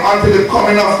remain until the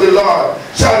coming of the Lord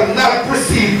shall not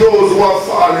precede those who have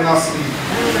fallen asleep.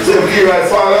 So if Leroy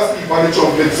fall asleep on the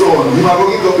trumpet sound, he might go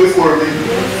get up before me.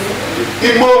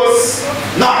 He must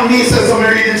not me say some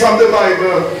reading from the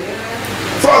Bible.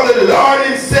 For the Lord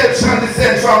himself shall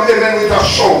descend from heaven with a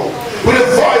shout, with the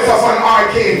voice of an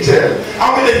archangel, and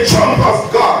with the trump of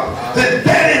God. The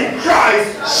dead in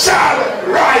Christ shall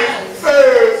rise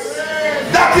first.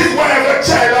 That is why as a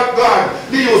child of God,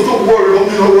 we used to worry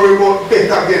about,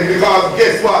 death again, because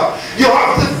guess what? You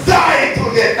have to die to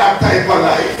get that type of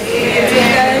life.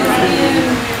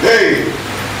 Hey,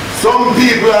 some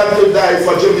people have to die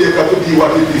for Jamaica to be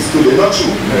what it is today, not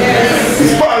true?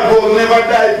 If Paul never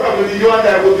died, probably you and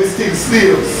I would be still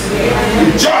slaves.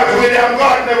 If George William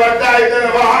God never died, they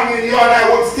never hanging, you and I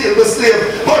would still be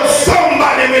slaves. But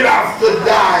somebody will have to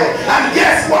die. And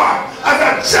guess what? As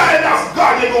a child of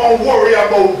God, you don't worry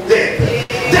about death.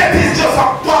 Death is just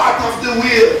a part of the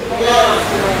will.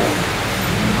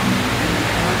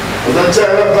 As a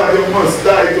child of God, you must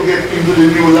die to get into the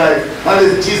new life.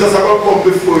 Unless Jesus ever come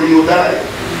before you die.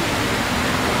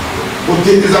 But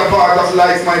it is a part of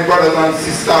life, my brothers and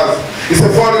sisters. He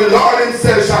said, for the Lord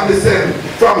himself shall descend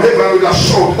from heaven with a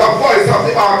shout, the voice of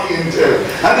the archangel,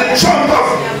 and the trump of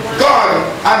God,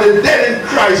 and the dead in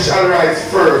Christ shall rise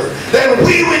first. Then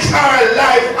we which are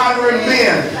alive and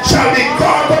remain shall be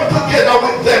caught up together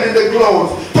with them in the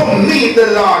clouds to meet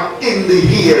the Lord in the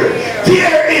air.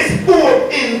 There is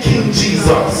hope in King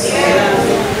Jesus. You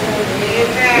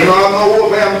know, I have no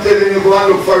hope. I am telling you, go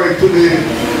and look for it today.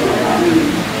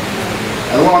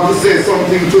 I want to say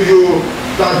something to you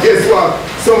that guess what?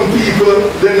 Some people,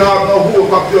 they don't have no hope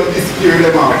of your despair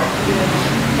them out.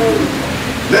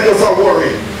 Let us not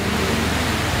worry.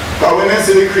 Because when you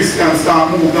see the Christians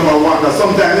start move, them I wonder.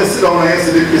 Sometimes you sit down and you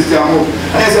see the Christian move.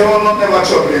 And you say, oh, not never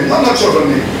troubling. Not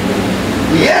troubling.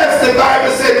 Yes, the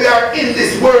Bible said we are in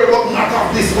this world, but not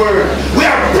of this world. We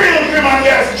are pilgrims and we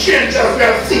are strangers. We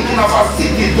are thinking of a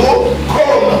city to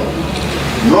come.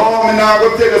 No, I'm not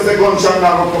going to tell you a gunshot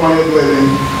now come on your dwelling.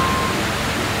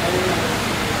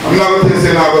 I'm not going to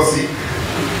tell you I'm going to see.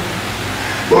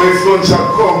 But if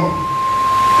gunshot come,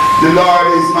 the Lord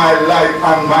is my light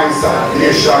and my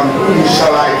salvation. Whom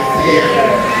shall I fear?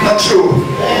 Not true.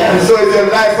 And so if your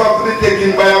life has to be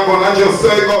taken by a gun and just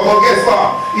say, go, but guess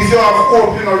what? If you have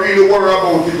hope, you don't really worry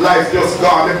about it. Life just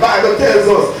gone. The Bible tells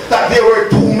us that there were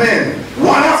two men.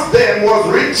 One of them was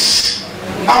rich.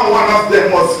 And one of them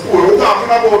was poor. We're talking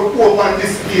about hope and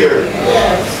despair.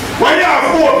 Yes. When you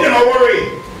have hope, you don't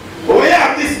worry. But when you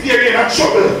have despair, you're in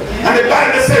trouble. And the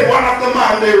Bible said one of the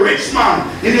man, the rich man,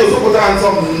 he used to put on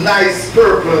some nice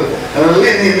purple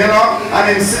linen, you know, and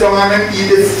then sit down and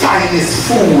eat the finest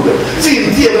food. See,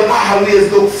 him table always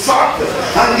look fat.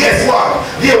 And guess what?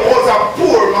 There was a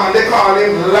poor man, they call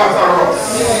him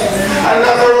Lazarus. And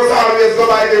Lazarus always go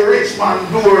by the rich man's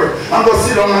door and go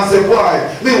sit down and say, boy,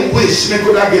 me wish me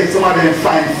could have get some of them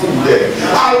fine food there.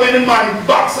 And when the man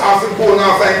backs off the bone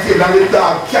off and table and the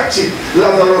dog catch it,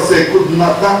 Lazarus said, could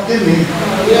not that be me?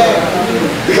 Yeah.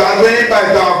 Because when he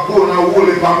bite off bone and hold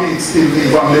it for me, it still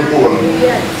live on the bone.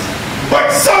 Yes.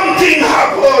 But something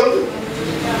happened.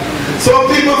 Some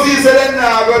people feel that they're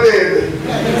not dead.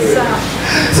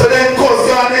 So then cause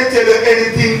you and they tell you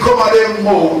anything come out of their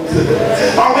mouth.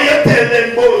 And when you tell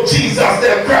them about Jesus,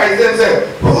 they cry, they say,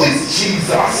 who is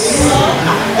Jesus?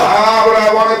 But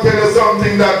I want to tell you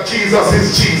something, that Jesus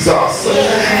is Jesus.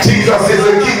 Jesus is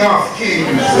the King of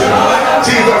Kings.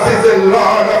 Jesus is the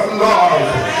Lord of Lords.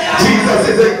 Jesus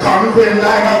is the conquering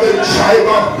Lion of the tribe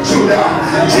of Judah.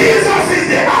 Jesus is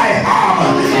the I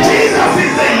am. Jesus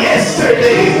is the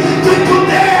yesterday, to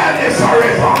today and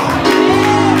forever.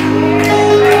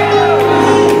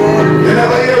 You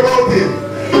never hear about him?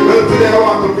 Well, today I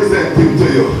want to present him to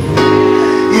you.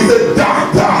 He's a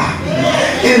doctor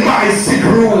in my sick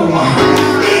room.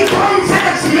 He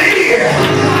comforts me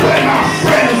when my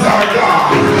friends are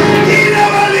gone. He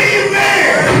never leaves me.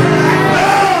 No,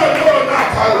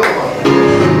 not alone.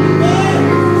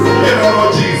 You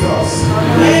know Jesus.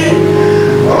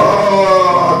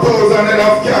 Oh, thousand head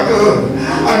of cattle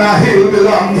and a hill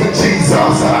belong to Jesus. The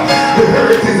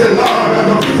earth is the Lord and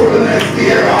the fullness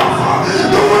thereof.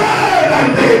 The world and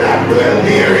they that dwell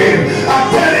therein. I'm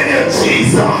telling you,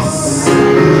 Jesus.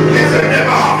 If you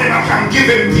never have him, I can give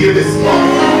him to you this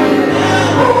morning.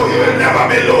 Oh, you will never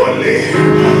be lonely.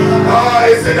 Oh,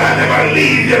 he said, I never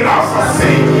leave you nor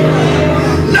forsake you.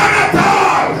 None at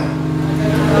all.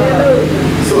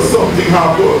 So something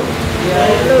happened.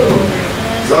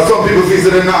 So some people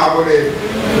feel they're not going to.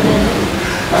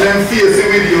 And then face it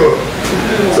with you.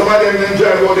 Some of them then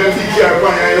drive out them big car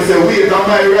upon you and you say, wait, am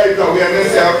I right away? And they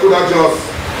say, I could have just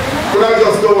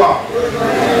do what?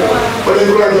 But they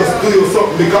could have just do you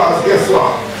something, because guess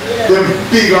what? They're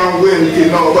big and wealthy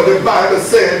now. But the Bible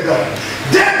said,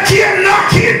 death came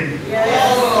knocking.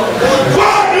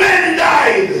 Bad men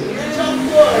died.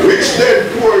 Rich dead,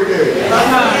 poor dead.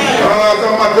 As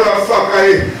a matter of fact,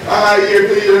 I hear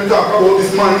to even talk about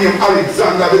this man named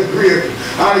Alexander the Great.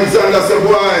 Alexander said,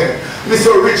 boy, me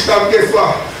so rich that guess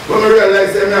what? When I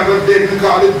realized that I'm going to dead,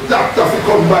 because the doctor will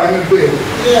come by me bed.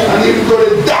 And even though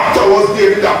the doctor was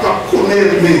there, the doctor couldn't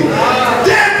help me.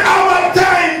 Then our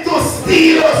time to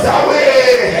steal us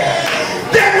away.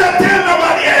 Then not tell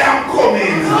nobody I am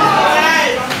coming.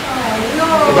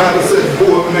 The Bible says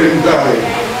both men died.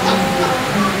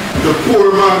 The poor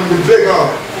man, the beggar,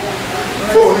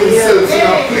 found himself in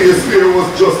a place where it was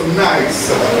just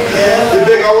nice. The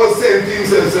beggar was saying to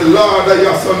himself, Lord, you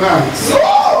are so nice.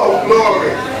 Oh, glory.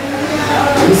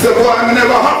 He said, boy, I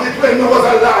never had it when I was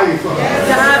alive.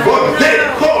 But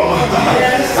death come.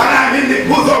 And I'm in the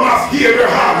bosom of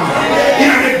Abraham.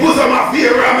 In the bosom of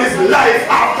Abraham is life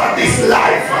after this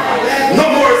life.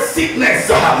 No more sickness.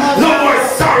 No more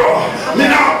sorrow. Me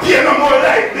not pay no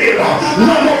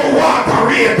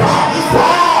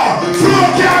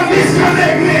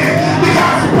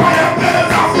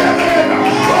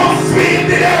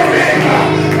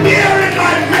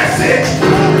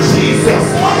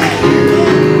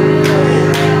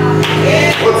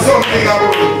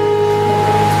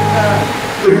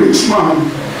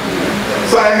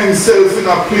himself in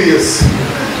a place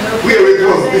where it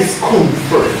was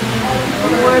discomfort.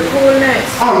 More coolness.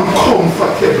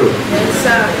 Uncomfortable.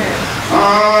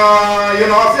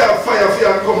 You know, if you have fire, if you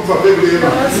are comfortable, you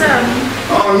know.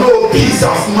 No peace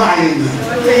of mind.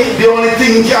 The only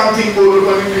thing you can think about is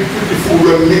when you put the food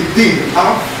when you did.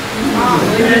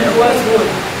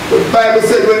 The Bible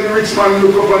said when the rich man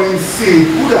look up and him say,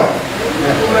 Buddha,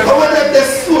 how will let the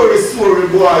story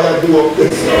boy I do up there?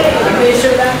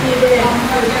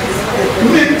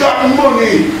 Make that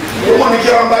money. The money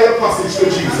can buy a passage to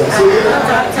Jesus. So,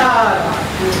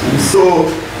 and so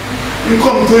he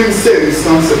come to himself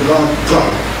and said, God,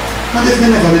 man, this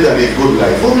man never did a good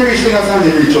life. How many rich niggas and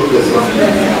they reach up there?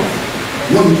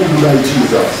 Money can buy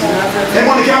Jesus. And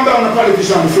money can buy on a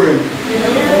politician friend.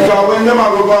 Because when them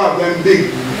are go back them big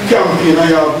campaign and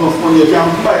you have enough money, you can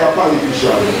buy a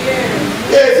politician.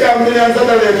 If you have millions of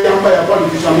dollars, you can buy a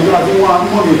politician because you want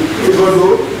money. Because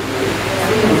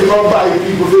you don't buy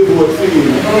people to vote for you.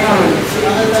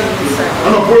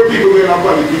 And the poor people going to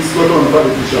politics go down to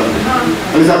politician.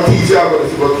 And it's a teacher going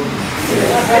to vote.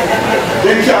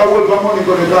 Then you can't hold for money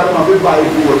because they don't have to buy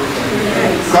vote.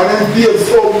 Because then they're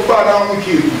so bad and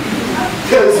wicked.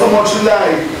 Tell so much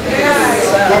lie.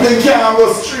 And then you can't go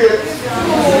straight.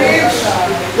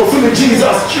 Go for the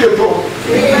Jesus straight up.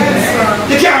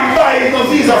 You can't buy no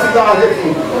visa for God.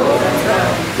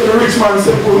 So the rich man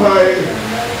said, boy,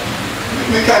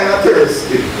 me kind of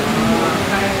thirsty.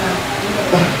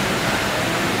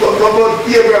 But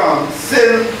Abraham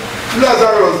send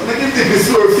Lazarus, make him dip his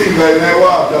sore finger in my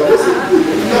water. That's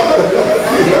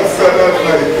not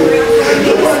right.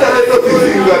 You want to let up his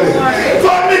finger there.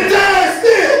 But me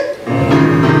thirsty!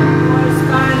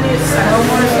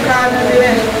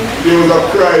 There was a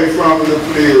cry from the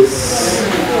place.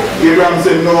 Abraham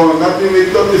said, no, nothing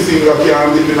with dirty finger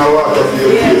can dip in the water for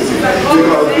your face.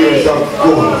 Because there's a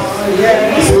God.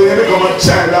 So when you become a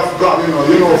child of God, you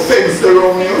know, fenced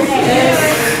around you.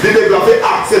 The devil have to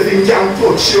ask if he can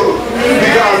touch you.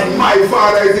 Because my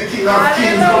Father is the King of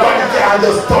Kings. Nobody can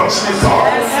just touch me, so.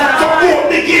 So hope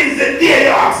begins the day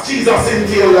you ask Jesus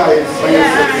into your life. He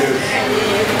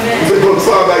said, God,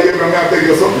 Father, Abraham, I beg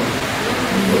you something.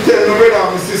 Tell my brother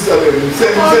and my sister them.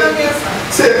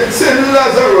 Send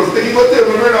Lazarus. They go tell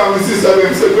my brother and my sister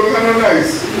them. Say, come on,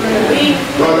 nice.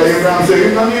 Father Abraham said, you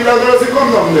don't need Lazarus to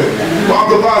come down there. Want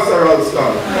to Pastor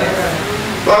Alston.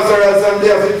 Pastor Alston, they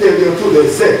have to tell you today.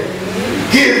 Say,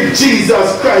 give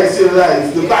Jesus Christ your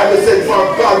life. The Bible said, for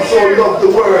God so loved the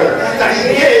world that he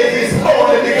gave his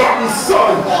only begotten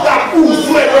Son, that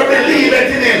whosoever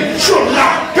believeth in him should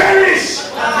not perish.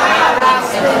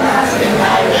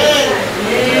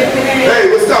 Hey,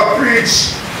 we stop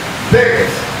preach death.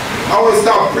 And we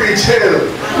stop preach hell.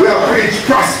 We have preach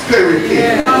prosperity.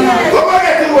 But we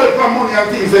get to work for money and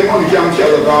things that money can't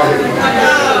kill the God.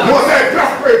 Most of the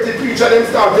prosperity preacher them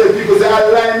start telling people say, I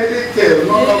lie me they tell.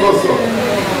 None of us so.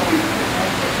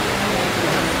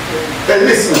 Hey,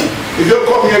 listen. If you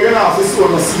come here, you're going to have to sow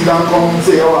a seed and come and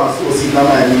say, I want to sow a seed in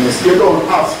my ministry. You don't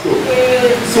have to.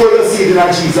 Sow your seed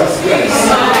in Jesus Christ.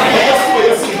 Sow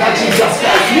your seed in Jesus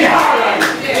Christ. Me alright.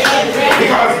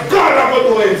 Because God has got to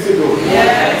do it to do.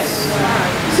 Yes.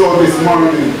 So this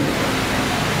morning,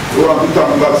 we want to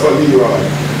thank God for Leroy.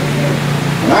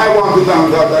 And I want to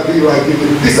thank God that Leroy gave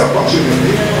me this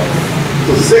opportunity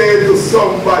to say to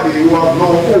somebody who have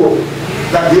no hope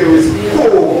that there is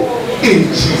hope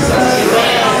in Jesus.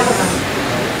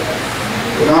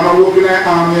 We're not working at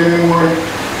army anymore.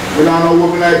 We're not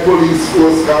working at police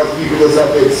force because people just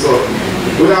have to so.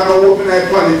 We're not working at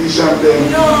politicians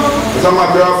then. As a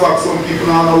matter of fact, some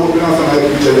people are not working as my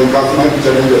preacher them because my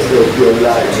preacher them just tell your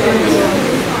life.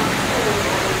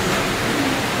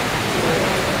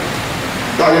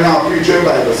 Because you're not preaching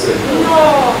Bible said.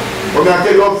 But I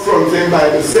tell you up front in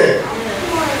Bible said.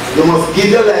 You must give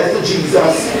your life to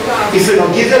Jesus. If you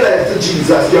don't give your life to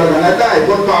Jesus, you're going to die.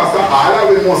 But Pastor, all of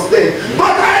we must die.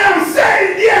 But I am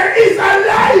saying there is a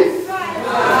life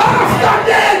after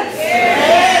death.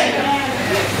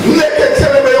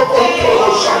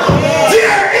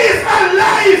 There is a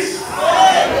life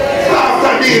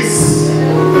after this.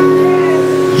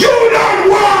 You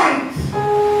don't want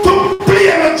to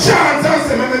play a chance and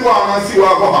say, let me go on and see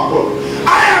what will happen.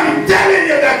 I am telling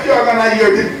you that you are going to hear,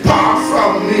 depart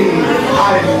from me.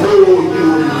 I know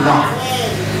you not.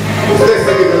 So let's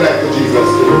give your life to Jesus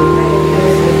today.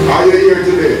 Are you here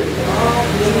today?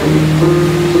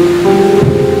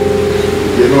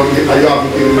 You know, you have to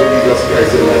give Jesus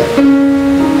Christ your life.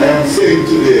 I am saying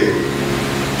today,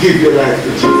 give your life to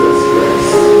Jesus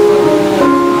Christ.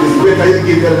 It's better you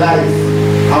give your life,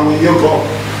 and when you go,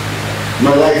 no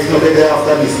life is not better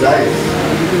after this life.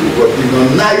 But you know,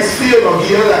 nice feel of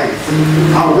your life.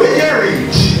 And when you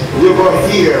reach, you go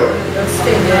here.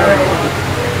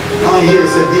 And here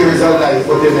said there is a life,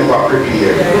 but they never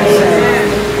prepare.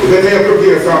 When they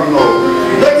prepare from now,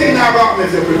 nothing about me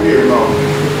if you prepare now.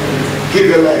 Give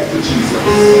your life to Jesus.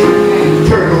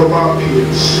 Turn over our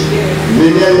page.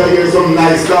 Maybe you hear some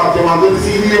nice talk. You want to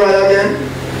see Leroy again?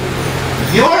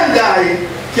 You and I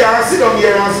can't sit down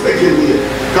here and speculate.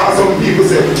 Because some people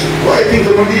say, why think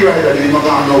of Leroy that he's not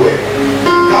going nowhere?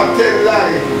 God tell a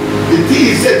lie. The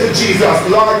thief said to Jesus,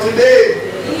 Lord,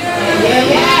 today.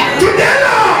 Today,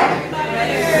 Lord.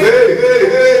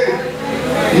 Hey.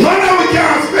 None of we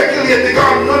can't speculate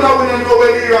because none of we don't know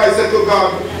where Leroy said to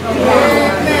God.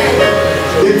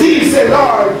 The thief said,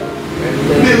 Lord,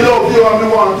 we love you and we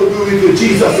want to be with you.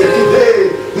 Jesus said, today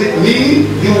with me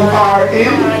you are in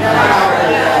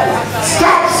paradise.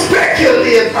 Stop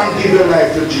speculating and give your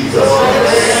life to Jesus.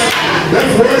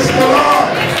 Let's worship the Lord.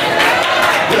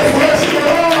 Let's worship the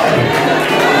Lord.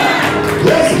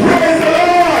 Let's praise the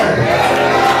Lord.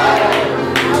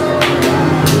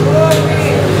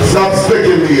 Stop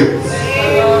speculating.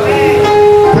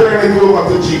 Turn it over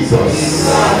to Jesus.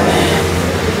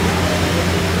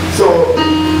 So,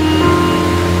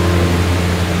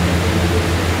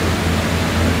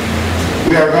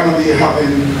 we are going to be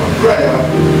having a prayer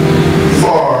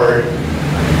for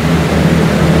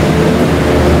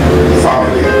the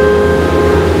family.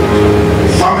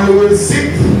 The family will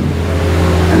sit,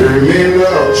 and the remainder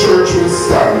of church will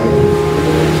stand,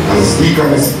 and speak on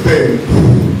his pen.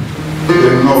 They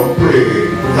will now pray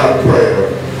that prayer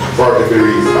for the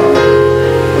bereaved family.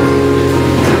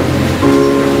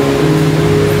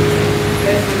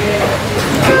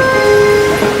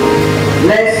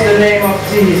 Bless the name of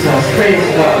Jesus. Praise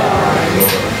God.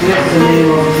 Bless the name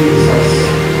of Jesus.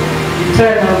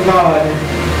 Eternal God,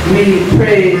 we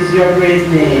praise your great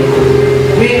name.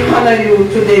 We honor you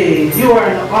today. You are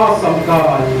an awesome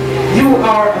God. You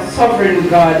are a sovereign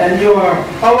God, and you are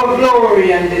our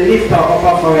glory and the lifter up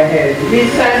of our head. We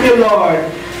thank you, Lord,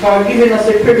 for giving us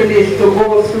a privilege to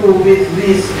go through with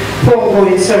this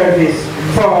homegoing service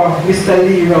for Mr.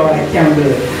 Leroy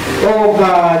Campbell. Oh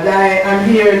God, I am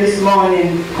here this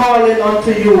morning calling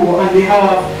unto you on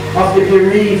behalf of the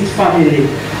bereaved family.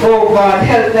 Oh God,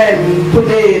 help them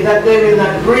today that they will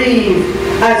not grieve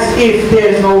as if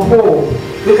there is no hope.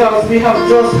 Because we have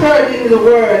just heard in the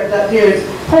word that there is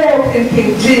hope in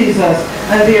King Jesus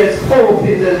and there is hope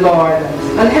in the Lord.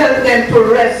 And help them to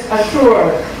rest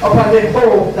assured upon the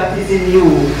hope that is in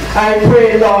you. I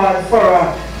pray, Lord, for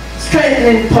a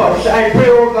strengthening touch. I pray,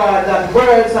 oh God, that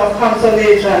words of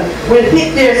consolation will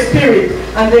hit their spirit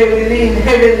and they will lean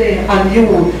heavily on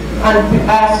you and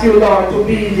ask you, Lord, to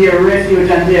be their refuge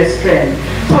and their strength.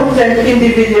 Touch them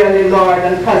individually, Lord,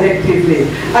 and collectively.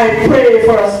 I pray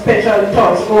for a special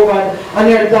touch, oh God, on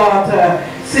your daughter,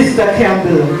 Sister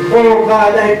Campbell. Oh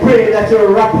God, I pray that you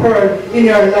wrap her in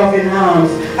your loving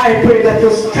arms. I pray that you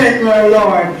strengthen her,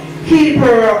 Lord. Keep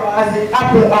her as the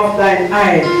apple of thine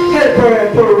eye. Help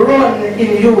her to run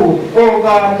in you, oh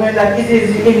God, knowing that it is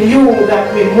in you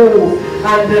that we move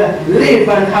and live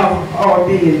and have our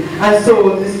being. And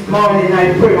so this morning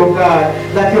I pray, oh God,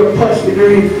 that you touch the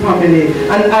bereaved family.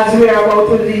 And as we are about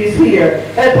to leave here,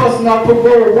 help us not to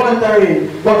go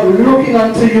wandering, but looking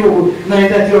unto you, knowing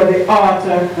that you are the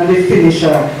author and the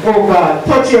finisher. Oh God,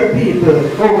 touch your people.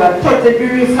 Oh God, touch the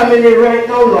bereaved family right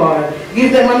now, Lord.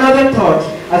 Give them another touch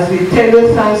as we tell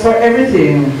you thanks for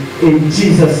everything. In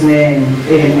Jesus' name,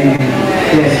 amen.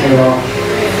 Bless you, Lord.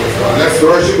 Let's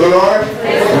worship the Lord.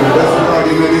 Let's not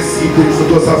even be seated for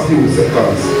just a few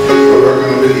seconds. We're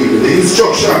going to believe the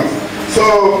instructions.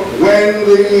 So when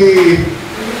the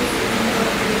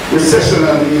recession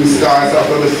and the starts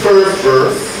after the first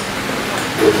verse,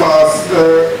 the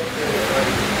pastor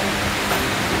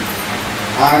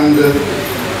and the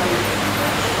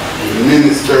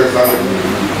ministers on the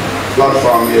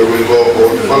platform here will go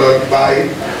out, followed by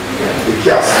the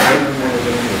casket.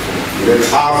 Then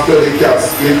after the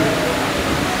casket,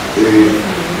 the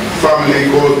family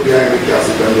goes behind the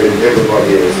casket and then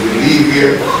everybody else. We leave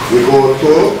here, we go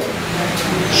to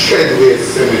Treadways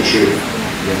Cemetery.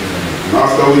 And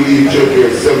after we leave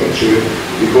Treadways Cemetery,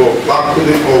 we go back to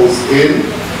the house in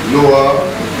Lower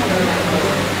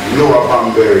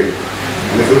Banbury.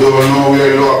 And if you don't know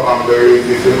where Lower Banbury is,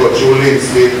 if you go through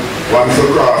Lindsay, once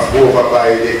you cross over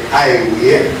by the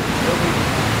highway,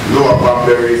 Lower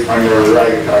Banbury is on your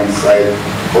right hand side,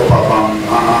 Upper Banbury,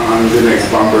 and the next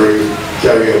Banbury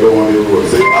carry you down the road.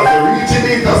 So as you reach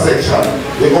the intersection,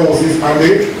 the house is on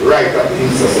the right at the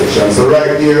intersection. So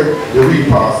right here, the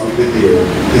repass with the deer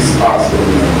is past them.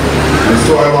 And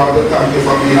so I want to thank you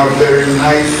for being a very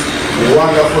nice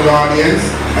Wonderful audience.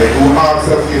 I do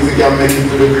ask of you if you can make it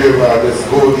to the graveyard, let's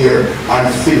go there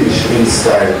and finish in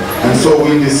style. And so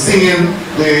we'll be singing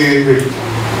the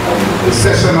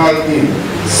sessional hymn.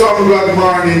 Some glad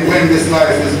morning when this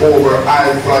life is over,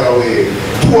 I'll fly away.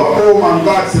 To a home on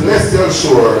God's celestial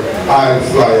shore, I'll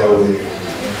fly away.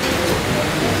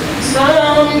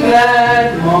 Some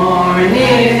glad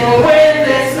morning when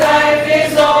this life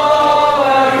is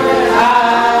over,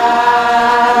 I'll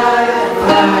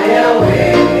fly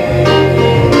away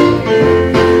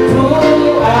to a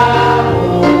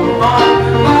home on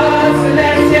God's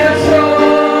celestial shore.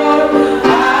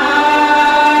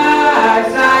 I'll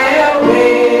fly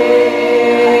away.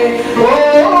 Oh,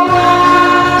 I'll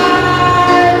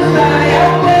fly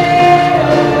away.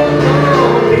 Oh,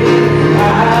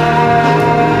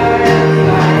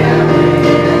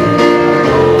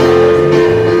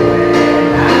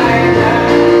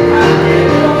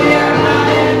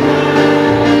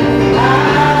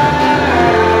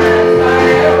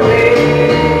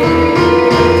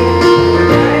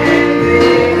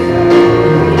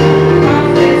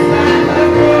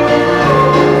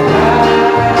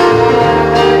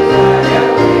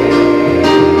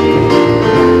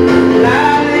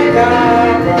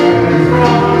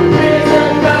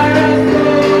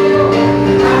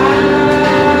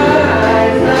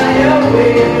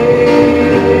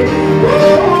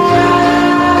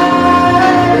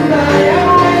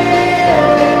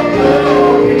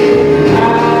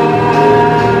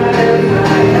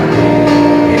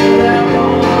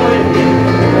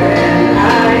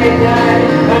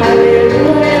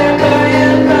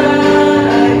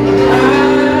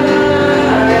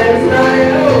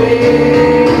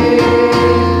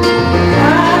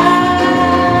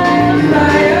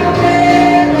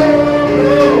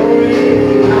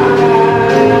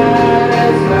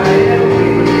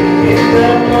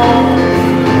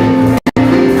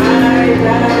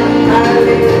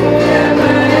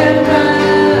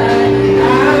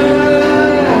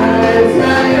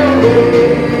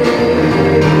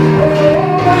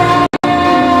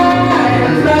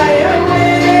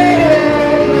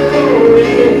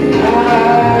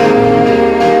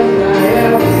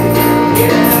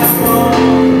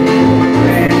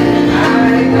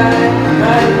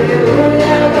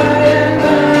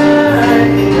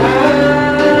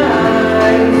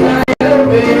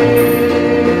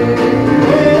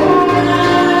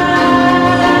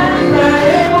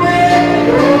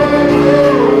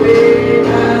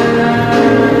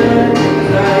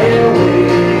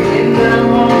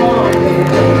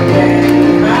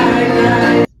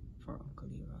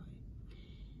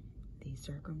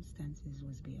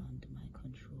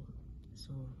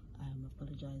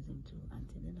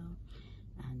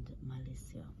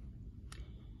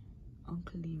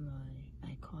 Uncle Leroy,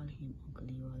 I call him Uncle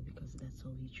Leroy because that's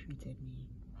how he treated me.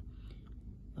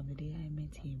 From the day I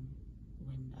met him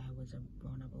when I was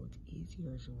around about 8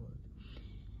 years old,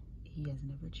 he has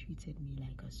never treated me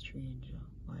like a stranger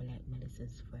or like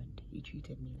Melissa's friend. He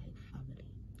treated me like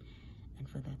family, and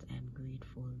for that I'm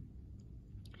grateful.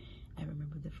 I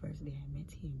remember the first day I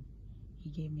met him, he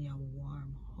gave me a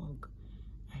warm hug.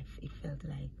 It felt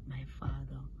like my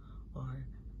father or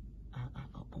a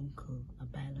uncle, a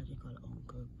biological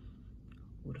uncle,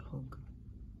 would hug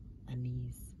a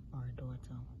niece or a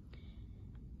daughter.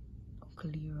 Uncle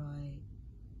Leroy,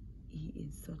 he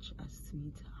is such a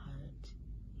sweetheart.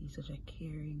 He's such a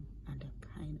caring and a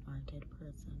kind-hearted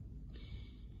person.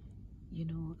 You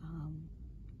know,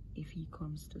 if he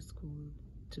comes to school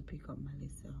to pick up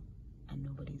Melissa and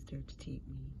nobody's there to take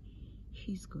me,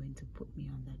 he's going to put me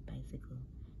on that bicycle.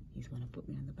 He's going to put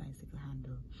me on the bicycle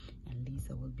handle, and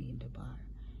Lisa will be in the bar,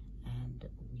 and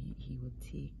he would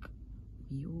take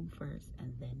me home first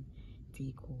and then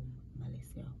take home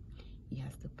Melissa. He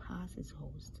has to pass his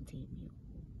house to take me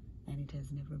home, and it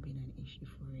has never been an issue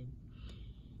for him.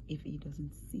 If he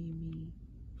doesn't see me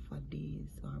for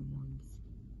days or months,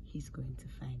 he's going to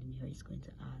find me, or he's going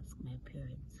to ask my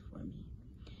parents for me.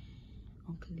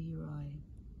 Uncle Leroy,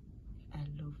 I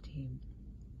loved him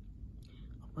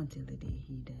up until the day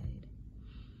he died.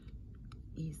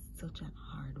 He's such a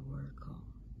hard worker.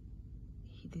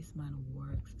 This man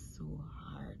works so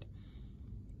hard.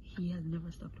 He has never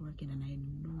stopped working, and I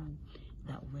know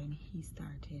that when he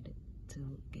started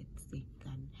to get sick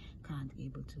and can't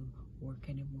able to work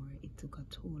anymore, it took a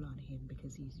toll on him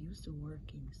because he's used to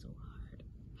working so hard.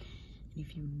 And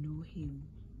if you know him,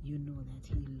 you know that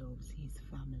he loves his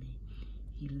family.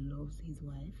 He loves his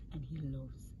wife, and he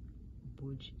loves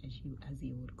Budge, as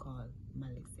he would call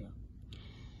Melissa.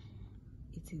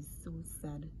 It is so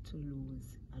sad to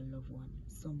lose a loved one,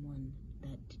 someone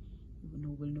that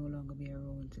will no longer be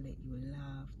around to let you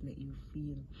laugh, let you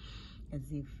feel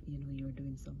as if, you know, you're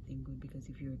doing something good, because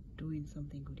if you're doing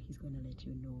something good, he's going to let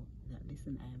you know that,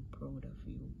 listen, I am proud of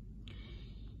you.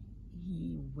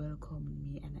 He welcomed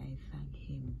me and I thank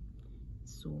him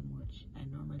so much. I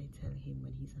normally tell him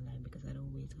when he's alive, because I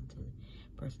don't wait until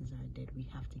persons are dead. We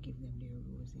have to give them their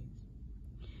roses.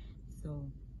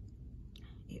 So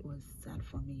it was sad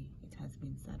for me. It has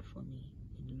been sad for me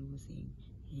in losing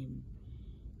him,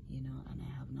 you know, and I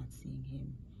have not seen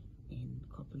him in a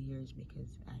couple of years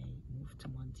because I moved to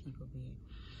Montego Bay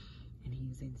and he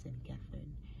was in St.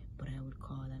 Catherine. But I would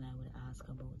call and I would ask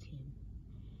about him.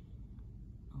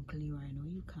 Uncle Leroy, I know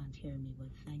you can't hear me, but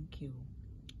thank you.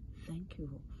 Thank you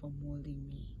for molding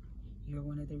me. You're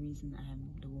one of the reasons I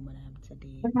am the woman I am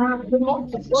today. I just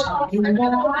want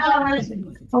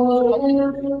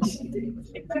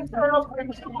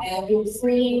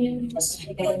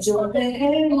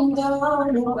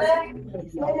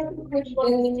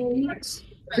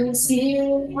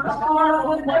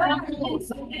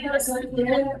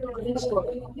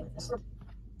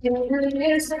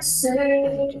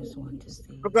to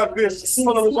say, look at this. On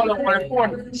my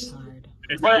phone.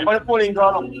 My phone is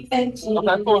gone.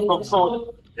 My phone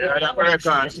so. Yeah, that's very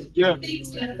kind. Yeah.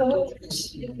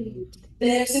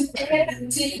 There's an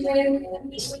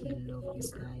emptiness. He love you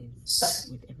guys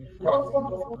with every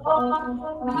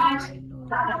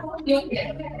fiber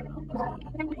in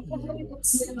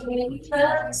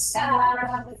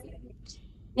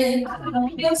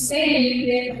his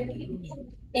body.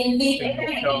 In the end,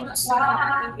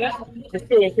 it's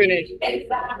still finished. Very,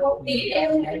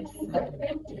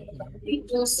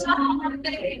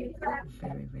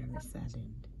 very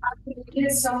saddened.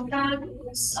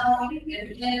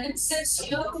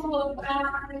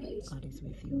 God is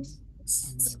with you, and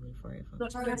He will forever.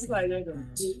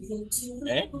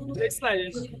 Next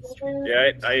slide.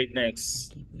 Yeah, I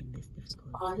next.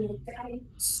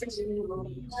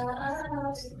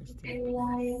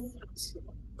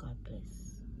 God bless.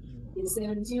 Is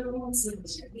there news?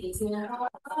 Is there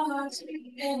heart?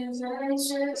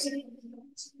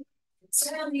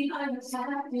 Tell me I'm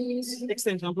happy.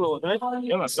 Extension close, right?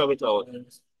 Yeah, let's start it out.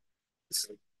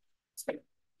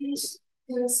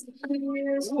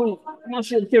 Oh, I'm not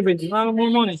sure, Kevin. You have more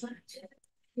money.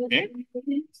 Okay?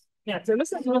 Yeah, so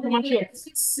let's have a much here.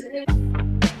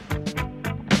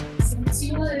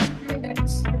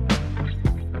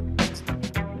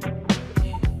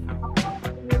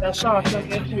 That's short, yeah.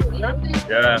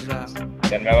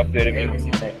 Then we'll update the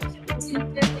music.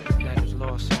 That just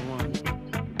lost someone.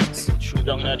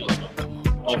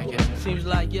 Seems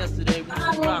like yesterday we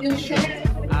just rocked the show.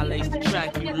 I laced the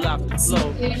track, you locked the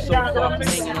flow. So far from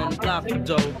hanging on the block of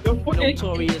dough.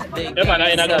 Notorious day, that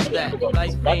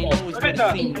life ain't always what it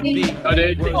seemed to be.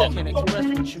 Words can express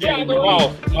what you mean to me. Even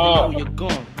though you're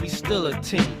gone, we still a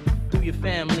team. Through your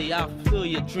family, I'll fulfill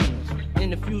your dreams. In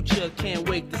the future, can't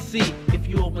wait to see if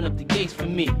you open up the gates for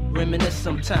me. Reminisce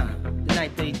sometime, the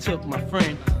night they took my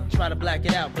friend. Try to black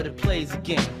it out, but it plays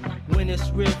again. When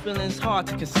it's real, feeling's hard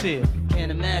to conceal.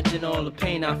 Can't imagine all the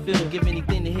pain I feel. Give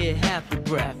anything to hear half your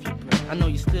breath. I know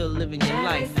you're still living your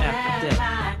life after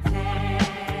death.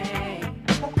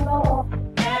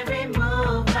 Every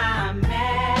move I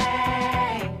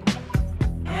make,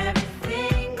 every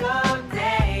single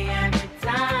day, every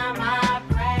time I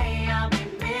pray, I'll be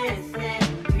missing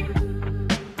you.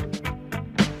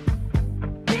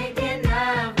 Thinking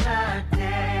of the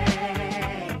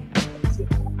day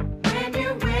when you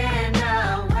went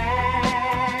away.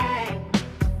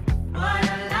 What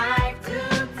a life to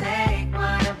take,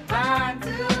 what a bond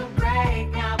to break.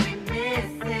 I'll be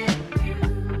missing you.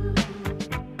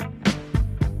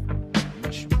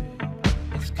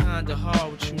 It's kinda hard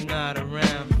with you not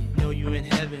around. Know you in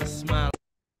heaven, smile.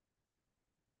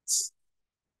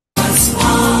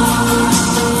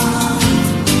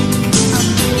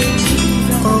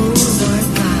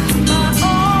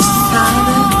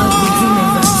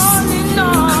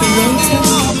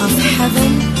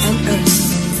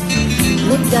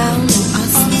 Look down on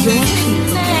us, your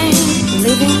people,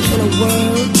 living in a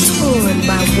world torn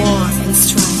by war and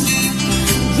strife.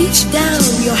 Reach down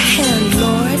your hand,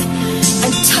 Lord,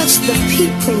 and touch the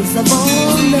peoples of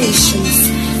all nations.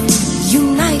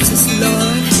 Unite us,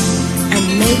 Lord, and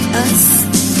make us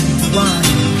one.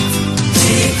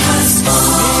 Make us one.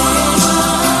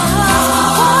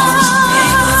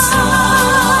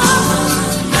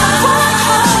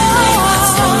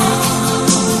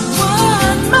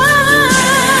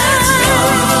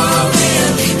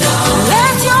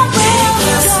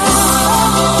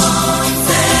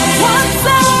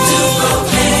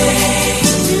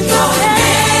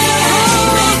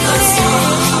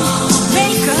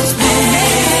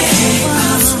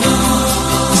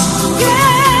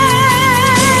 Yeah.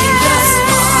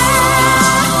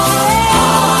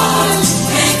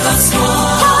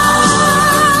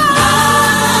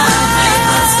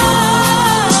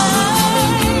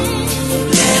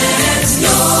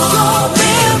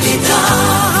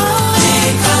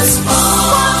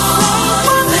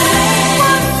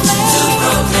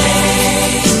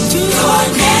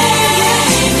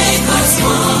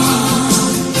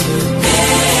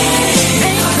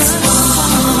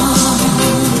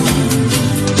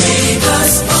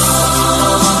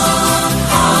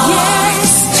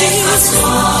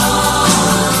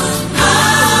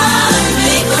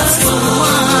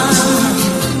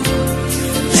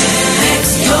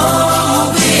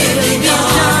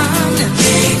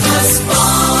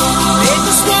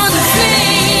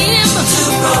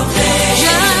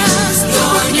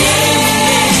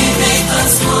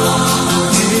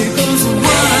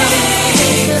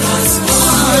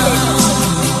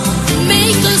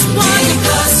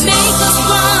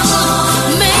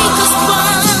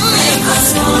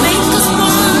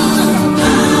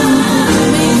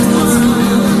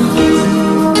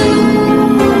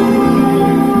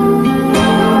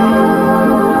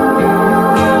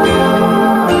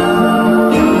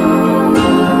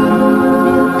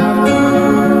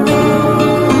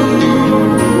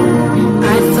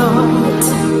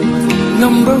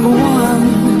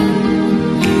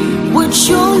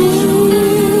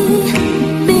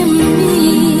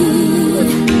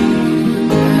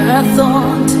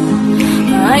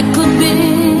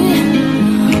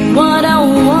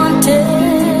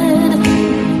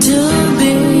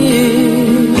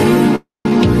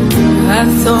 I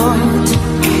thought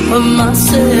of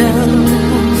myself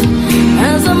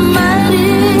as a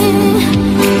mighty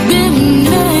big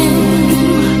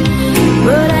name,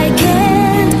 but I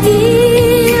can't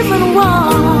even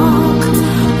walk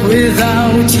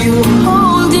without you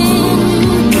holding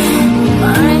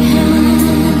my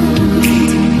hand.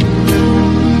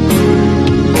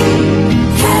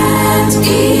 Can't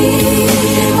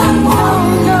even walk,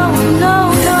 no, no,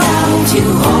 without you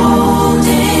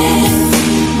holding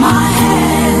my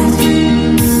hand.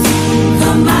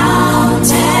 The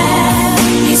mountain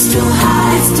is too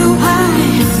high, it's too high,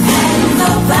 and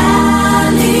the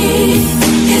valley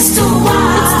is too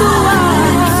wide, it's too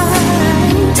wide.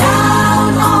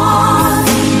 Down on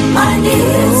my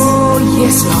knees, oh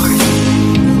yes, Lord,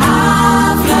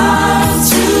 I've learned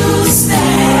to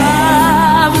stay.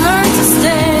 I've learned to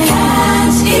stay.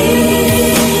 Can't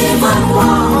even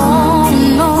walk,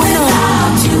 no,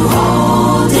 without you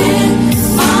holding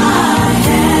my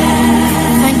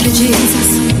hand. Thank you, Jesus.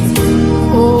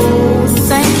 Oh,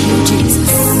 thank you,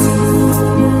 Jesus.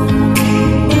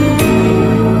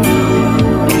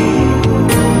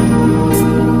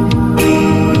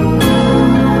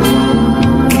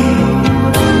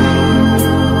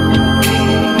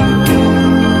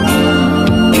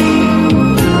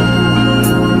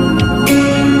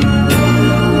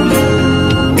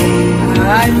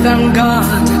 I thank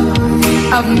God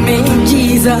I've made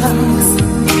Jesus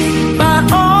my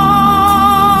all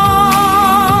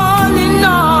in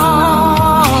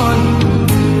all.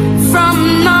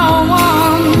 From now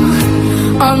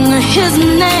on His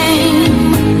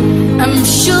name, I'm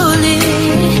surely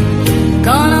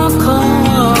gonna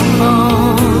call.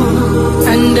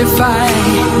 And if I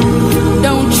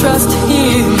don't trust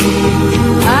Him,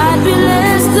 I'd be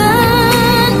less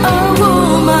than a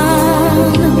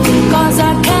woman, 'cause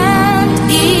I can't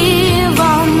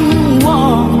even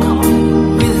walk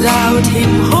without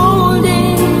Him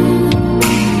holding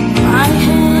my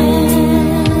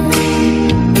hand.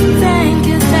 Thank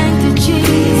you,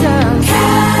 Jesus.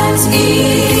 Can't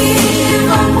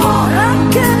even walk, I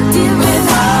can't even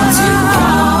without you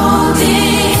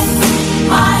holding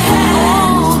my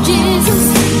hand. Oh, Jesus.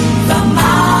 The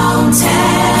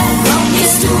mountain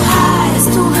is too high, it's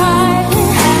too high,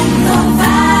 and the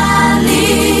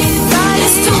valley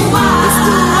is too wide.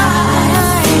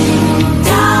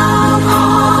 Down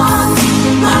on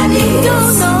my knees,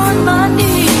 down on my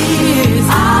knees,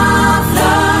 I've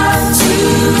learned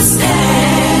to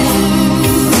stay.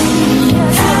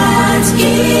 Can't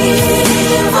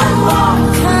even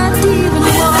walk, can't even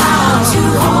without you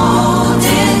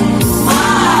holding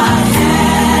my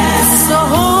hand. So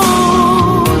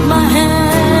hold my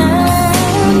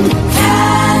hand.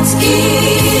 Can't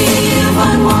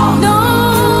even walk, no,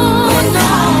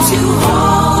 without you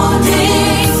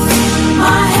holding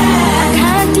my hand.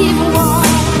 Can't even walk.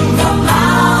 The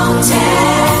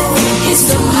mountain is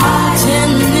too high,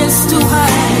 is too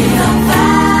high. The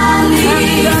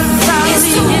valley is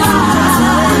too wide.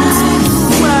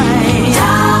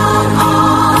 Down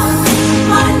on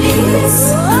my knees,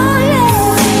 oh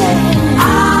yeah,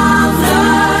 I've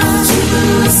learned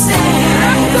to stay.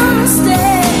 I'm gonna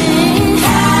stay.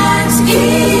 Can't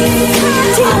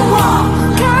even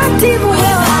walk, can't even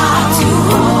without you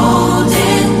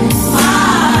holding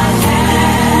my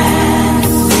hand.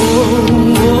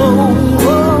 Oh, oh,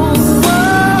 oh,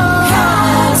 oh.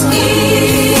 Can't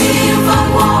even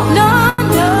walk, no,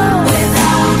 no,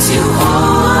 without you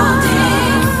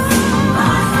holding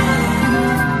my hand.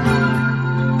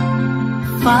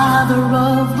 Father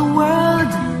of the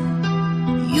world,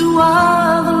 you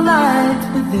are the light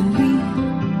within me.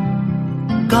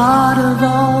 God of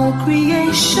all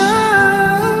creation,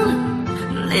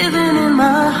 living in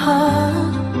my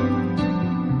heart,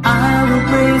 I will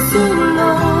praise you,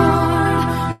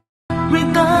 Lord,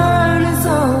 regardless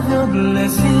of your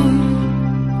blessing.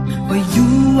 For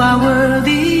you are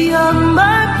worthy of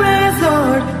my praise,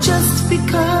 Lord, just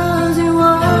because you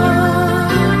are.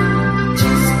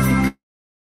 Just because.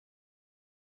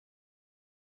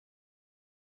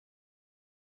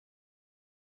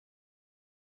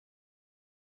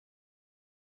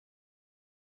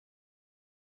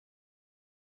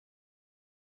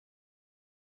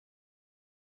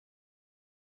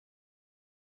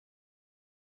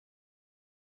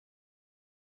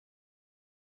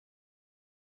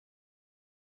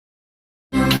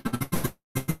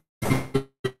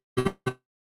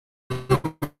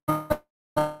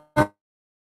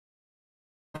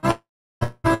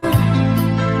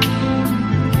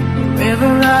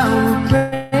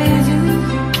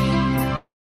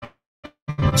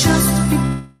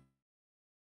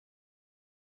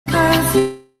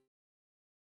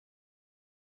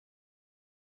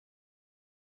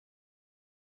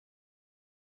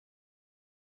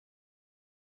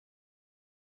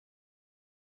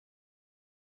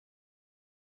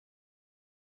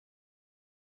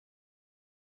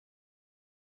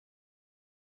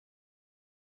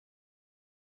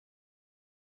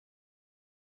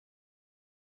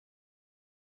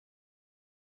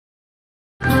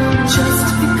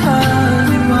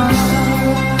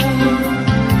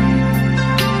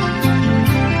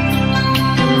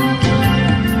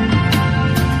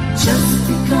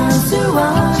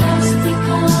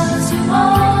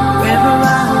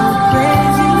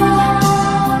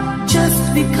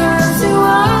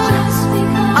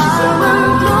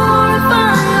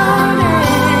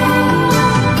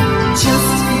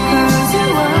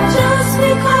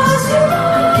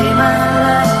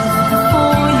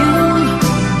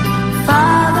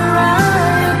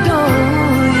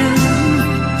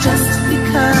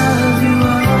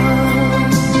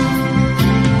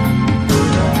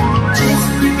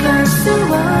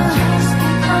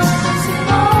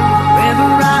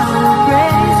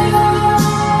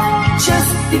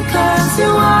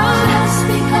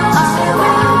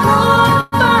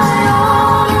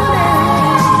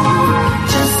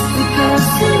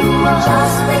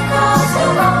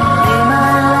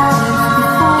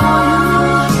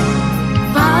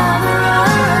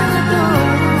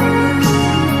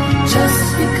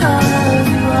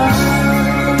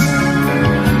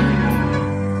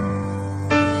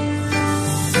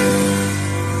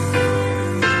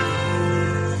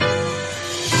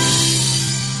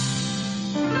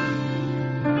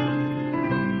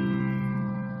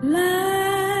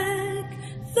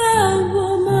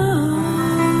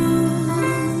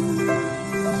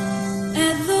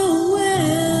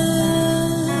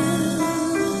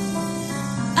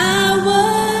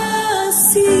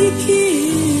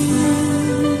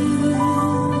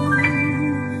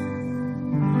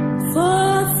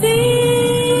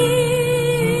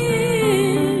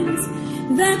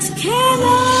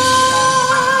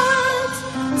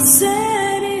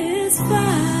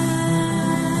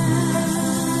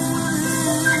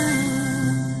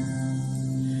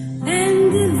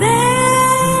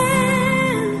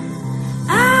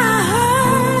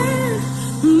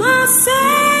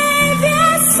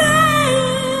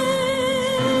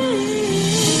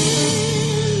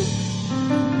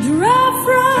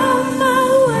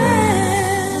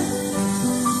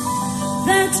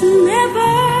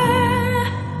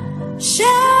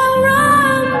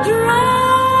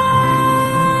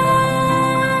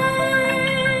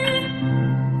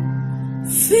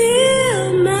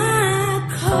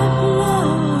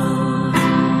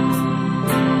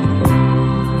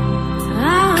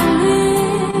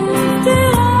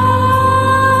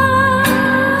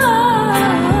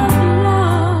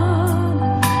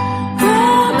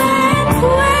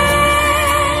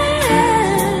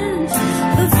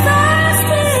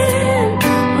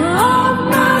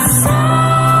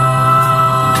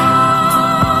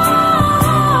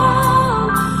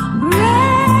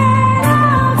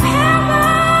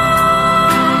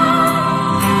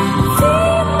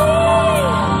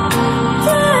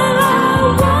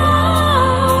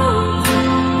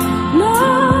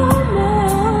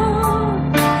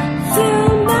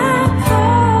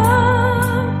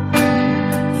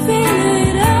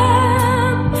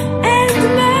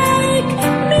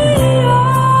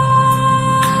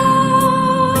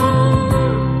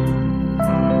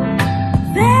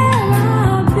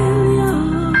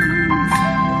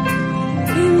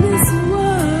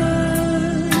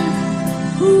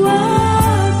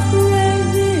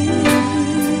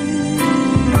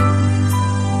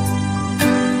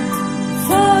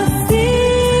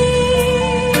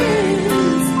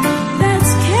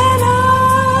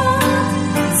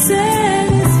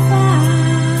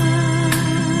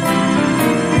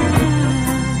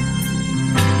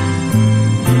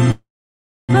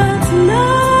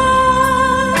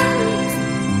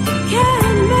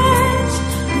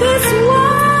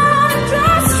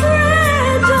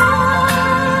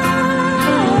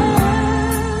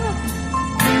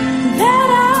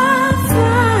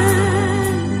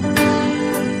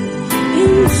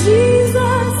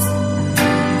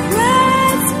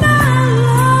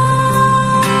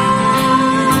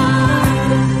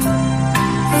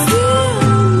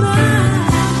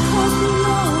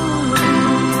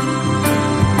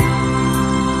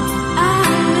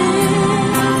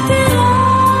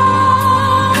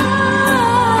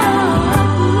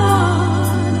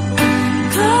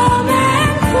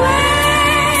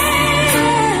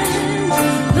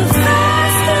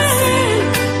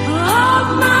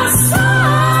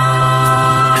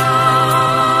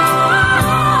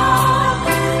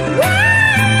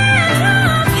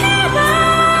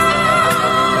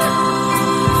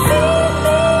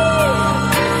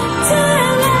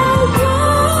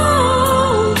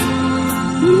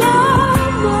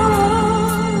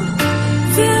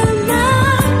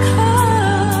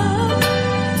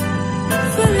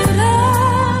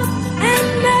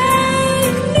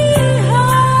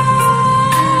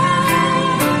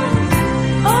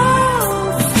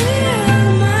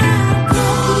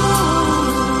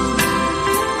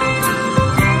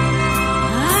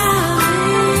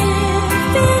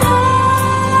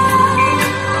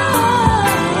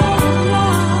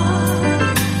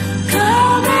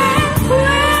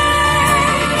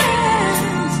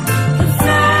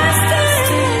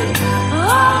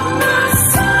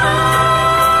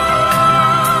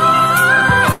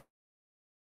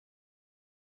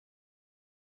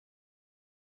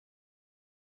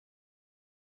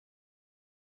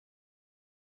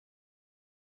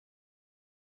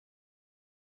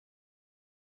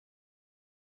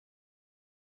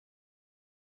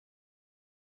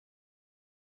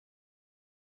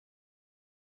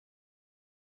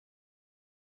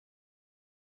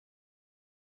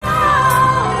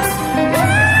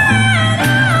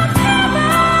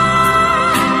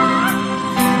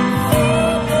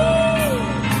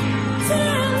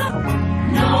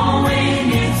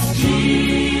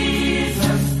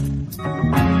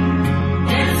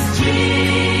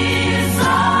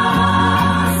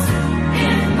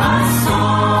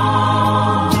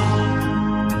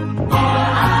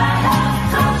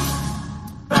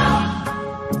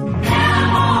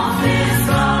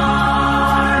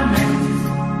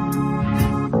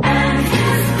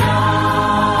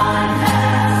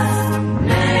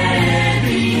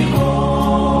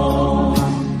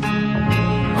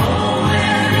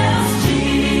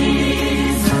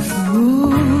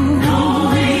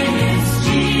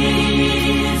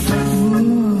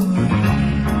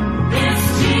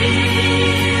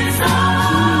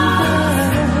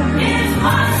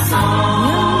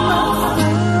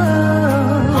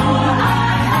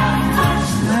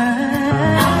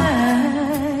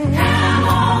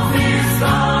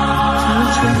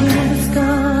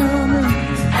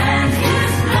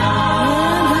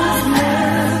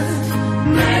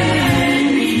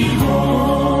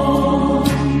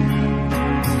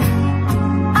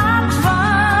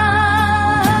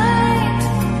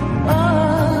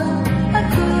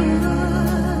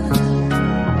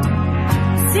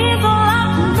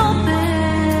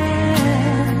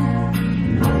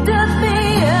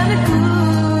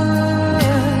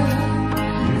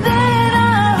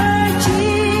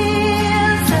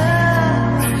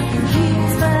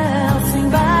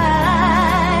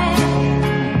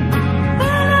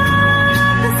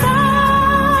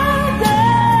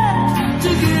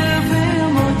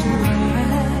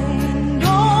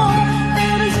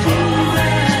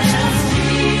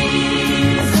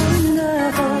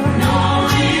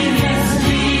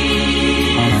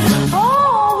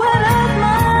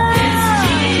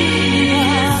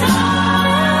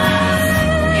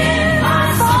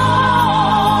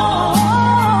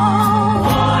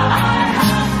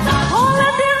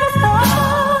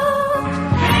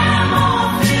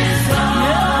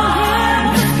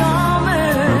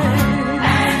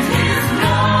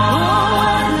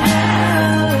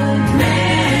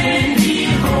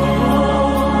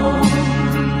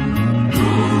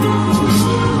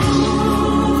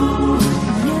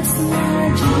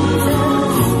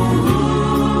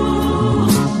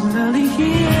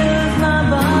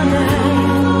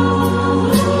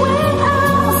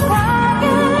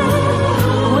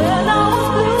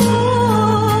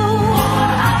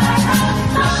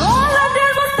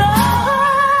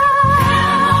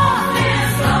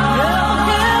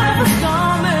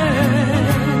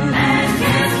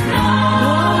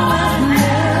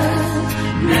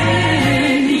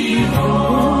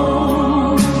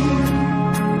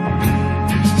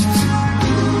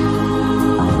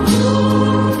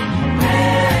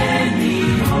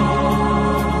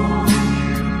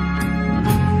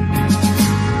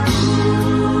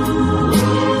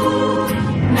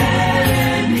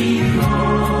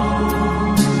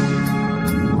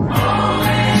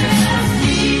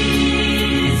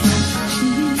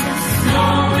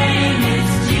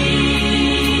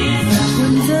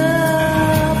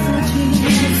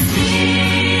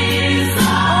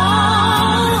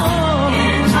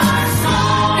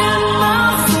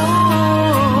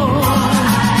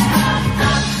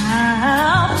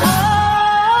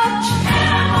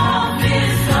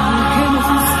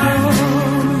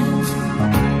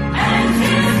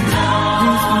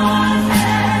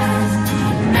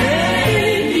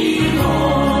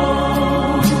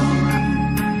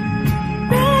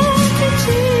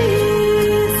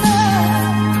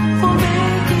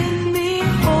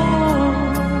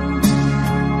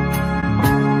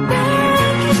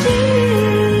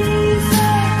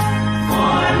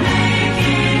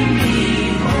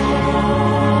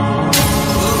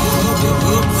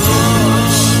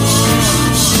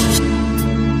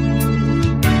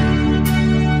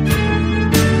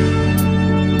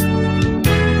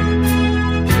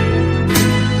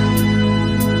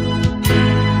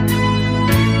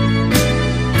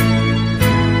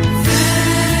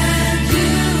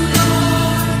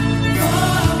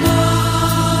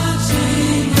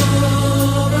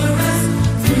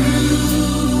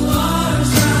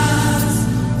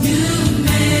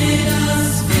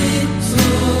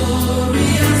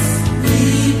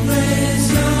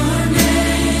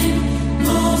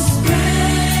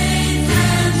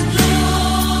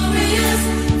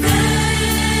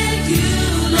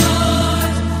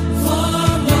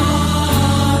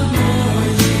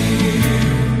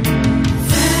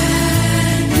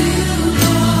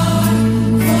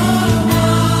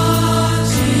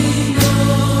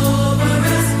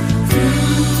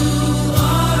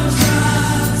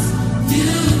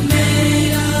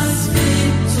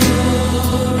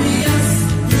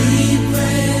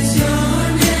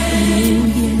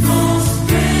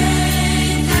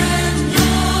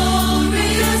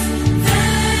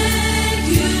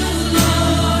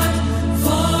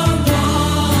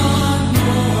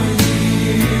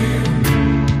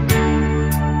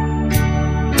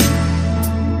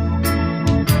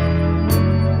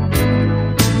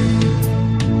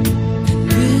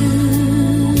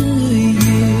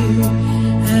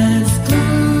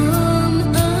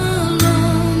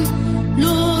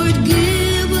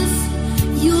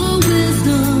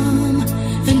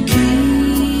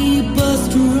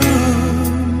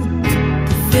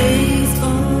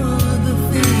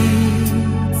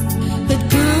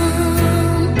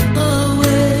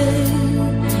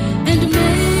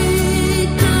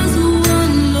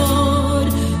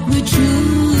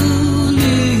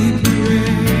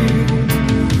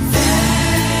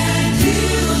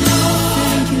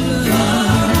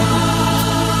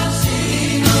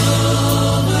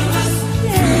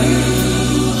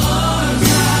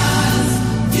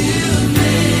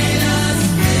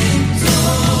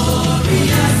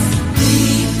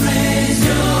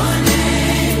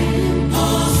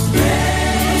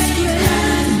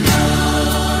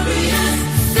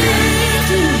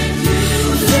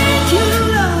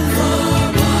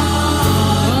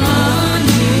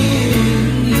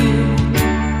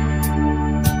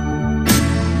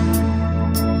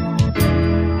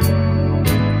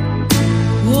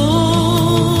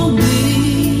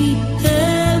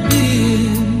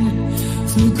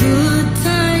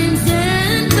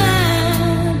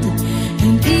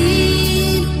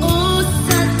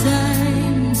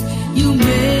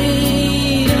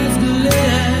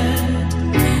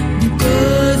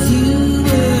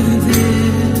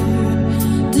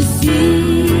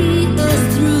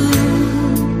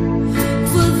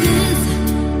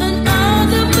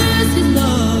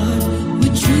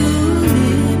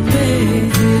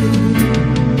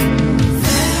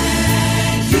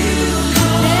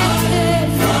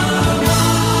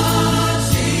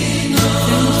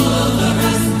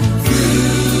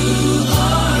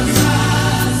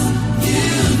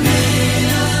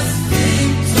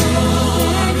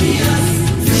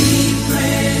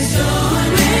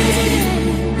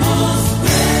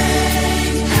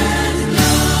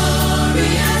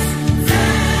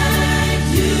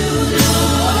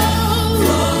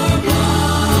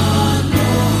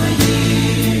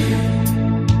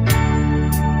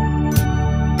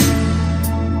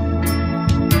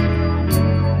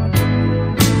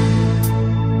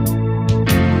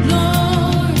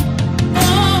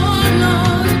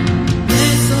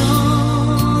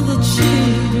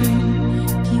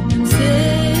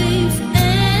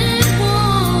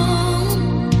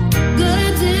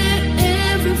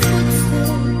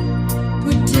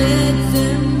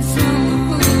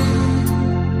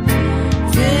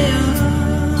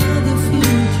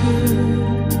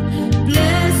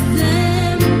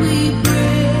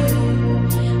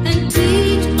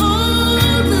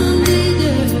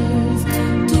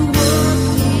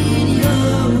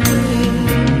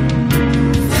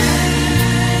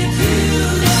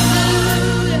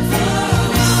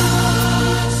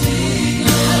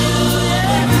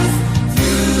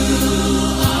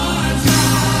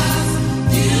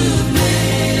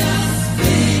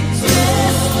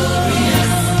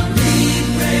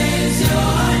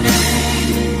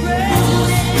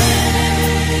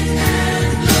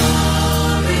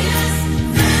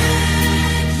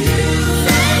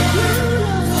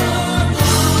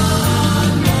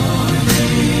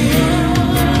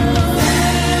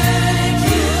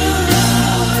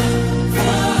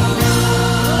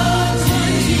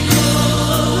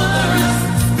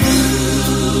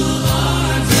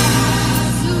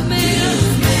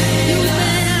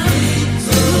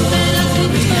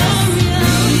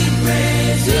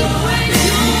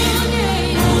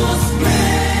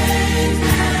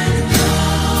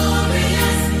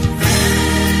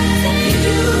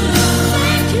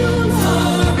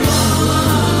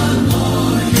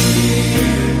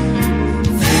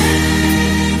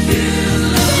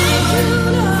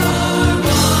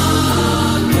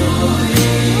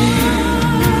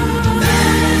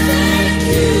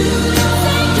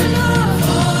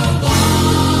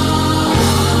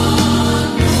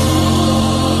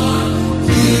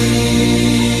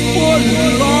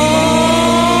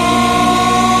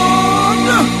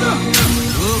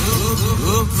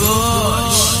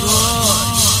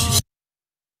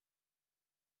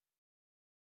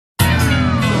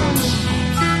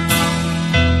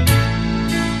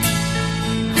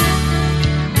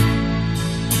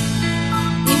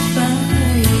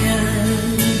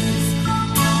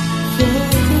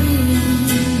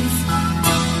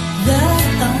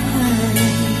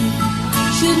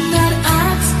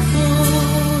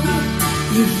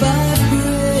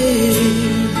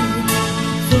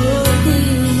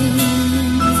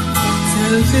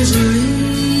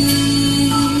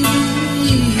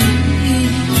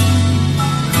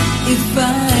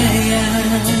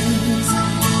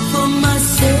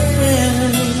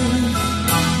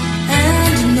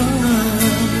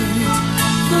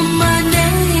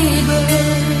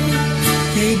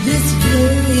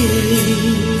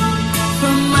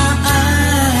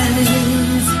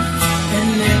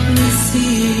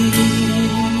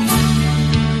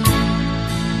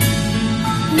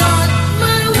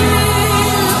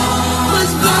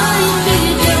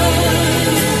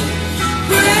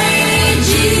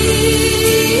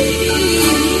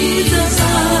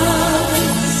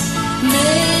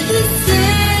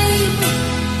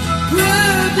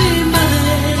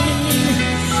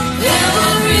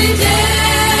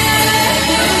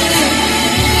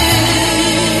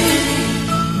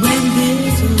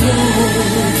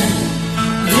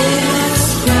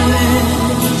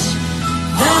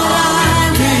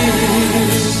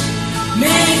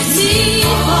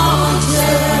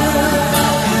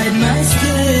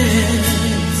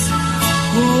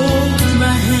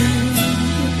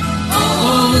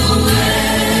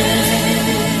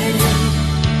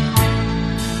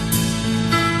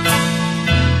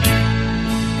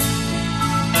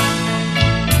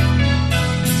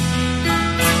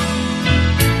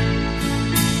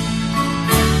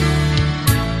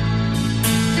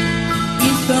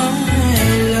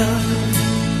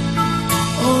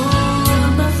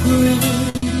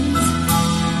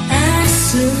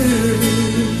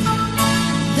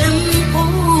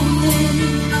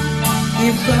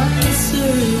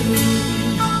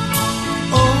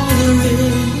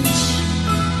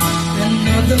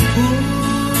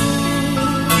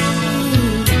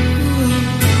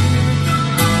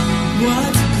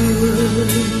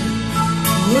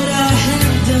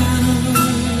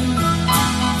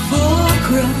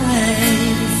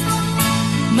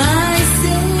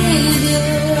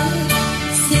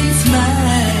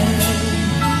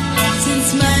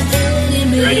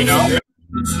 ready now? Do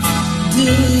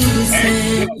the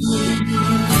same.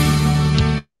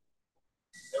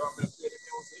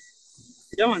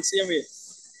 Yeah, man, same way.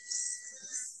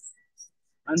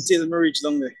 Until we reach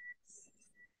down there.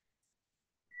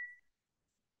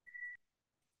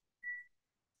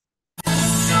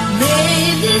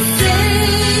 May the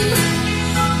same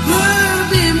word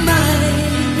be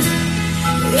mine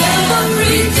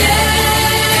every day.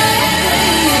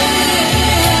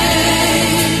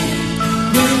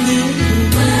 When the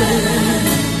world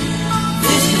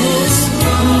is most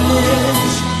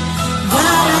foolish, what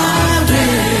I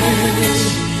wish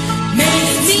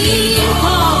makes me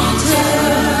falter.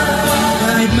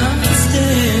 I must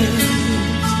stand,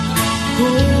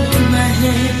 hold my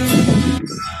hand.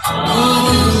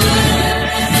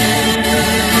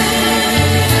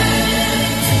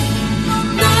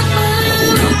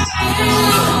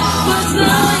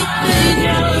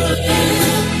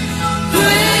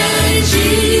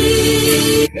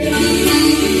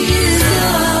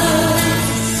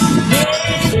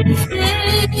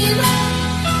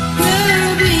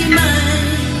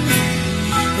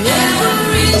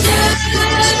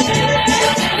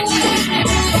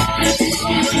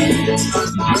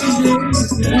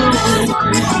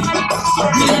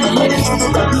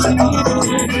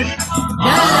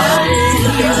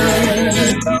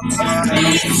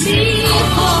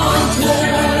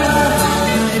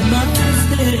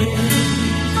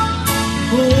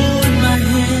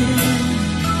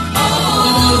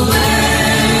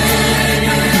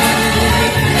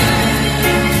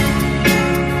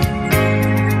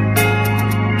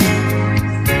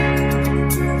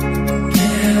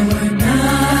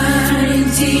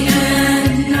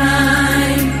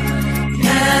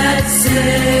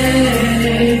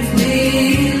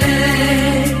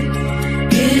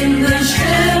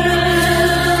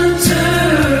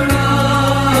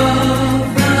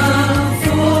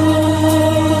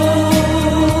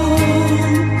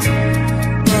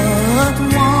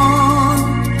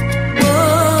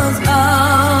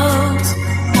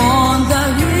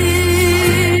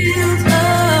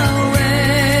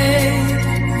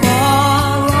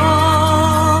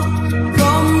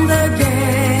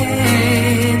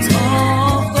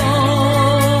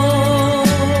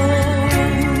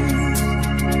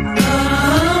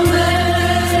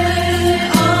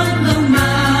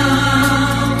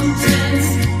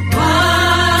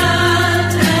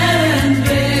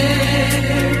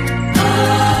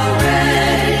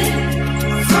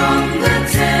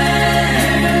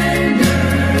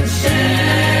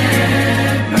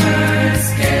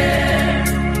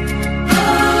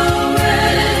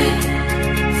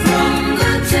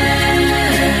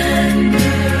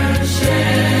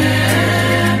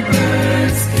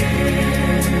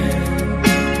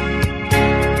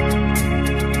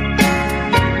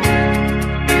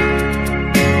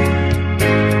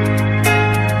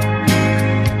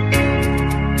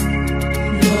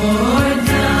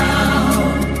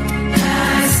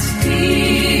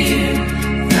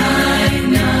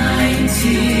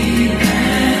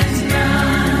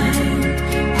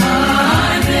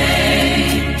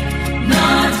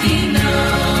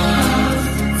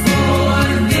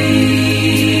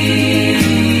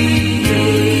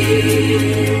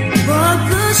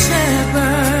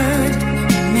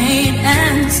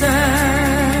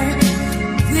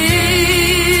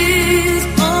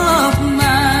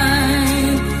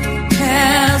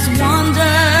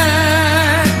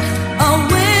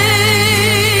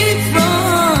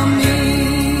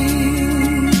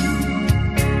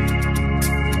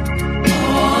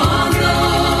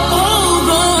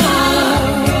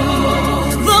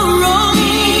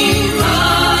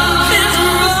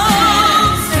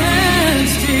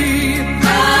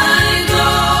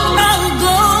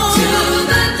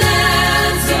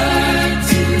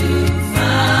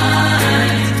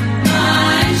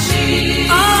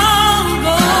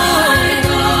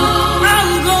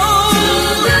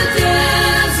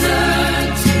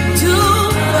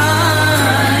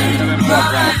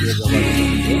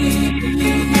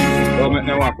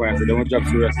 Don't drop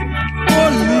the rest of it.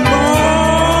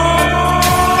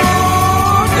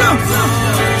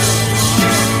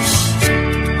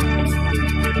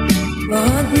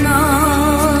 But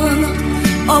none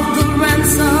of the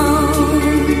ransom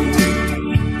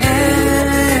ever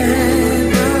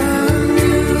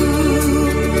knew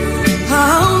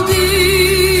how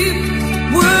deep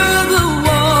were the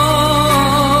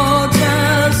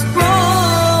waters crossed,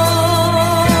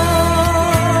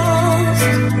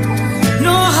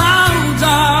 nor how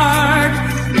dark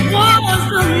was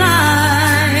the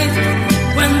night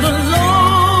when the Lord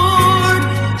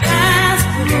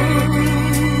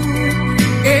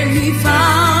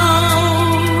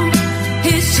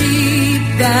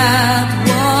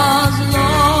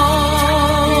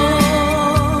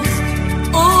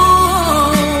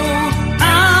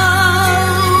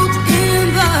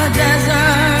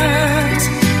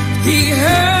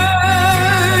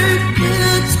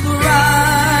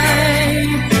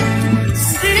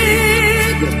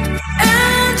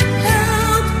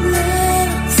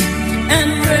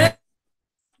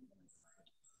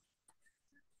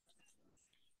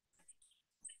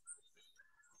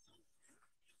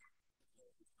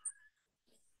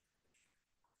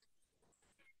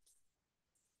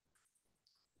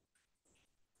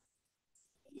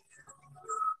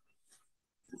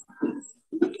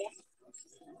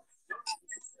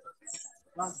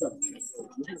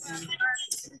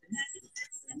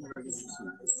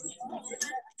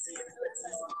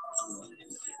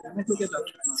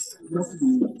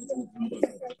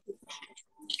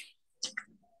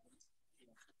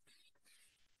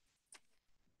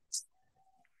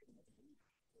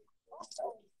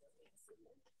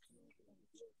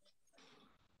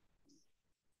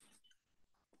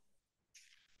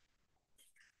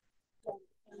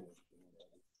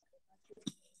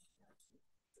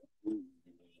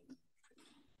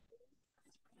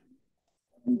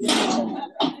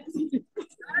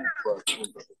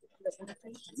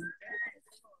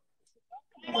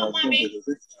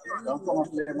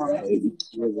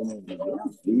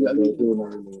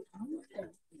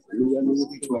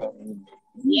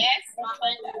Yes,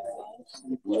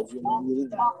 what you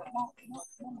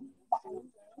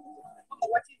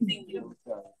think?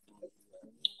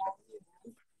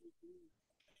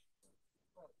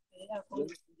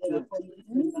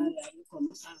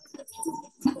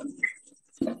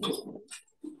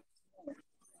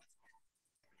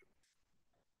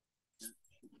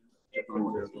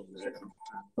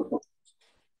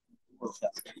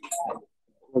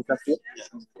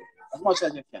 As much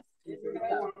as you can.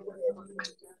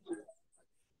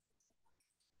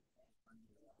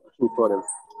 Shoot for them.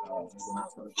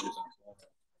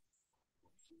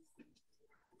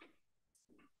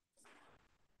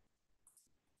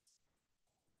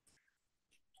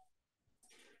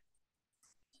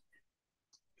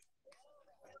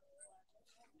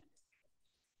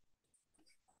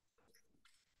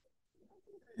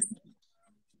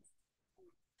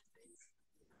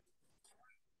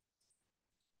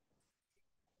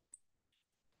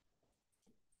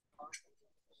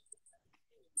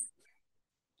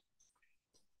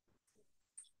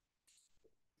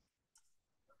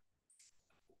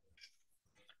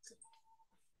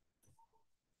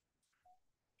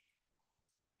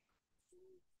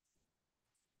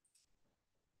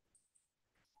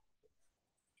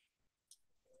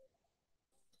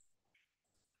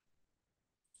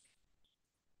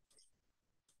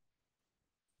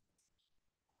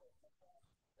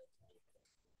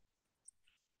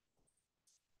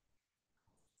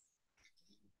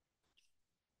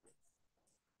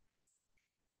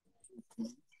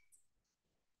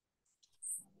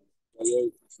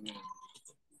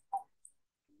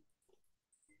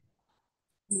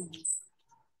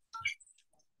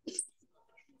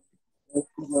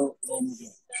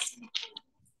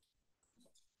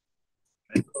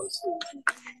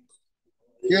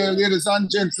 Okay, ladies and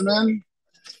gentlemen,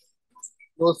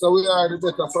 so we are the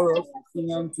better for us to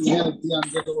sing and to healthy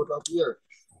and get out of here.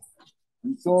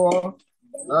 And so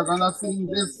we're gonna sing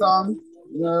this song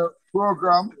in the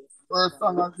program. First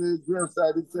song on the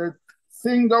graveside, it said,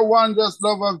 "Sing the wondrous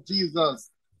love of Jesus.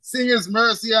 Sing his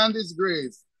mercy and his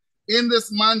grace. In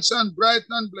this mansion bright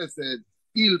and blessed,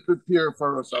 he'll prepare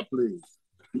for us a place."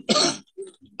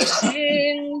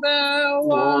 Sing the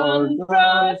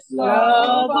wondrous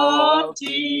love of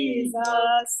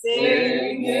Jesus,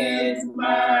 sing his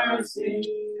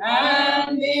mercy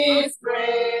and his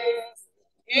grace.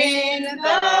 In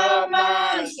the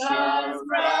mansions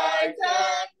bright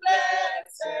and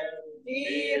blessed,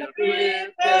 he'll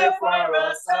prepare for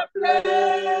us a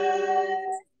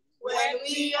place. When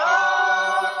we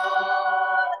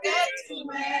all get to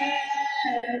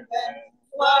heaven,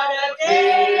 what a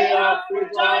day of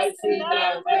rejoicing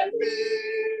that will be.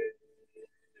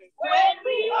 When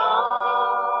we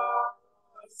all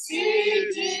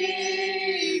see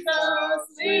Jesus,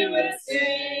 we will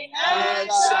sing and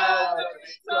shout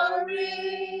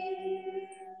victory.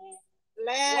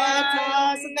 Let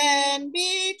us then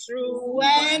be true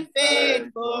and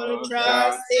faithful,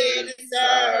 trusting,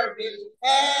 serving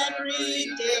every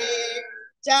day.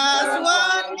 Just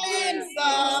one glimpse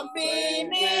of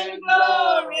Him in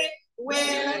glory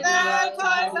will the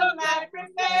cause of man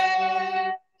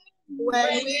prepare.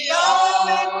 When we all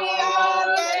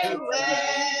get to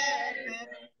heaven,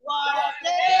 what a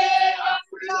day of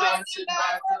rejoicing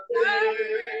that will be.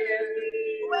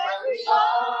 When we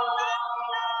all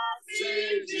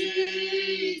see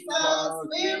Jesus,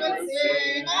 we will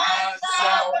sing and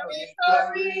shout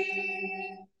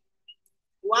victory.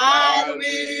 While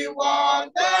we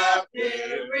walk the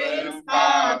pilgrim's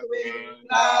pathway,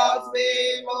 clouds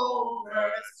will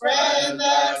overspread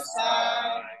the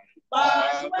sky.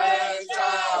 But when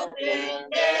shouting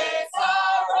days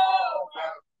are over,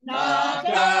 not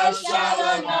a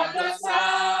shadow, not a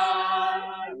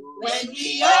sign. When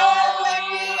we all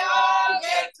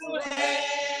get to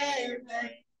heaven,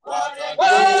 what a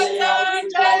day of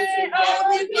rejoicing that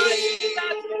will be.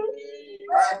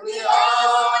 When we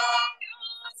all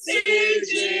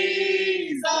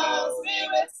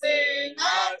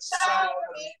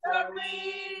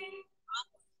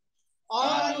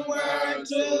Onward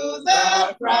to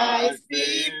the prize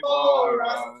before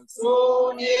us,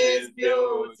 soon His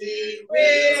beauty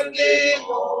will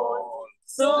behold.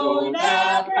 Soon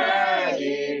the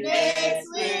pearly gates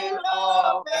will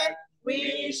open,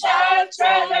 we shall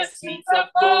tread the streets of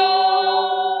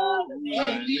gold.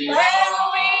 When we all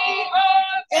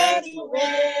get to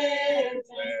heaven,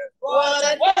 what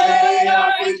a day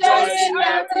of rejoicing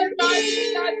that will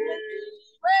be.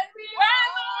 When we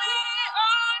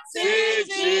all see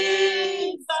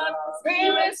Jesus, we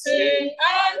will sing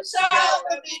and shout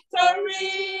the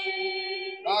victory.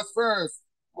 Last verse.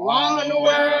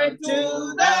 Onward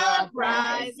to the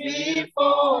prize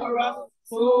before us,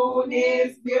 soon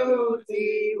His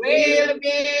beauty will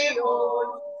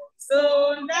behold.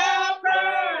 Soon the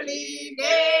pearly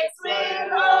gates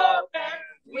will open,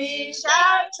 we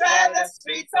shall tread the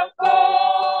streets of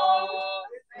gold.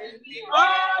 When we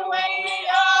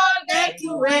all get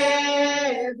to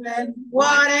heaven,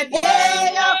 what a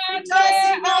day of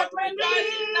rejoicing that will be.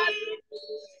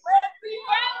 When we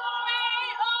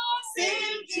all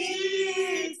sing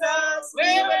Jesus,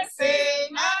 we will sing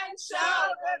and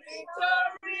shout the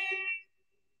victory.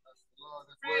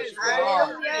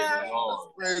 Hallelujah.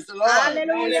 Praise the Lord.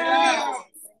 Hallelujah.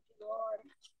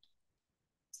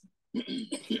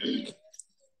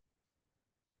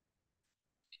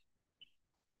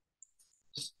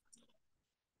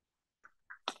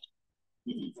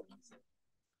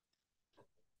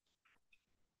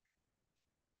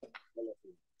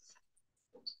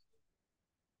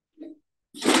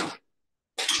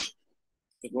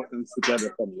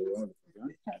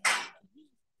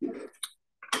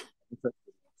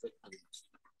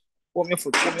 Put your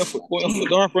foot. Don't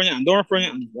run for your hand.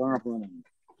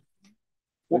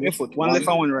 Put your foot. One left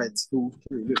and one right. 2,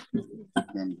 3.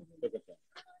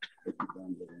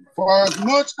 For as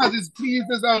much as it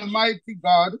pleases Almighty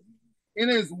God in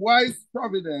His wise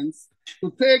providence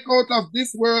to take out of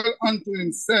this world unto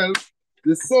Himself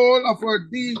the soul of our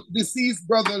deceased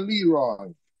brother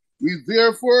Leroy, we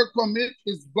therefore commit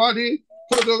his body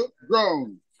to the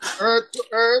ground, earth to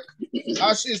earth,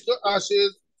 ashes to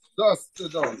ashes, dust to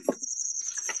dust.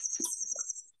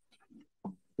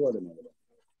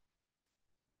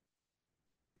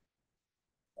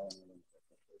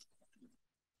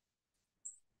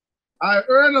 I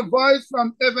heard a voice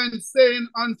from heaven saying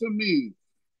unto me,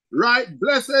 right,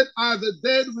 blessed are the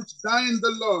dead which die in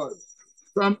the Lord.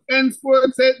 From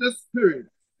henceforth saith the Spirit,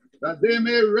 that they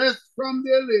may rest from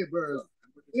their labors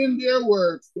in their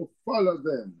works to follow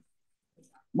them.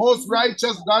 Most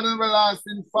righteous God and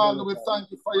everlasting Father, we thank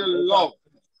you for your love.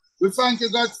 We thank you,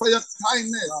 God, for your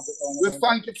kindness. We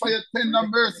thank you for your tender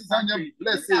mercies and your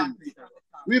blessings.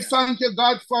 We thank you,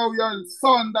 God, for your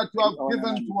Son that you have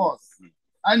given to us.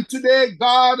 And today,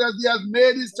 God, as he has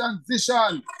made his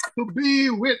transition to be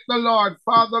with the Lord,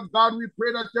 Father God, we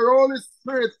pray that your Holy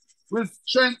Spirit will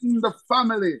strengthen the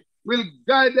family, will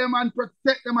guide them and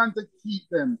protect them and to keep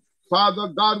them. Father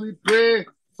God, we pray,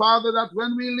 Father, that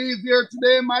when we leave here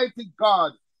today, mighty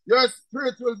God, your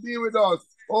Spirit will be with us,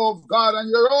 oh God, and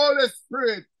your Holy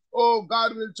Spirit, oh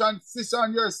God, will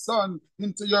transition your Son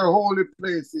into your holy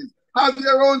places. Have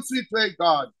your own sweet way,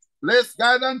 God. Bless,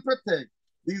 guide, and protect.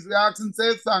 These we ask and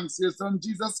say thanks to your Son,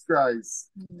 Jesus Christ.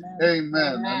 Amen.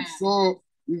 Amen. And so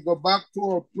we go back to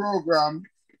our program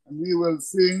and we will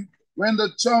sing, when the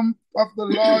trump of the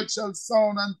Lord shall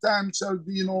sound and time shall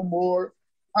be no more,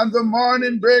 and the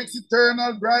morning breaks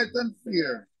eternal, bright and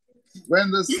fair,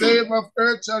 when the save of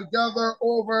earth shall gather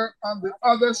over on the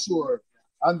other shore,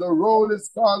 and the roll is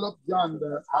called up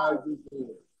yonder, I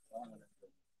declare.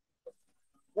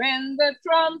 When the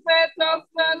trumpet of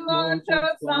the Lord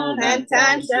shall sound, and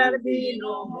time shall be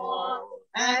no more,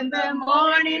 and the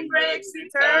morning breaks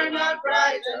eternal,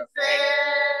 bright and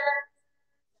fair.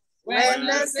 When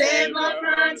the same of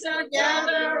earth shall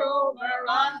gather over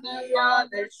on the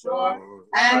other shore,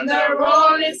 and the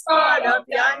roll is caught up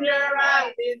yonder,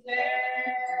 I be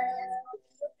there.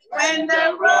 When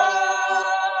the roll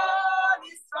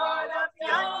is caught up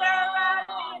yonder, I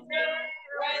be there.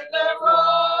 When the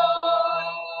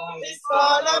roll is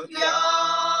caught up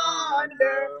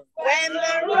yonder, when the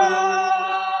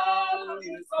roll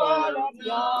is caught up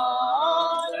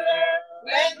yonder,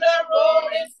 when the roll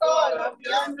is caught up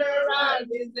yonder, I'll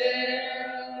be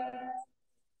there.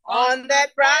 On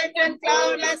that bright and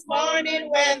cloudless morning,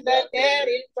 when the dead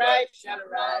in Christ shall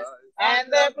rise,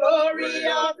 and the glory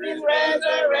of his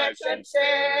resurrection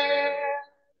share.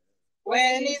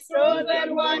 When his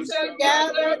chosen ones shall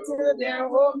gather to their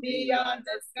home beyond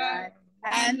the sky,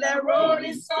 and the road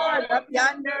is caught up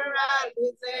yonder, I'll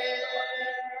be there.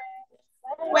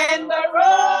 When the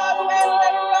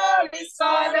road is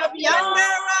caught up yonder,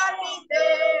 I'll be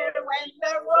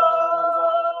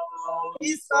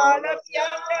called up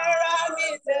yonder, I'll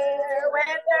be there.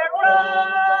 When the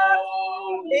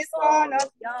road is called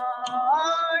up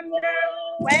yonder,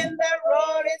 when the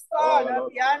road is called up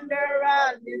yonder,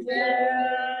 I'll be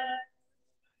there.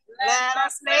 Let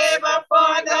us labor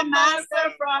for the Master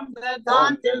from the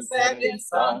dawn till setting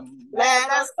sun. Let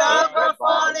us talk of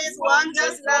all his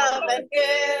wonders, love, and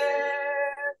care.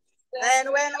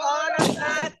 Then when all of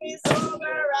that is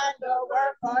over and the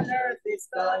work on earth is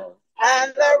done,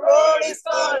 and the road is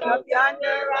called up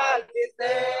yonder, I'll be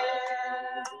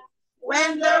there.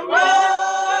 When the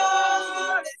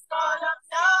road is called up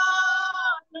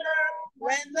yonder,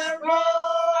 when the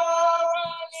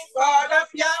road is called up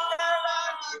yonder,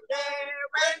 I'll be there.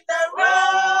 When the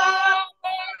road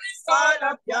is called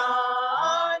up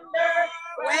yonder,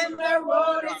 when the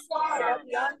road is called up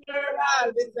yonder,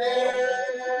 I'll be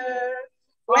there.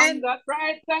 When the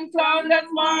bright and cloudless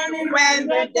morning, when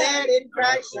the dead in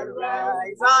Christ shall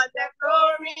rise, on the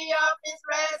glory of his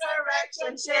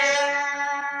resurrection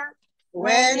share.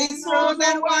 When his rose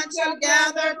and one shall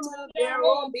gather to their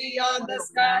home beyond the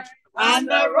sky, and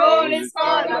the road is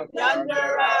called up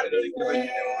yonder, I'll be there.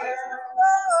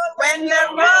 When the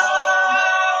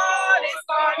road is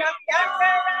called up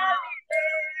yonder, I'll be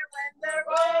there. When the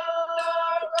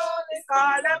road is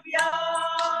called up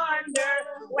yonder,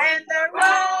 when the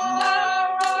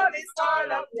road is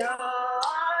called up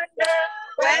yonder,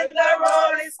 when the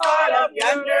road is called up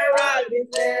yonder, I'll be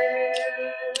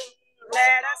there.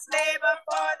 Let us labor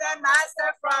for the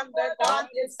Master from the dawn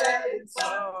till setting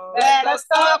sun. Let us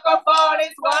talk of all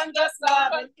his wonders,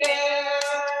 love, and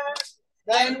care.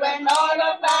 Then when all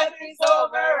of life is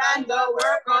over and the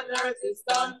work on earth is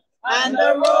done, and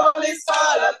the road is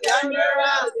called up yonder,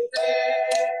 I'll be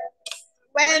there.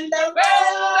 When the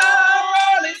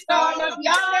road is called up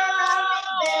yonder, I'll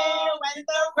be there. When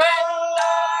the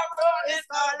road is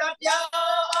called up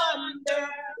yonder,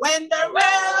 when the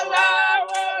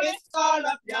road is called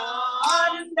up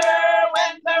yonder,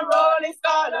 when the road is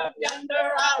called up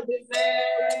yonder, I'll be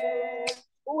there.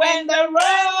 When the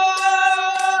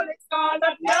road is called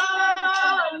up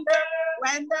yonder,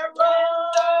 when the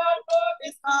road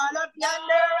is called up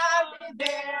yonder, I'll be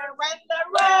there. When the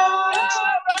road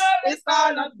is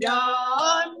called up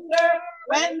yonder,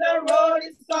 when the road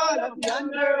is called up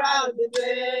yonder, I'll be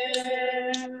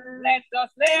there. Let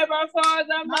us labor for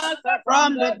the Master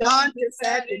from the dawn till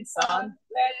setting sun.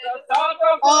 Let us talk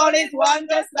of all his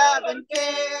wonders, love, and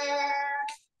care.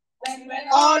 Then when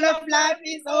all of life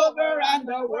is over and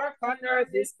the work on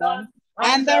earth is done,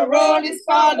 and the road is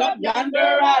called up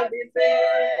yonder, I'll be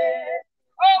there.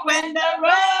 Oh, when the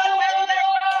road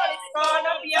is called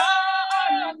up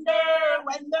yonder,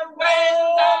 when the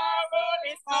road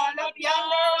is called up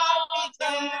yonder, I'll be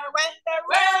there. When the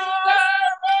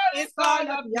road is called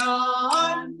up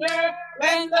yonder,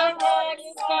 when the road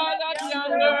is called up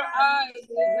yonder, I'll be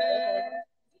there.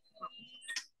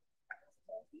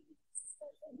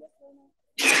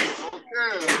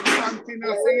 Okay, we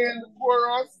continue singing the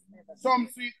chorus. Some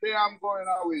sweet day I'm going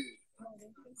away.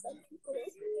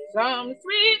 Some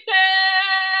sweet day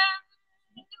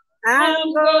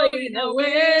I'm going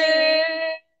away.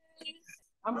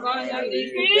 I'm gonna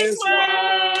leave this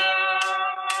world.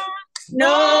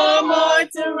 No more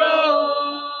to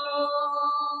roam.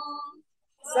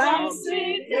 Some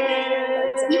sweet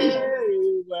day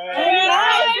when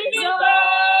life is over.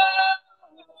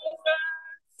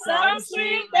 Some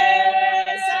sweet day,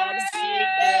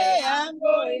 I'm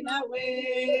going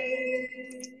away.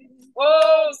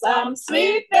 Oh, some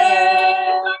sweet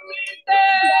day,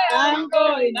 I'm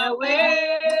going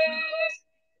away.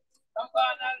 I'm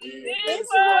gonna leave this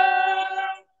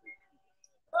world,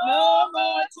 no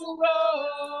more to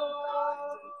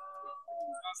roam.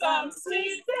 Some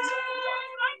sweet day,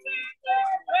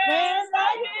 when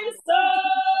life is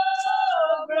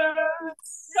over.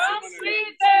 Some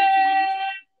sweet day,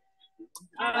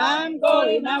 I'm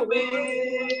going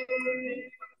away.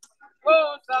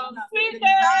 Oh, some sweet day,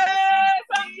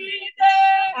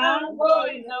 I'm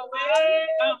going away.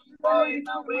 I'm going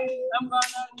away. I'm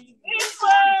gonna leave this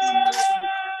world.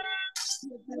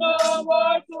 No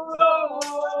more to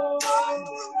roam.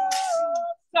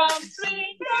 Some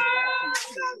sweet day,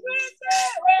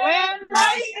 when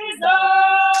life is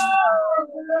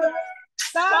over.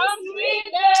 Some sweet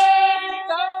day,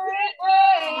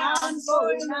 I'm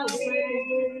going away.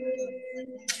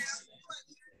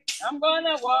 I'm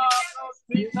gonna walk those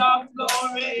streets of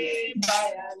glory by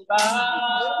and by.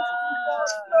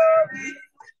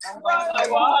 I'm gonna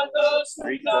walk those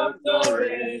streets of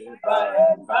glory by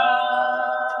and by.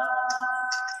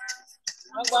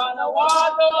 I'm gonna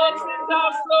walk those streets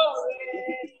of glory.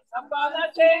 I'm gonna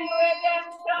change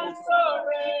redemption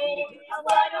story. I'm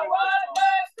gonna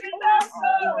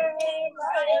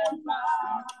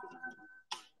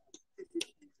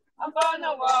I'm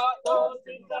gonna walk those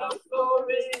streets of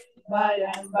glory by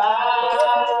and by.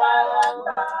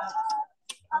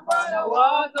 I'm gonna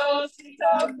walk those streets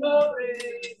of glory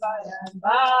by and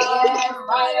by.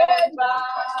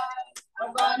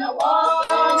 I'm gonna walk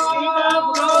those streets of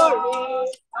glory.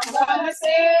 I'm gonna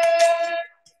sing.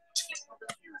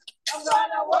 I'm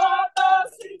gonna walk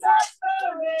those streets of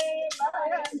glory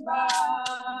by and by.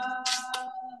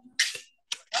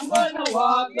 I'm gonna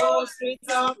walk those streets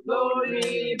of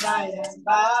glory by and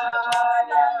by.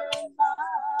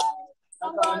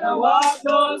 I'm gonna walk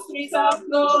those streets of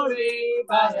glory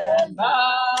by and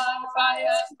by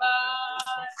and by.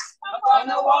 I'm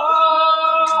gonna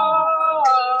walk.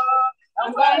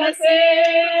 I'm gonna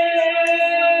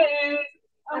sing.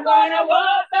 I'm gonna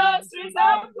walk those streets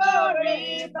of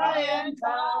glory by and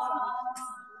by.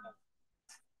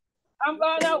 I'm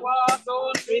gonna walk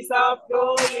those streets of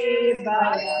glory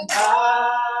by and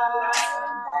by.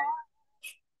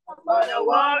 I'm gonna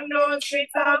walk those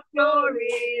streets of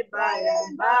glory by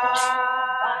and by.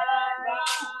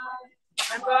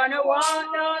 I'm gonna walk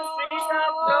those streets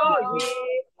of glory.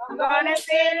 I'm gonna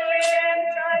sing with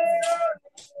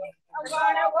I'm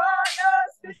gonna walk those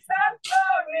streets of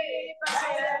glory by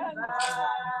and by.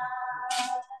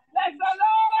 Bless the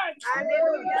Lord.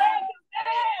 Hallelujah.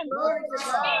 Glory to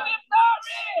God.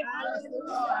 Give him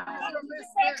glory.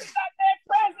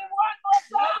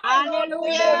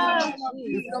 Hallelujah.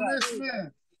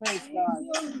 Praise God.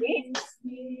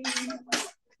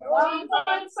 Don't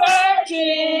come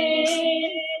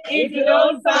searching if you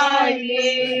don't find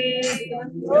me.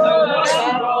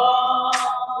 You're wrong.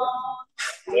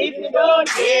 If you don't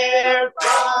hear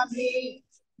from me,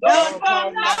 don't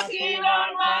come knocking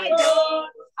on my door.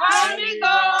 I'll be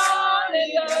gone in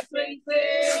the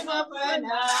twinkling of an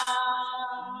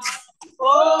eye.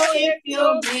 Oh, if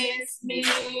you miss me,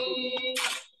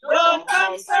 don't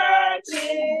come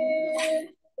searching.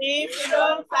 If you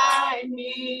don't find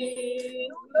me,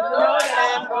 know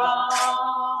that I'm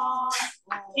wrong.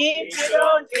 If you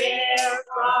don't hear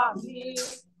from me,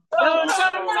 don't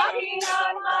come knocking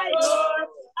on my door.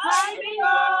 I'll be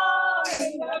gone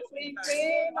in the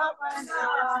twinkling of an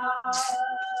eye.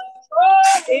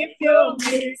 Oh, if you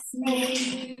miss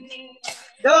me,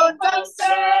 don't come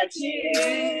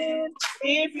searching.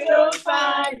 If you don't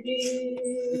find me,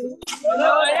 you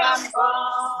know that I'm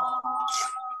gone.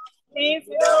 If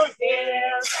you don't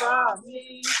hear from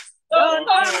me, don't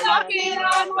come knocking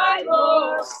on my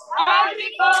door. I'll be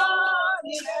gone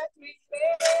in a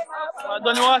twinkling of an eye.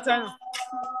 Don't know what time.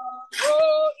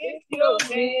 Oh, if you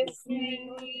miss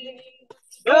me,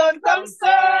 don't come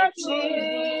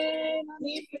searching.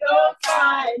 If you don't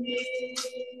find me,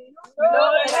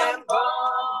 know that I'm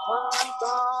gone.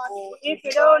 If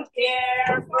you don't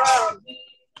hear from me,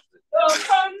 don't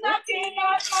come knocking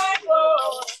at my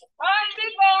door. I'll be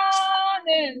gone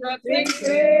in the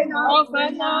twinkling of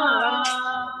an eye.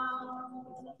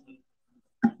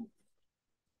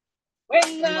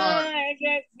 When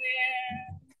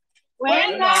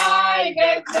I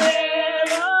get there,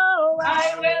 oh,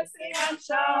 I will sing and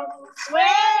shout. When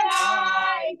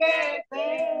I get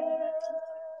there,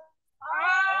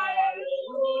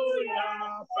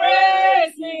 hallelujah,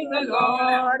 praising the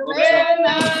Lord. When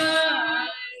I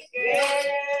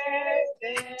get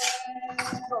there,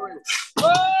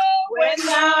 oh, when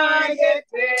I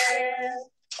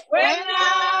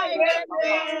get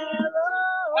there,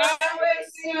 oh, I will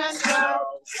sing and shout.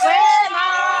 When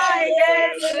I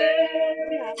get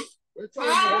there,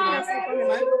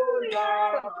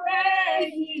 hallelujah,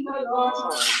 praising the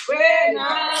Lord. When I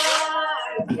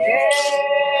get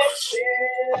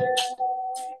there,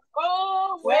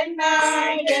 oh, when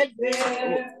I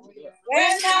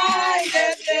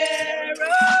get there, oh,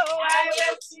 I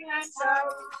will sing and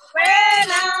shout. When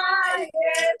I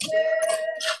get there,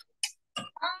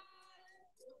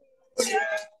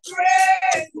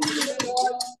 praise the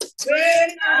Lord.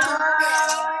 When I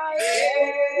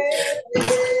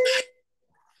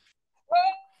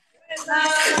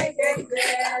get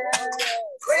there, oh,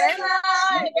 when I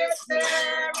get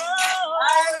there, oh, I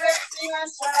will sing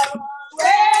and shout.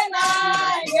 When I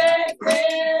get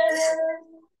there,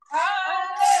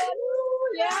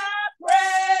 hallelujah,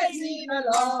 praise the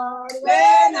Lord.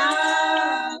 When I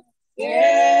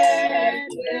get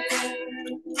there.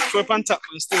 So up on top,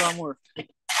 man, still on more. By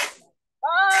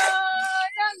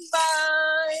and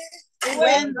by,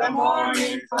 when the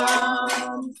morning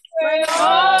comes, when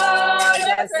all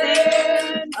the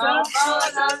saints of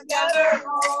God are gathered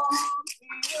home,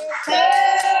 we will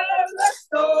tell the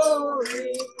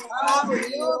story of the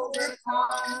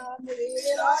overcome. We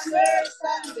will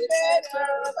understand it better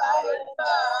by and by.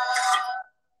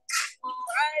 Oh,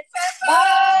 I said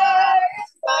by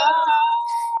and by.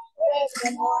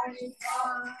 morning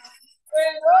comes,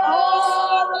 when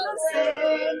all the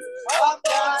saints of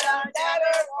God are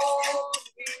gathered home,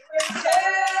 we will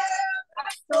tell a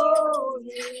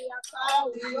story of how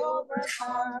we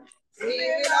overcome. We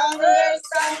will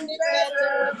understand it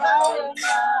better by and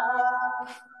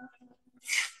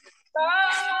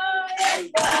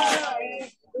by.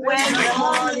 When the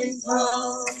morning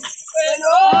comes, when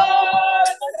all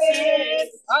the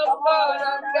saints of God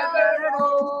are gathered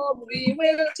home, we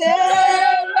will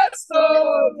tell a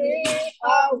story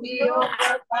how we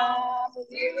overcome.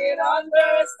 We will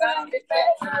understand it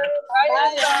better by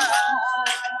and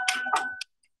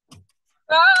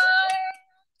by.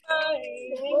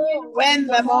 When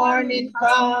the morning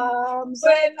comes,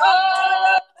 when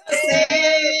all the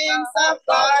saints of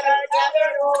God are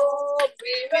gathered home,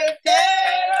 we will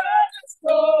tell the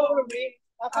story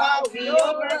of how we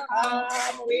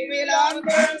overcome. We will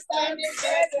understand it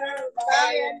better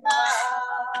by and by.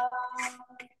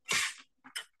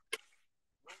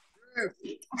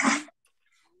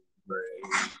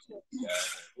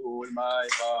 Hold my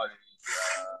body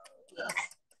down.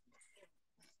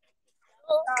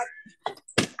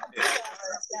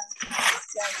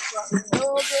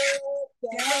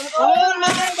 Hold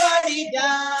my body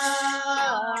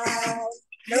down.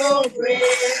 No grave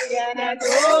can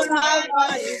hold my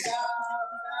body down.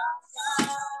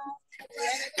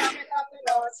 When the trumpet of the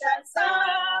Lord shall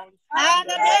sound, and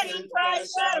the dead in Christ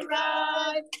shall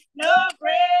rise, no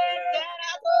grave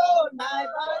can hold my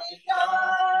body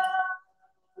down.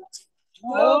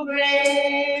 No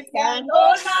grave can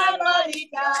hold my body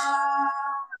down.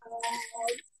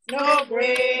 No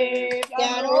grave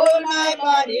can hold my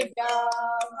body down,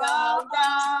 down,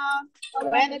 down.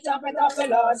 When the trumpet of the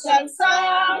Lord shall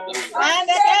sound, and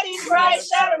the dead in Christ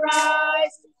shall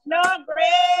rise, no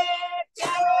grave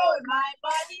can hold my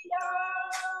body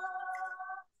down.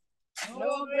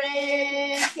 No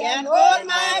grave can hold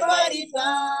my body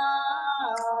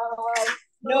down.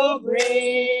 No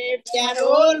grave can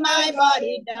hold my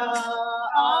body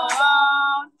down.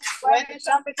 When the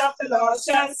trumpet of the Lord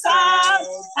shall sound,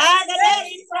 and the dead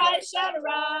in Christ shall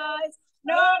rise,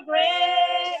 no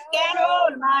grave can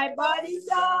hold my body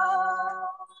down.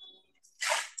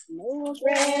 No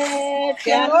grave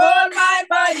can hold my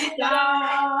body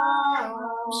down.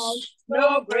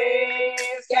 No grave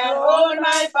can hold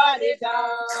my body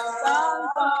down.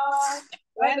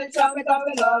 When the trumpet of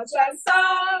the Lord shall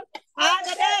sound, and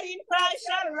the dead in Christ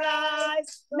shall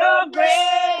rise, no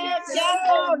grave can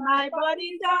hold my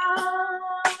body down.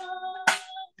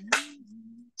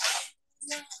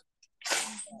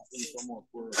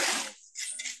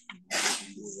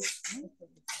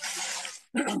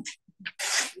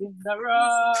 In the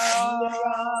rock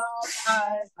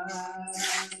I hide,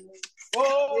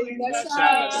 oh, in the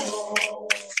shadow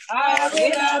I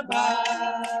will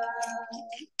abide.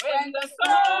 When the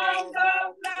storms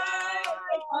of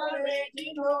life are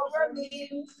raging over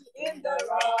me, in the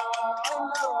rock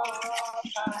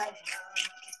I hide.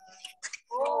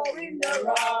 Oh, in the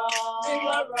rock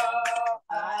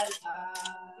I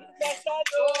hide.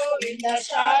 In the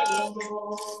shadow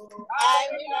I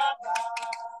will abide.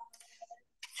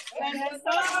 When the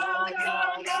storms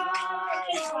of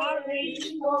life are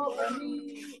raging over me,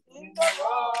 in the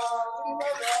rock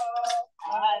I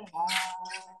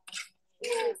hide.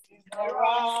 In the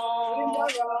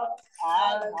rock I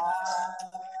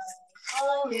hide.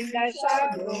 Oh, in the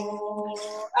shadow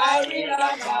I will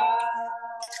abide.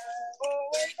 Oh,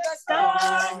 when the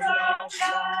storms of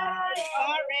life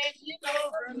are raging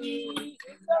over me,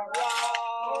 in the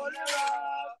rock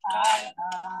I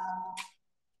hide.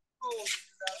 Oh,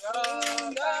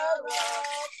 in the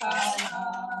rock I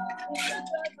hide. In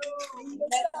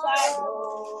the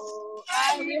shadow I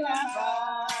will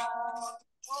abide.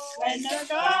 When the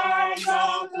storms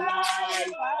of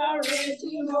life are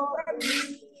raging over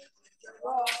me,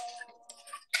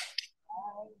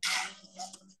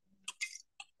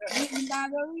 meeting by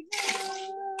the river,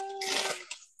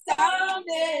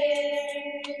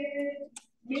 someday,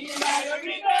 meeting by the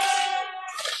river,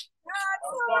 not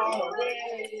far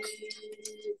away.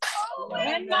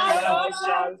 When my Lord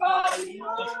shall call me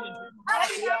home, I'll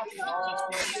be on the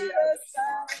other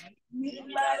side, meeting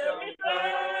by the river,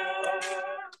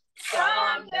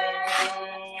 someday.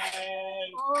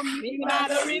 Oh, meeting by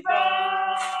the river,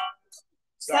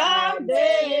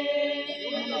 someday.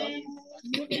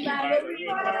 Meeting by the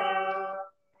river,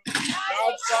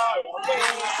 not far away.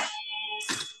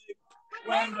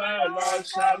 When the Lord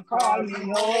shall call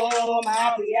me home,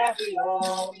 I'll be happy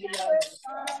home.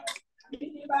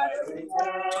 Meeting by the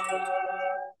river,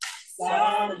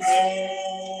 someday.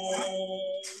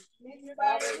 Meeting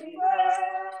by the river,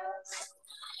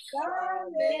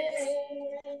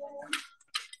 someday.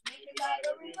 like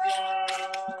a river,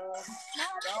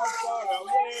 not far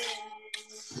away.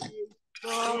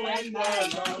 So when my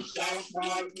love shall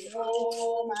call me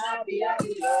home, I'll be on the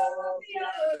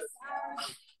other side.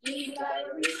 Be like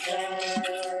a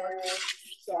river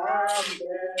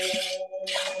someday.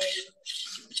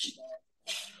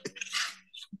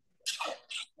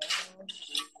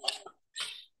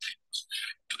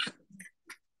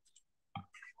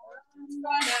 I'm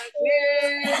gonna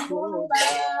say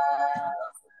goodbye.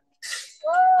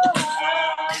 Oh,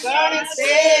 I'm gonna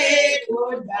say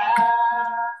goodbye.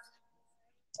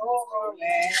 Oh,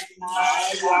 when my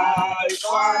life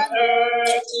on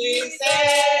earth is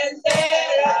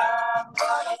ended, I'm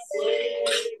gonna say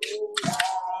goodbye.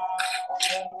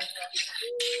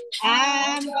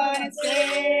 I'm gonna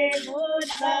say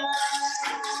goodbye.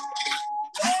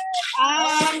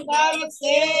 I'm gonna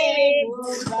say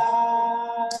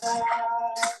goodbye.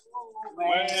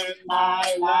 When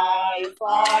my life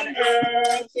on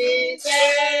earth is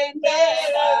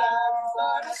ended, I'm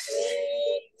gonna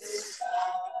say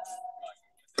goodbye.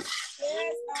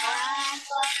 Yes, I'm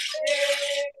gonna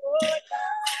say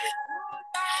goodbye.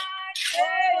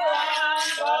 I'm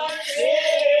gonna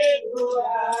say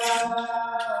goodbye.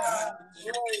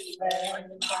 When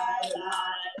my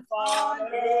life on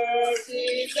earth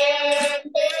is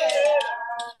ended,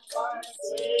 I'm gonna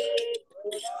say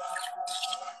goodbye.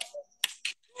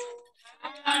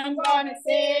 I'm gonna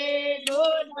say goodbye.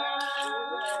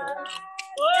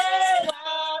 Oh,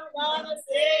 I'm gonna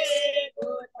say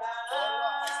goodbye.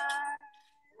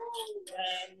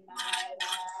 When my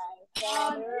life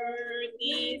on earth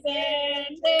is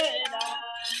ended,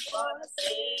 I'm gonna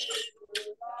say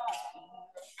goodbye.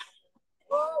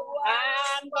 Oh,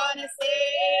 I'm gonna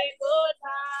say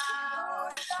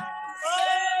goodbye. Oh,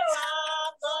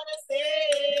 I'm gonna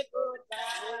say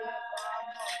goodbye.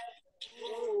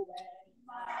 Oh, when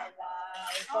my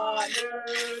life on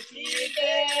earth is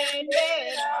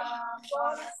ended, I'm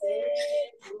gonna say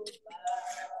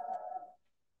goodbye.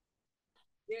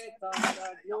 Get on the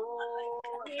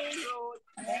glory road,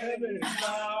 heaven is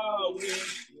now with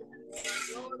you.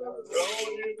 The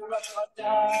road is rough at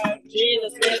times,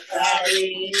 Jesus will carry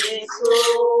me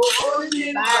through.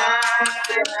 Holding by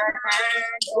my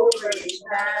hand over his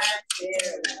back,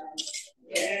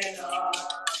 get on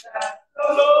the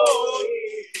glory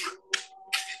road.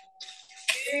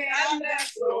 And that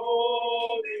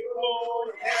glory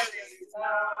road, heaven is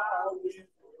now with you.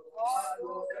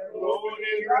 The road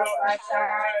is rough at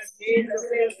times, Jesus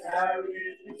will carry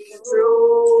me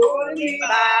through. Holding by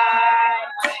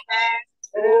my hand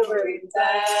over his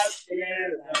back,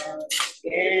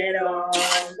 get on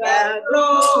the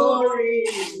glory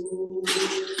road.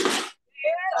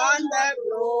 Get on the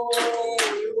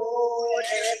glory road,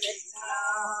 heaven is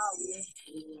now with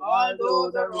you. Although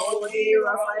the road is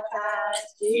rough at times,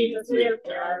 Jesus will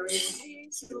carry me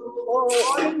through.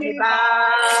 Hold me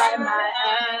by my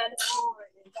hand over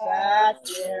his back,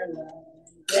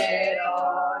 get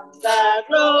on the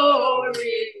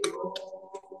glory road.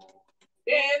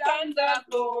 Get on the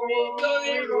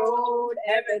glory road,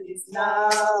 heaven is now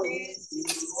with you.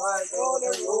 Although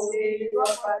the road is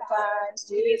rough at times,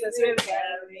 Jesus will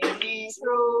carry me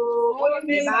through. Hold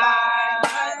me by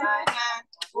my hand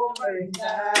over in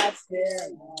that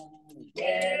stairway.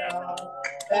 Get on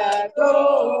the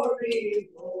glory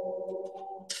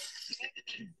road.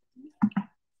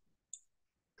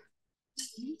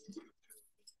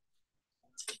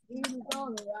 It is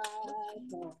alright.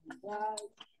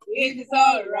 It is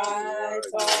alright,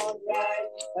 alright.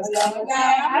 As long as I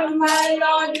have my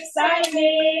Lord beside me,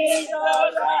 it's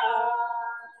alright.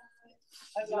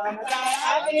 As long as I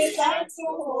have his hand to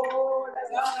hold,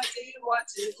 as long as he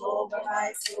watches over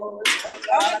my soul, as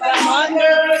long as I'm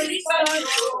under his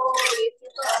control,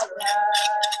 it's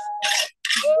alright.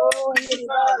 Oh, it's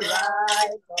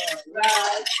alright,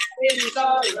 alright. It's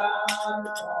alright,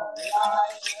 alright.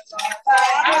 As long as I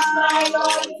have my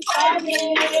Lord beside me,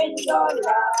 it's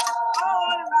alright.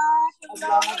 As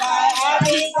long as I have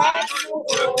his hand to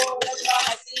hold, as long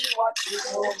as he watches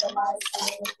over my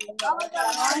soul, as long as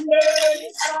I'm under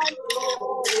his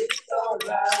control, it's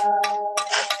alright.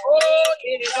 Oh,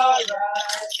 it is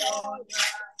alright, alright.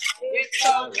 It's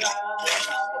alright.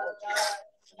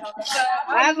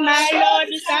 Have my Lord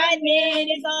beside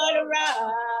me, it's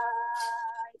alright.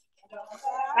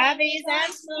 Have his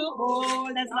hands to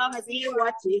hold as long as he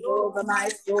watches over my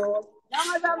soul. As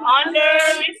long as I'm under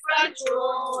his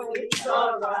control, it's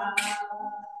alright.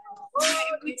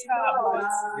 we talk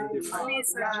about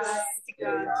Lisa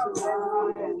Jessica.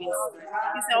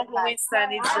 His Uncle Winston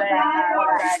is like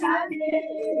what God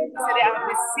did. So they have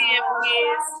the same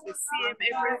ways, the same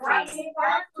everything.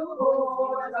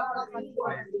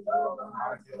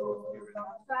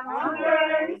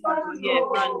 Yeah,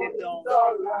 run it down.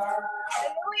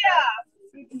 Hallelujah.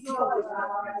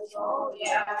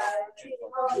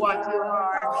 What you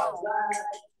are.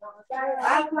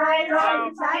 I'm right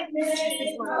on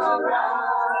tightness.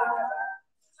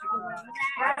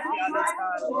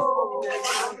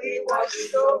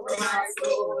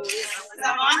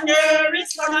 I'm under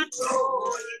his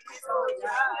control.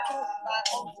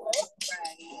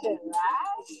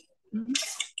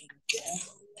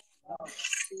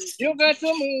 You got to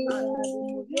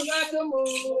move, you got to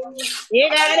move. You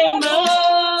gotta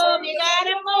move, you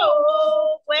gotta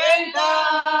move. When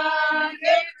God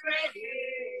gets ready,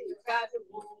 you got to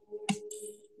move.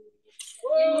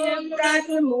 Oh, you got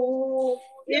to move,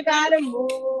 you gotta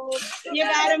move, you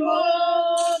gotta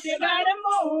move, you gotta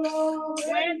move.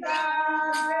 When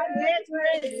God gets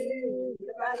ready,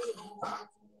 you gotta move.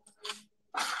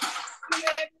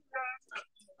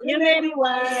 You may be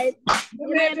white, you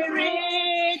may be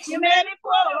rich, you may be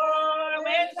poor.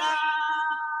 When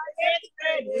God gets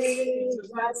ready, you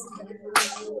got to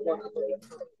move.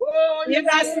 Oh, you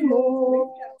got to move,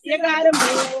 you got to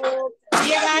move,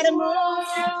 you got to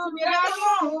move, you got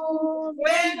to move.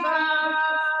 When God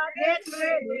gets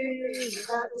ready, you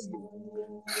got to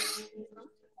move.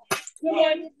 You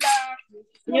may be black,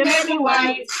 you may be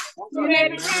white, you may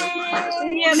be rich,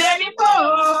 you may be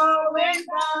poor. When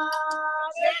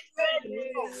God gets ready,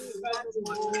 you got to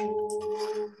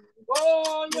move.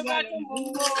 Oh, you got to move,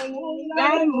 you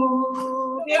got to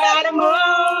move, you got to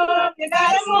move, you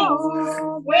got to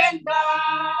move. When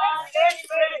God gets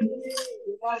ready,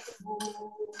 you got to move.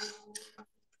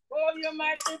 Oh, you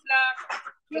might be black,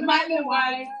 you might be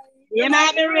white, you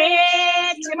might be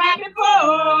rich, you might be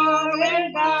poor.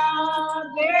 When God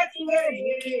gets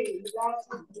ready, you got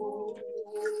to move.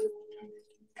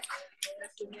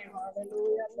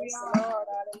 Hallelujah, praise the Lord,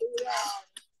 hallelujah.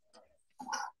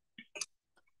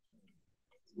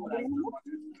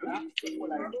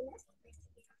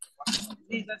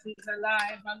 Jesus is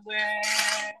alive and well.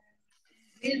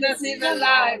 Jesus is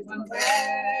alive and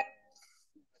well.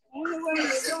 Anywhere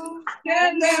you go,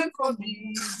 tell them for me.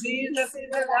 Jesus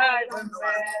is alive and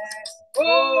well.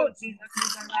 Oh, Jesus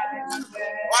is alive and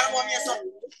well.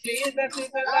 Jesus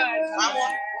is alive and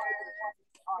well.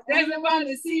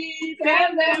 Everybody see,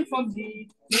 tell them for me.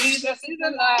 Jesus is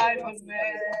alive and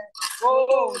well.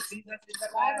 Oh, Jesus is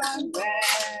alive and well.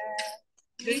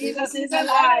 Jesus is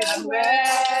alive and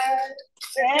well.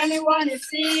 Anyone you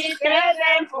see, tell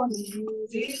them for me.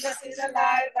 Jesus is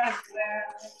alive and well.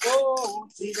 Oh,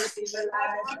 Jesus is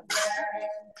alive and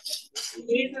well.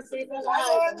 Jesus is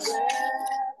alive and well.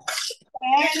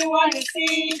 Anyone you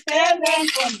see, tell them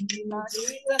for me.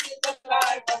 Jesus is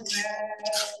alive and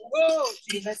well. Oh,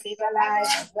 Jesus is alive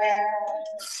and well.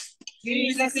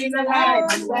 Jesus is alive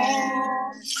and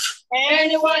well.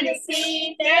 Anyone you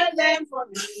see, tell them for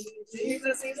me.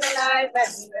 Jesus is alive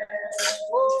and well.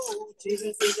 Oh,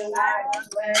 Jesus is alive and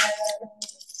well.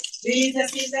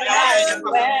 Jesus is alive and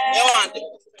well.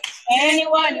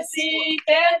 Anyone you see,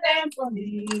 tell them for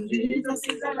me. Jesus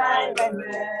is alive and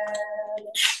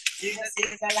well. Jesus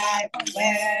is alive and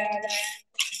well.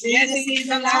 Jesus is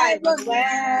alive and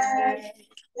well.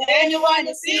 Anyone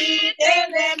you see, tell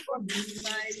them for me.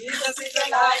 My Jesus is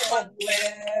alive and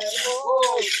well.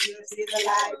 Oh, Jesus is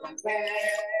alive and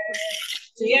well.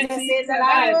 Jesus is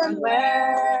alive and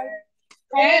well.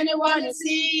 Anyone you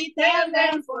see, tell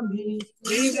them for me.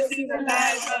 Jesus is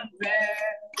alive and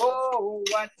well. Oh,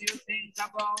 what do you think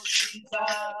about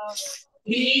Jesus?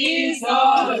 He's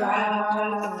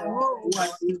alright. Oh,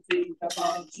 what do you think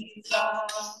about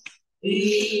Jesus?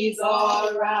 He's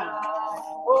alright.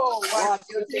 Oh, what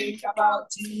do you think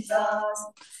about Jesus?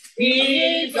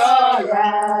 He's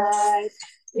alright.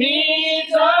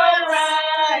 He's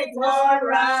alright,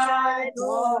 alright,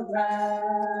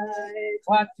 alright.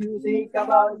 What do you think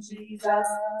about Jesus?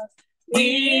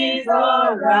 He's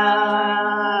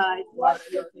alright. What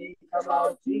do you think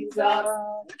about Jesus?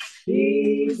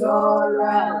 He's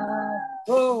alright.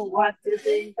 Oh, what do you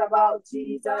think about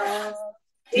Jesus?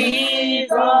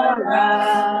 He's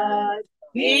alright.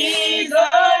 He's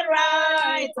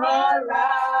alright,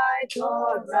 alright,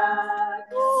 alright.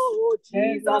 Oh,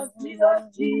 Jesus, Jesus,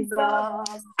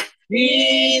 Jesus.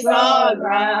 He's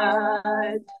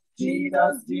alright.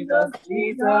 Jesus, Jesus,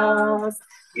 Jesus.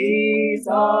 He's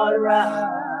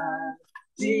alright.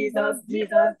 Jesus,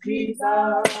 Jesus,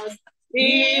 Jesus.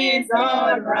 He's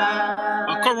alright.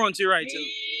 I'll come on to you right too.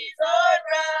 He's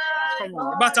Come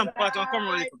on, bottom part one, come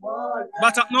on.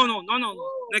 Bottom, no.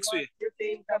 Next way.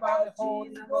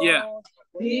 Yeah.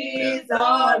 He's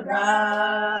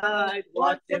alright.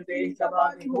 What you think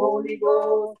about the Holy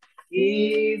Ghost?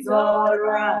 He's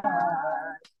alright.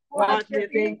 What you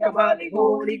think about the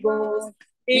Holy Ghost?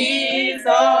 He's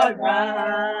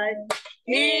alright.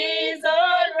 He's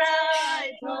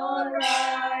alright.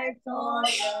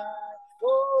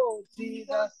 Oh,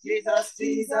 Jesus. He's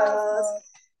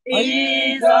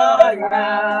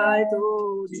alright.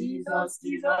 Oh, Jesus.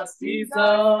 He's alright.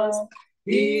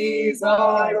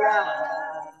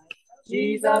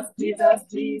 Jesus.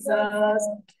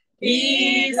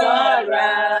 He's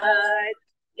alright.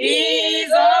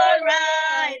 He's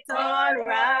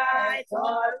alright.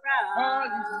 All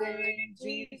his name,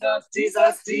 Jesus.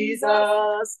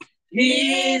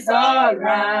 He's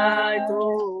alright.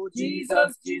 Oh,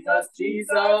 Jesus. He's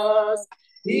alright.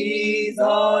 He's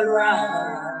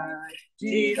alright.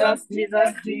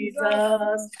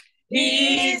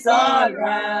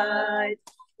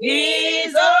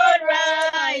 He's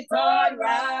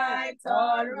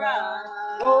alright.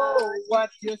 Oh, what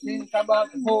you think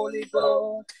about the Holy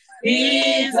Ghost?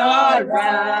 He's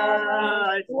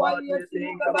alright. What you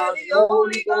think about the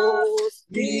Holy Ghost?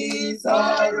 He's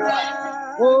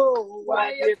alright. Oh,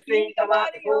 what you think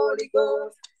about the Holy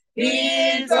Ghost?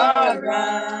 He's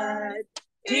alright.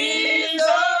 He's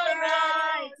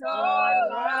alright.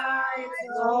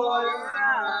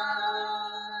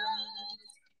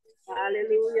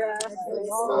 Hallelujah.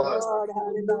 Lord,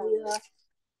 hallelujah.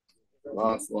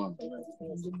 Last one.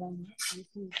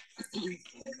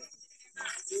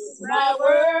 My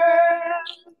word,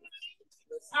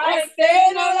 I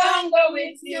stay no longer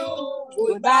with you.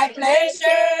 Goodbye,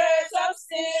 pleasures of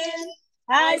sin.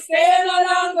 I stay no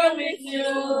longer with you.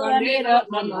 I made up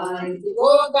my mind to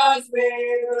go God's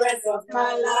way the rest of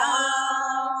my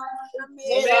life. I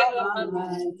made up my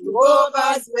mind to go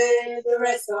God's way the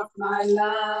rest of my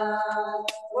life.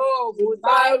 Oh,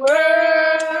 goodbye,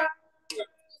 world.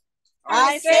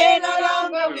 I stay no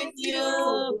longer with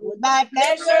you. Goodbye,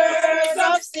 pleasures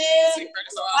of sin.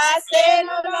 I stay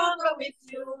no longer with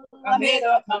you. I made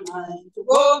up my mind to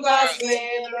go God's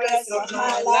way the rest of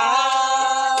my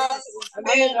life. I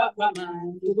made up my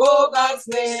mind to go God's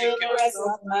way the rest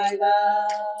of my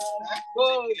life.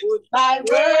 Oh, goodbye,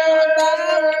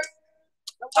 world.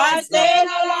 I stay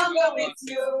no longer with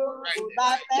you.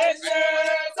 Goodbye,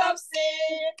 pleasures of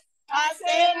sin. I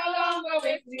stay no longer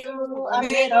with you. I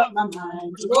made up my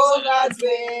mind to go God's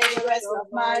way the rest of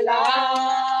my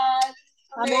life.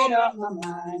 I made up my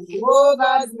mind to go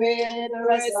God's way the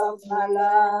rest of my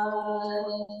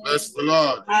life. Bless the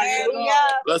Lord. Hallelujah.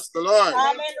 Bless the Lord.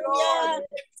 Hallelujah.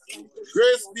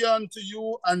 Grace be unto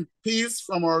you and peace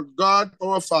from our God,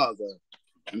 our Father,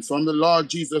 and from the Lord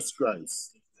Jesus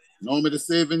Christ. Now may the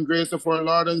saving grace of our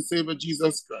Lord and Savior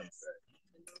Jesus Christ,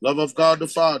 love of God the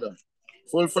Father,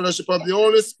 full fellowship of the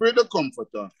Holy Spirit, the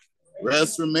Comforter,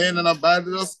 rest, remain, and abide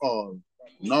with us all,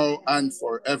 now and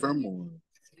forevermore.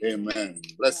 Amen.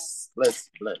 Bless.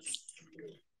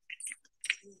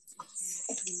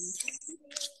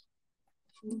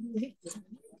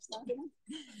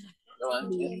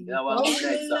 Only love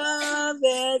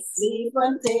it, sleep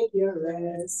and take your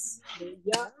rest. Lay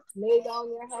down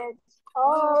your head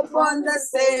upon the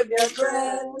Savior's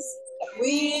breast.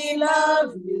 We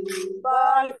love you,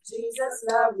 but Jesus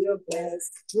love you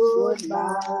best. Good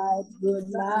night, good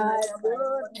night,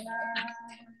 good night.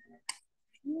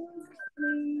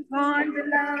 Sleep on the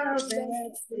love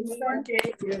it, sleep and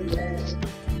take your rest.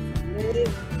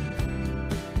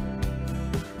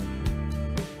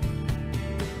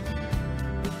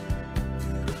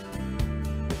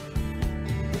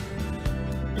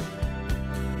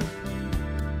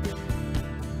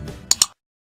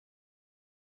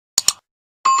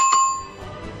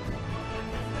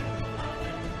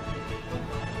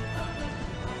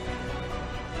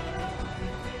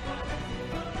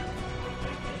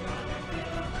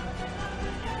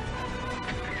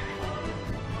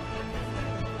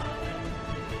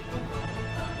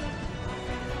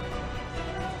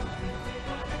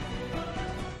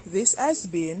 This has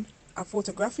been a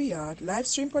Photography Yard live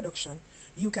stream production.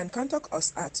 You can contact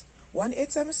us at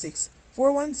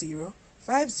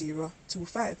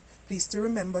 1-876-410-5025. Please do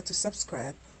remember to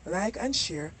subscribe, like and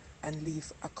share, and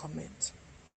leave a comment.